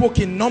Lord spoke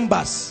in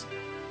Numbers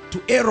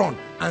to Aaron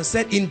and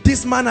said, in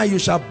this manner you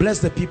shall bless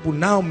the people.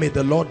 Now may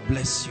the Lord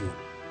bless you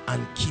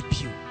and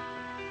keep you.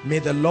 May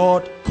the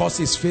Lord cause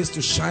his face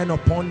to shine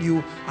upon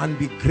you and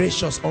be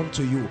gracious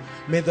unto you.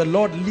 May the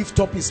Lord lift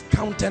up his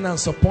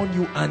countenance upon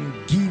you and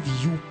give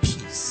you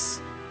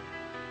peace.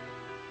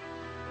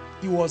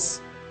 It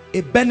was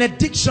a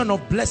benediction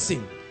of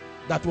blessing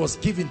that was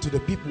given to the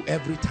people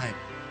every time.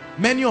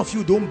 Many of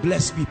you don't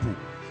bless people.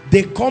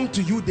 They come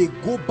to you, they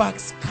go back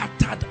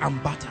scattered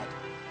and battered.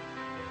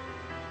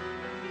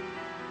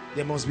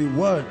 There must be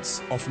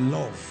words of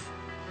love.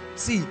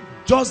 See,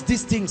 just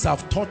these things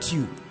I've taught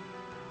you,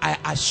 I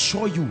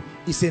assure you,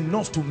 is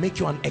enough to make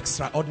you an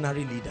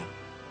extraordinary leader.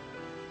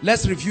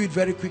 Let's review it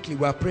very quickly.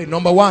 We are praying.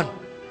 Number one.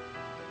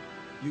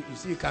 You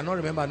see, you cannot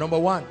remember. Number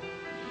one.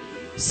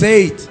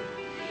 Say it.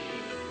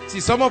 See,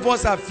 some of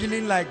us are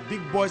feeling like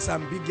big boys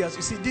and big girls.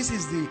 You see, this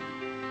is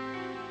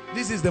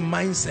the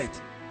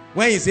mindset.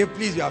 When you say,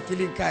 please, you are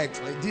feeling kind,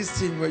 like this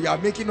thing where you are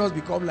making us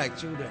become like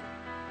children.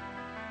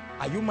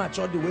 Are you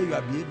mature the way you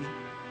are behaving?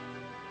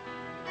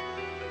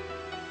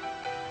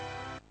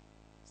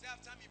 Say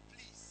after me,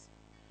 please.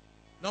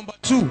 Number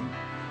two.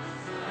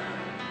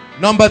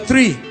 Number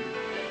three.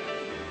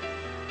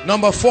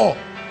 Number four.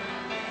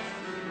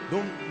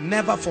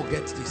 Never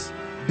forget this.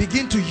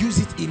 Begin to use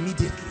it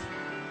immediately.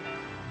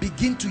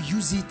 Begin to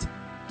use it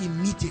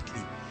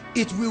immediately.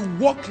 It will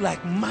work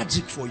like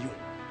magic for you.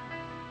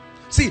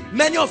 See,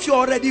 many of you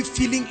are already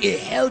feeling a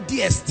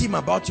healthy esteem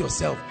about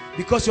yourself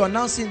because you are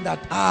now saying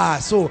that,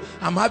 so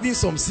I'm having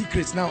some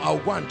secrets now, I'll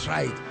go and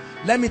try it.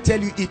 Let me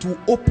tell you, it will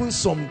open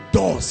some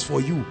doors for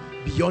you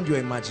beyond your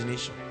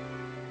imagination.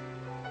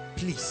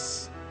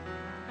 Please,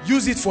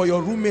 use it for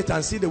your roommate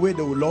and see the way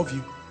they will love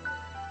you.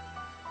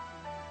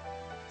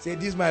 Say,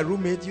 this is my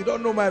roommate. You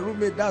don't know my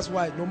roommate, that's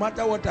why. No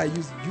matter what I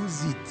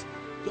use it.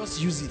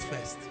 Just use it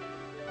first.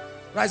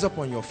 Rise up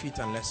on your feet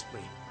and let's pray.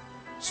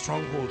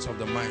 Strongholds of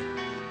the mind.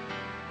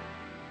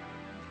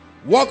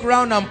 Walk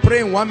around and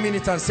pray in 1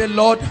 minute and say,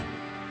 Lord,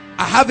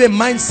 I have a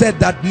mindset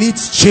that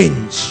needs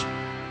change.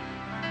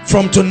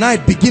 From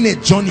tonight, begin a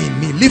journey in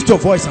me. Lift your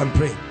voice and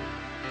pray.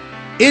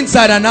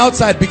 Inside and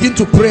outside, begin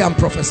to pray and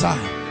prophesy.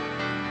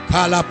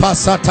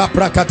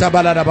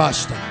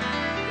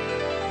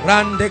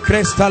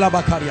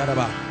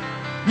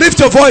 Lift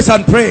your voice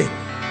and pray.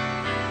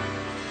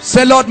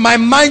 Say, Lord, my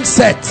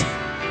mindset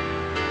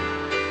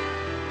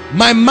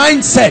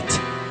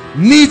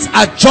needs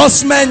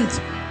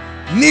adjustment,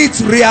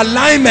 needs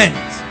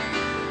realignment.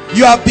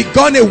 You have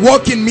begun a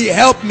work in me.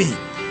 Help me.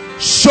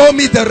 Show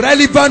me the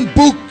relevant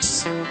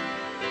books,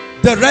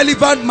 the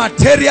relevant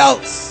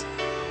materials,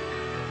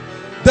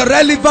 the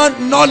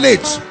relevant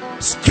knowledge,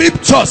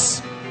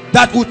 scriptures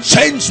that will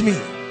change me.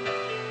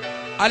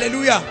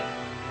 Hallelujah.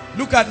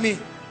 Look at me.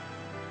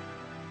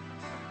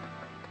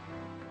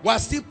 We're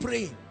still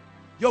praying.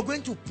 You're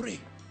going to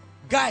pray.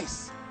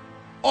 Guys,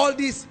 all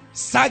this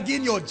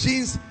sagging your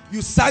jeans,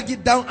 you sag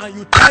it down and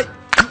you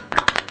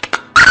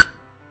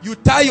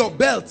tie your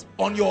belt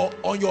on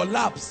your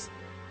laps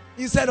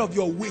instead of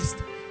your waist.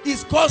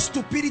 It's called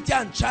stupidity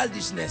and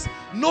childishness.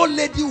 No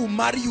lady will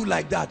marry you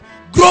like that.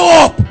 Grow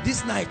up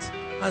this night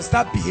and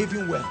start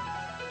behaving well.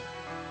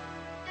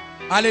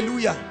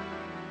 Hallelujah.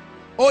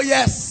 Oh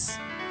yes.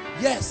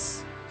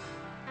 Yes.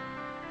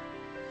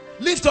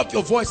 Lift up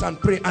your voice and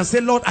pray and say,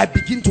 Lord, I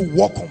begin to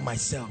work on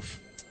myself.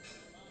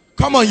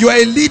 Come on, you are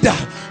a leader.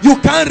 You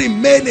can't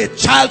remain a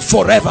child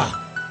forever.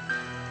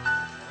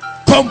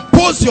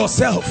 Compose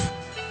yourself.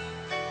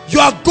 You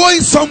are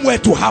going somewhere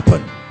to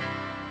happen.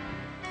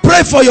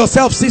 Pray for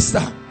yourself,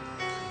 sister.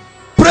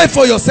 Pray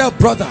for yourself,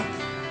 brother.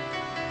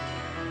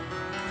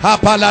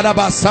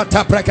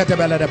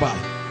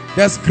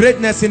 There's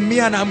greatness in me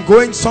and I'm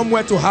going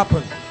somewhere to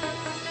happen.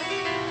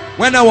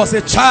 When I was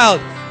a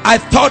child, I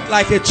thought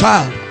like a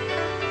child.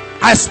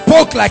 I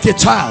spoke like a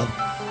child.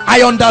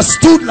 I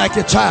understood like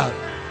a child.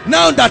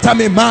 Now that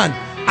I'm a man,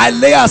 I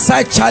lay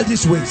aside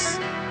childish ways.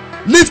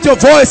 Lift your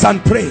voice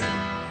and pray.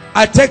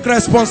 I take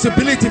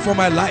responsibility for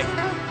my life.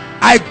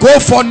 I go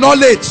for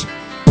knowledge.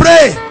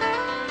 Pray.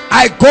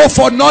 I go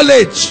for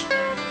knowledge.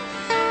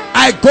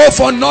 I go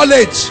for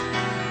knowledge.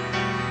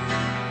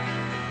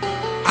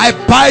 I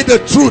buy the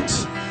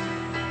truth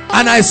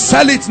and I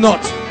sell it not.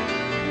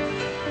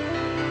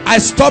 I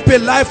stop a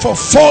life of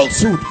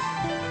falsehood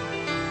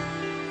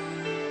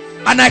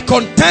and I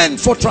contend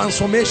for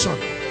transformation.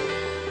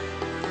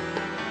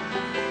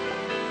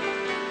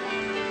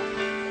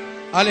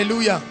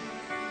 Hallelujah.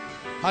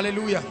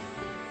 Hallelujah.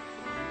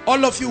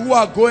 All of you who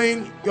are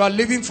going, you are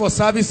leaving for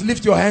service,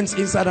 lift your hands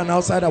inside and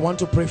outside. I want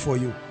to pray for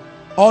you.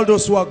 All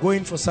those who are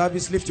going for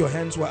service, lift your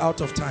hands. We're out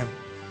of time.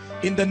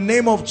 In the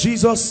name of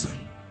Jesus,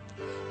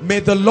 may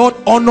the Lord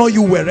honor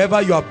you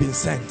wherever you have been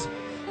sent.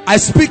 I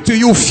speak to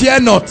you, fear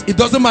not. It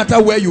doesn't matter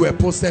where you were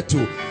posted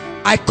to.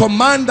 I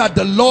command that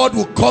the Lord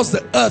will cause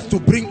the earth to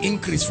bring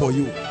increase for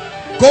you.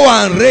 Go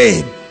and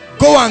reign.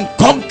 Go and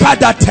conquer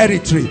that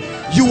territory.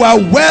 You are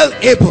well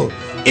able.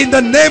 In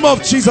the name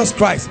of Jesus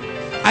Christ,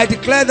 I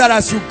declare that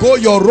as you go,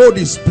 your road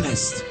is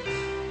blessed.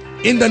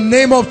 In the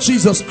name of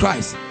Jesus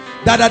Christ,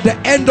 that at the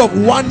end of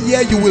 1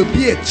 year you will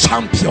be a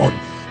champion.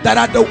 That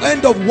at the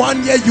end of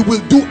 1 year you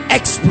will do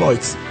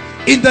exploits.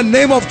 In the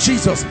name of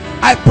Jesus,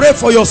 I pray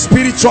for your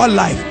spiritual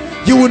life.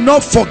 You will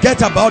not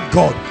forget about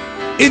God.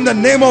 In the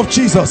name of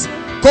Jesus,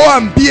 go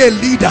and be a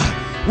leader.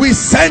 We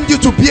send you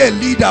to be a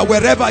leader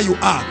wherever you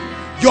are.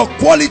 Your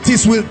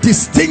qualities will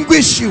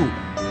distinguish you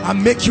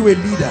and make you a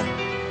leader.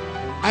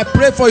 I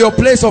pray for your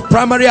place of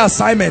primary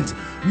assignment.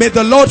 May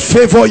the Lord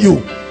favor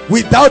you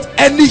without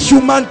any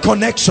human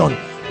connection.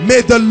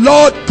 May the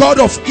Lord God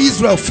of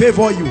Israel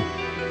favor you.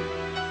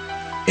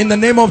 In the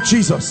name of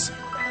Jesus.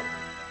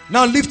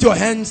 Now lift your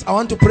hands. I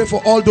want to pray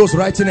for all those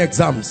writing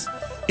exams,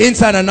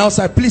 inside and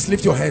outside. Please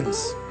lift your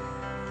hands.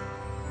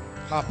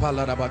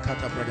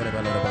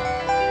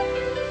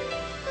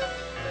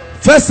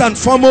 First and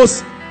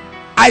foremost,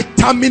 I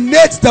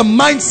terminate the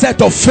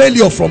mindset of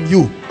failure from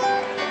you.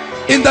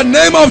 In the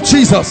name of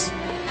Jesus,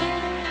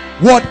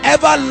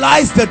 whatever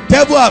lies the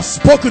devil has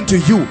spoken to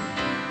you,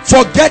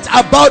 forget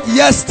about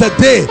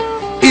yesterday.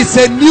 It's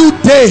a new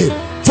day.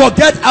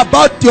 Forget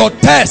about your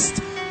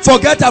test.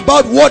 Forget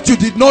about what you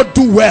did not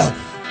do well.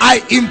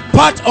 I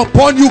impart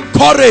upon you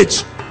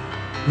courage.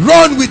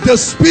 Run with the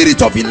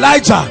spirit of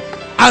Elijah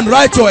and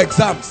write your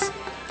exams.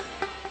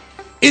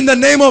 In the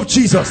name of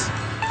Jesus,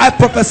 I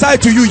prophesy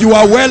to you, you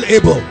are well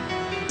able.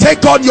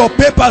 Take on your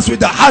papers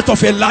with the heart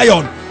of a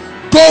lion.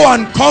 Go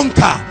and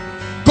conquer.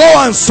 Go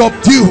and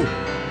subdue.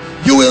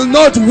 You will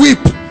not weep.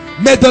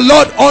 May the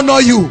Lord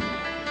honor you.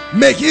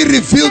 May he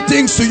reveal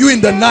things to you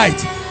in the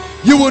night.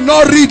 You will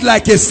not read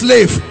like a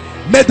slave.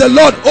 May the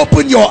Lord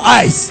open your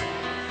eyes.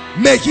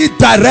 May he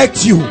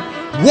direct you.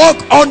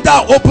 Walk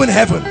under open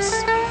heavens.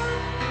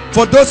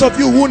 For those of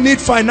you who need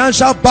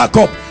financial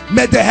backup,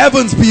 may the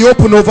heavens be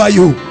open over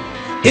you.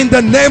 In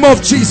the name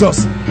of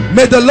Jesus,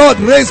 may the Lord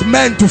raise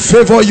men to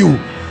favor you.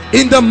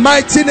 In the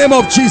mighty name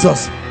of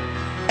Jesus,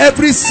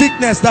 every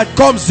sickness that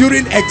comes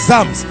during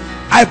exams,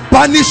 I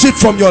banish it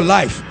from your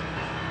life.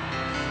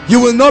 You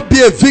will not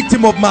be a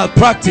victim of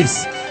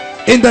malpractice.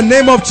 In the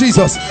name of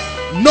Jesus.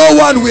 No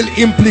one will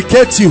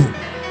implicate you.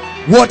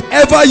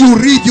 Whatever you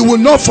read, you will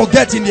not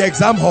forget in the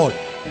exam hall.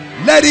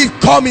 Let it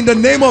come in the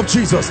name of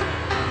Jesus.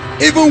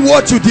 Even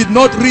what you did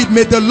not read,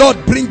 may the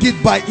Lord bring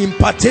it by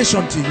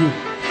impartation to you.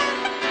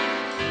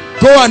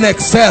 Go and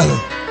excel.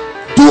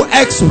 Do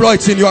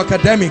exploits in your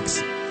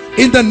academics.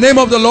 In the name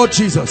of the Lord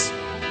Jesus.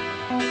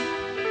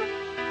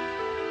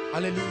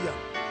 Hallelujah.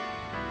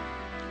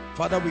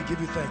 Father, we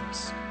give you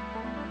thanks.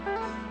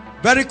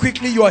 Very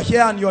quickly, you are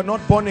here and you are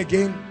not born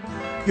again.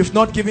 You've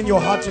not given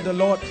your heart to the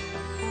Lord.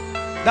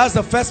 That's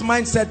the first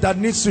mindset that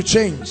needs to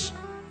change.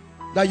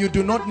 That you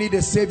do not need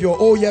a savior.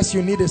 Oh yes,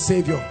 you need a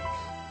savior.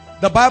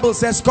 The Bible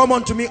says, come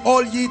unto me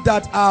all ye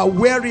that are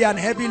weary and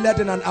heavy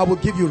laden, and I will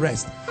give you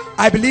rest.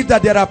 I believe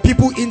that there are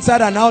people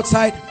inside and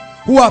outside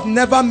who have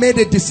never made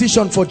a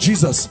decision for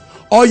Jesus.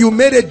 Or you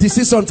made a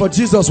decision for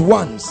Jesus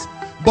once,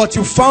 but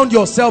you found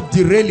yourself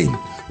derailing.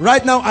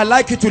 Right now, I'd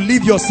like you to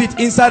leave your seat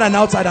inside and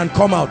outside and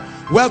come out.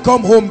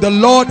 Welcome home. The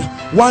Lord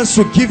wants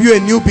to give you a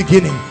new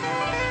beginning.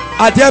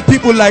 Are there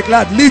people like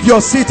that? Leave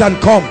your seat and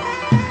come.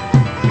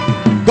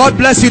 God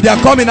bless you. They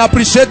are coming.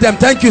 Appreciate them.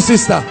 Thank you,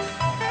 sister.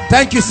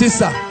 Thank you,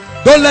 sister.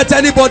 Don't let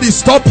anybody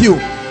stop you.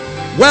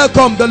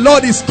 Welcome. The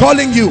Lord is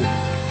calling you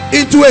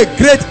into a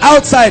great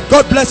outside.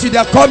 God bless you. They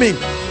are coming.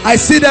 I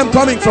see them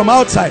coming from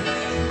outside.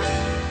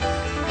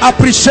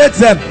 Appreciate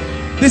them.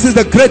 This is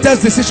the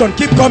greatest decision.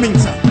 Keep coming,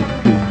 sir.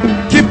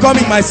 Keep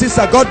coming, my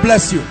sister. God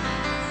bless you.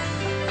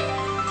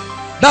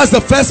 That's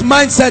the first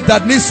mindset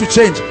that needs to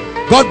change.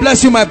 God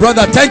bless you, my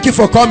brother. Thank you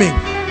for coming.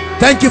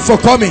 Thank you for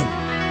coming.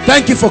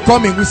 Thank you for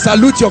coming. We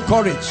salute your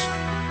courage.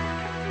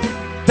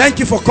 Thank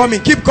you for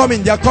coming. Keep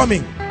coming. They are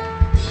coming.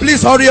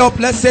 Please hurry up.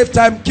 Let's save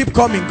time. Keep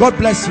coming. God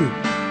bless you.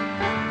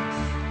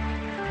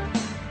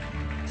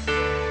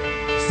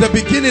 It's the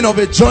beginning of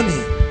a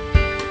journey.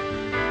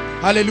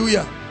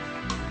 Hallelujah.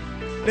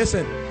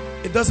 Listen,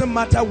 it doesn't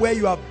matter where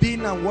you have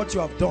been and what you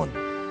have done.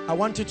 I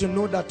want you to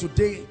know that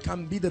today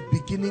can be the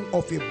beginning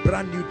of a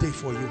brand new day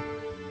for you.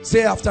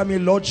 Say after me,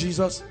 Lord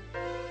Jesus,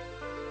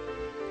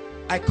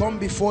 I come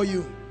before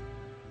you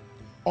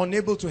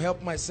unable to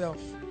help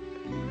myself,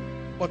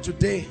 but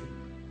today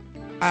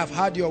I have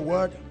heard your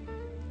word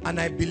and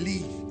I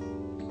believe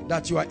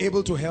that you are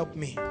able to help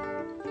me.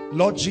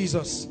 Lord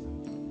Jesus,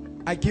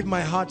 I give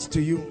my heart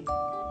to you.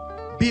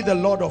 Be the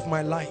Lord of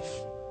my life.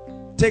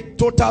 Take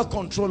total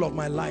control of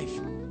my life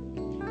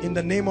in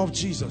the name of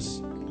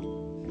Jesus.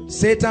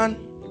 Satan,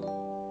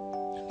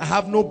 I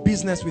have no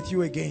business with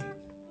you again.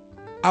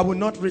 I will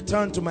not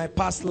return to my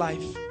past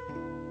life.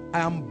 I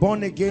am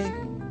born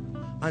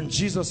again and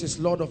Jesus is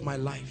Lord of my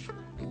life.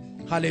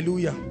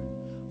 Hallelujah.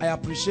 I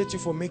appreciate you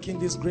for making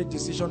this great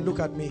decision. Look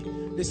at me.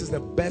 This is the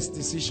best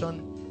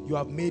decision you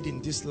have made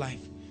in this life.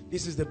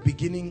 This is the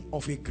beginning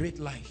of a great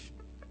life.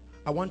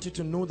 I want you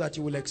to know that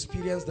you will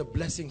experience the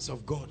blessings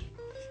of God.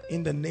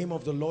 In the name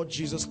of the Lord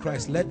Jesus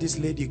Christ, let this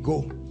lady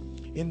go.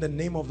 In the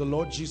name of the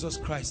Lord Jesus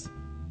Christ.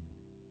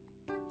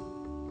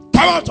 Come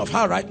out of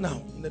her right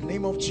now. In the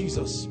name of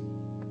Jesus.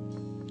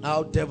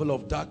 Our devil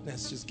of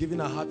darkness, she's giving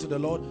her heart to the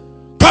Lord.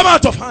 Come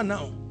out of her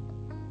now.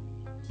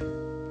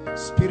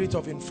 Spirit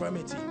of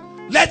infirmity,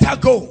 let her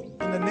go.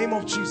 In the name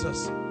of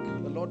Jesus.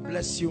 The Lord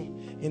bless you.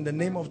 In the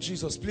name of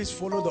Jesus. Please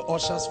follow the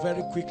ushers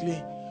very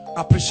quickly.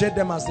 Appreciate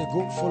them as they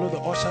go. Follow the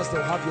ushers.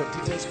 They'll have your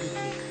details quickly.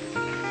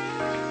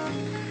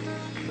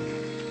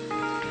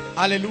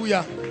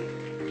 Hallelujah.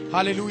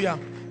 Hallelujah.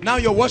 Now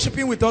you're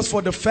worshiping with us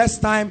for the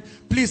first time.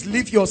 Please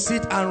leave your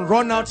seat and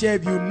run out here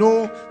if you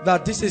know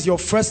that this is your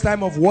first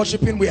time of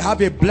worshiping. We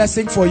have a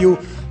blessing for you.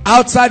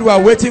 Outside we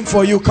are waiting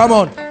for you. Come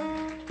on.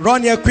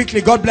 Run here quickly.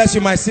 God bless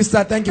you, my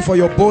sister. Thank you for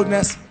your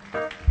boldness.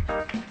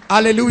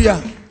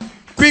 Hallelujah.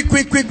 Quick.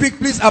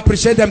 Please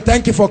appreciate them.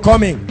 Thank you for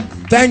coming.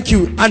 Thank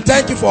you. And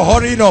thank you for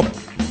hurrying up.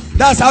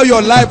 That's how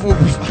your life will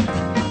be.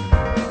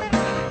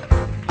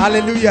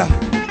 Hallelujah.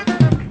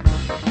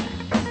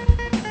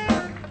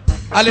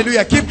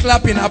 Hallelujah. Keep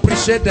clapping.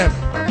 Appreciate them.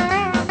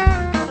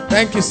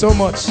 Thank you so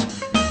much.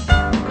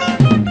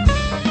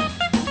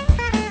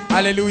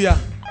 Hallelujah.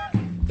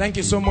 Thank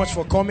you so much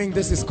for coming.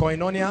 This is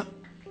Koinonia,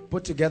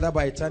 put together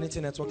by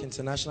Eternity Network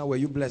International. Were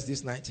you blessed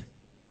this night?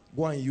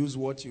 Go and use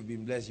what you've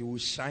been blessed. You will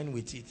shine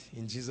with it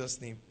in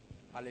Jesus' name.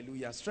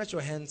 Hallelujah. Stretch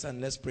your hands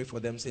and let's pray for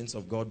them, saints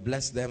of God.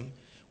 Bless them.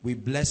 We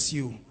bless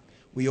you.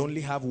 We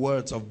only have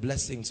words of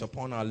blessings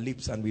upon our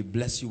lips and we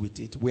bless you with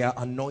it. We are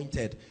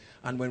anointed.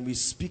 And when we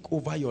speak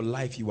over your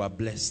life, you are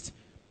blessed.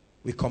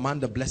 We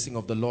command the blessing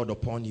of the Lord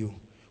upon you.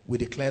 We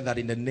declare that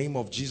in the name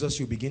of Jesus,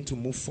 you begin to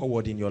move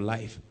forward in your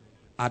life.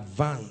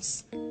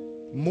 Advance.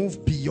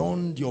 Move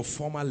beyond your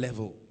former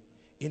level.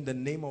 In the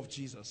name of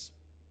Jesus.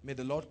 May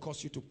the Lord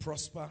cause you to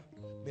prosper.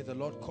 May the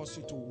Lord cause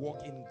you to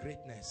walk in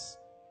greatness.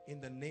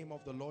 In the name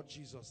of the Lord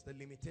Jesus. The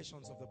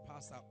limitations of the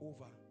past are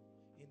over.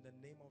 In the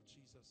name of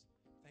Jesus.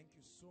 Thank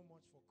you so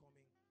much for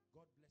coming.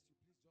 God bless you.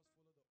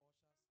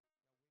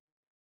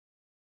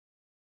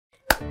 Please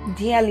just follow the ushers.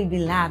 Dearly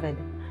beloved,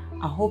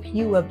 I hope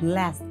you were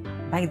blessed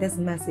by this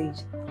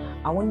message.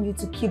 I want you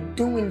to keep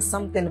doing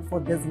something for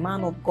this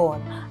man of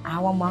God,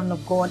 our man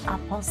of God,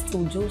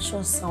 Apostle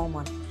Joshua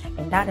Selman.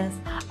 And that is,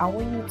 I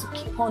want you to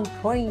keep on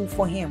praying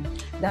for him,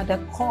 that the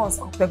cause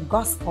of the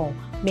gospel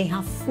may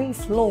have free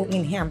flow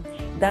in him,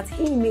 that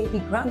he may be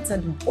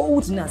granted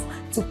boldness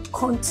to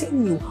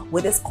continue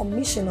with this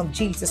commission of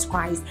Jesus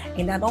Christ,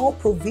 and that all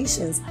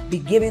provisions be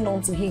given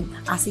unto him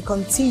as he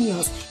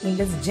continues in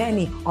this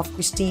journey of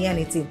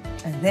Christianity.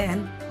 And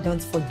then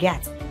don't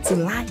forget to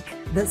like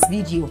this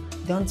video.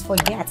 Don't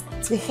forget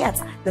to hit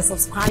the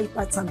subscribe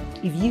button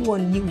if you are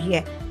new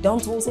here.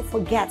 Don't also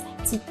forget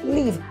to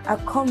leave a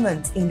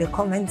comment in the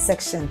comment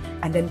section,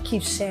 and then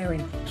keep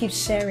sharing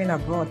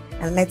abroad,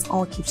 and let's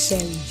all keep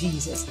sharing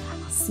Jesus.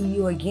 I'll see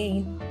you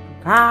again.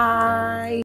 Bye.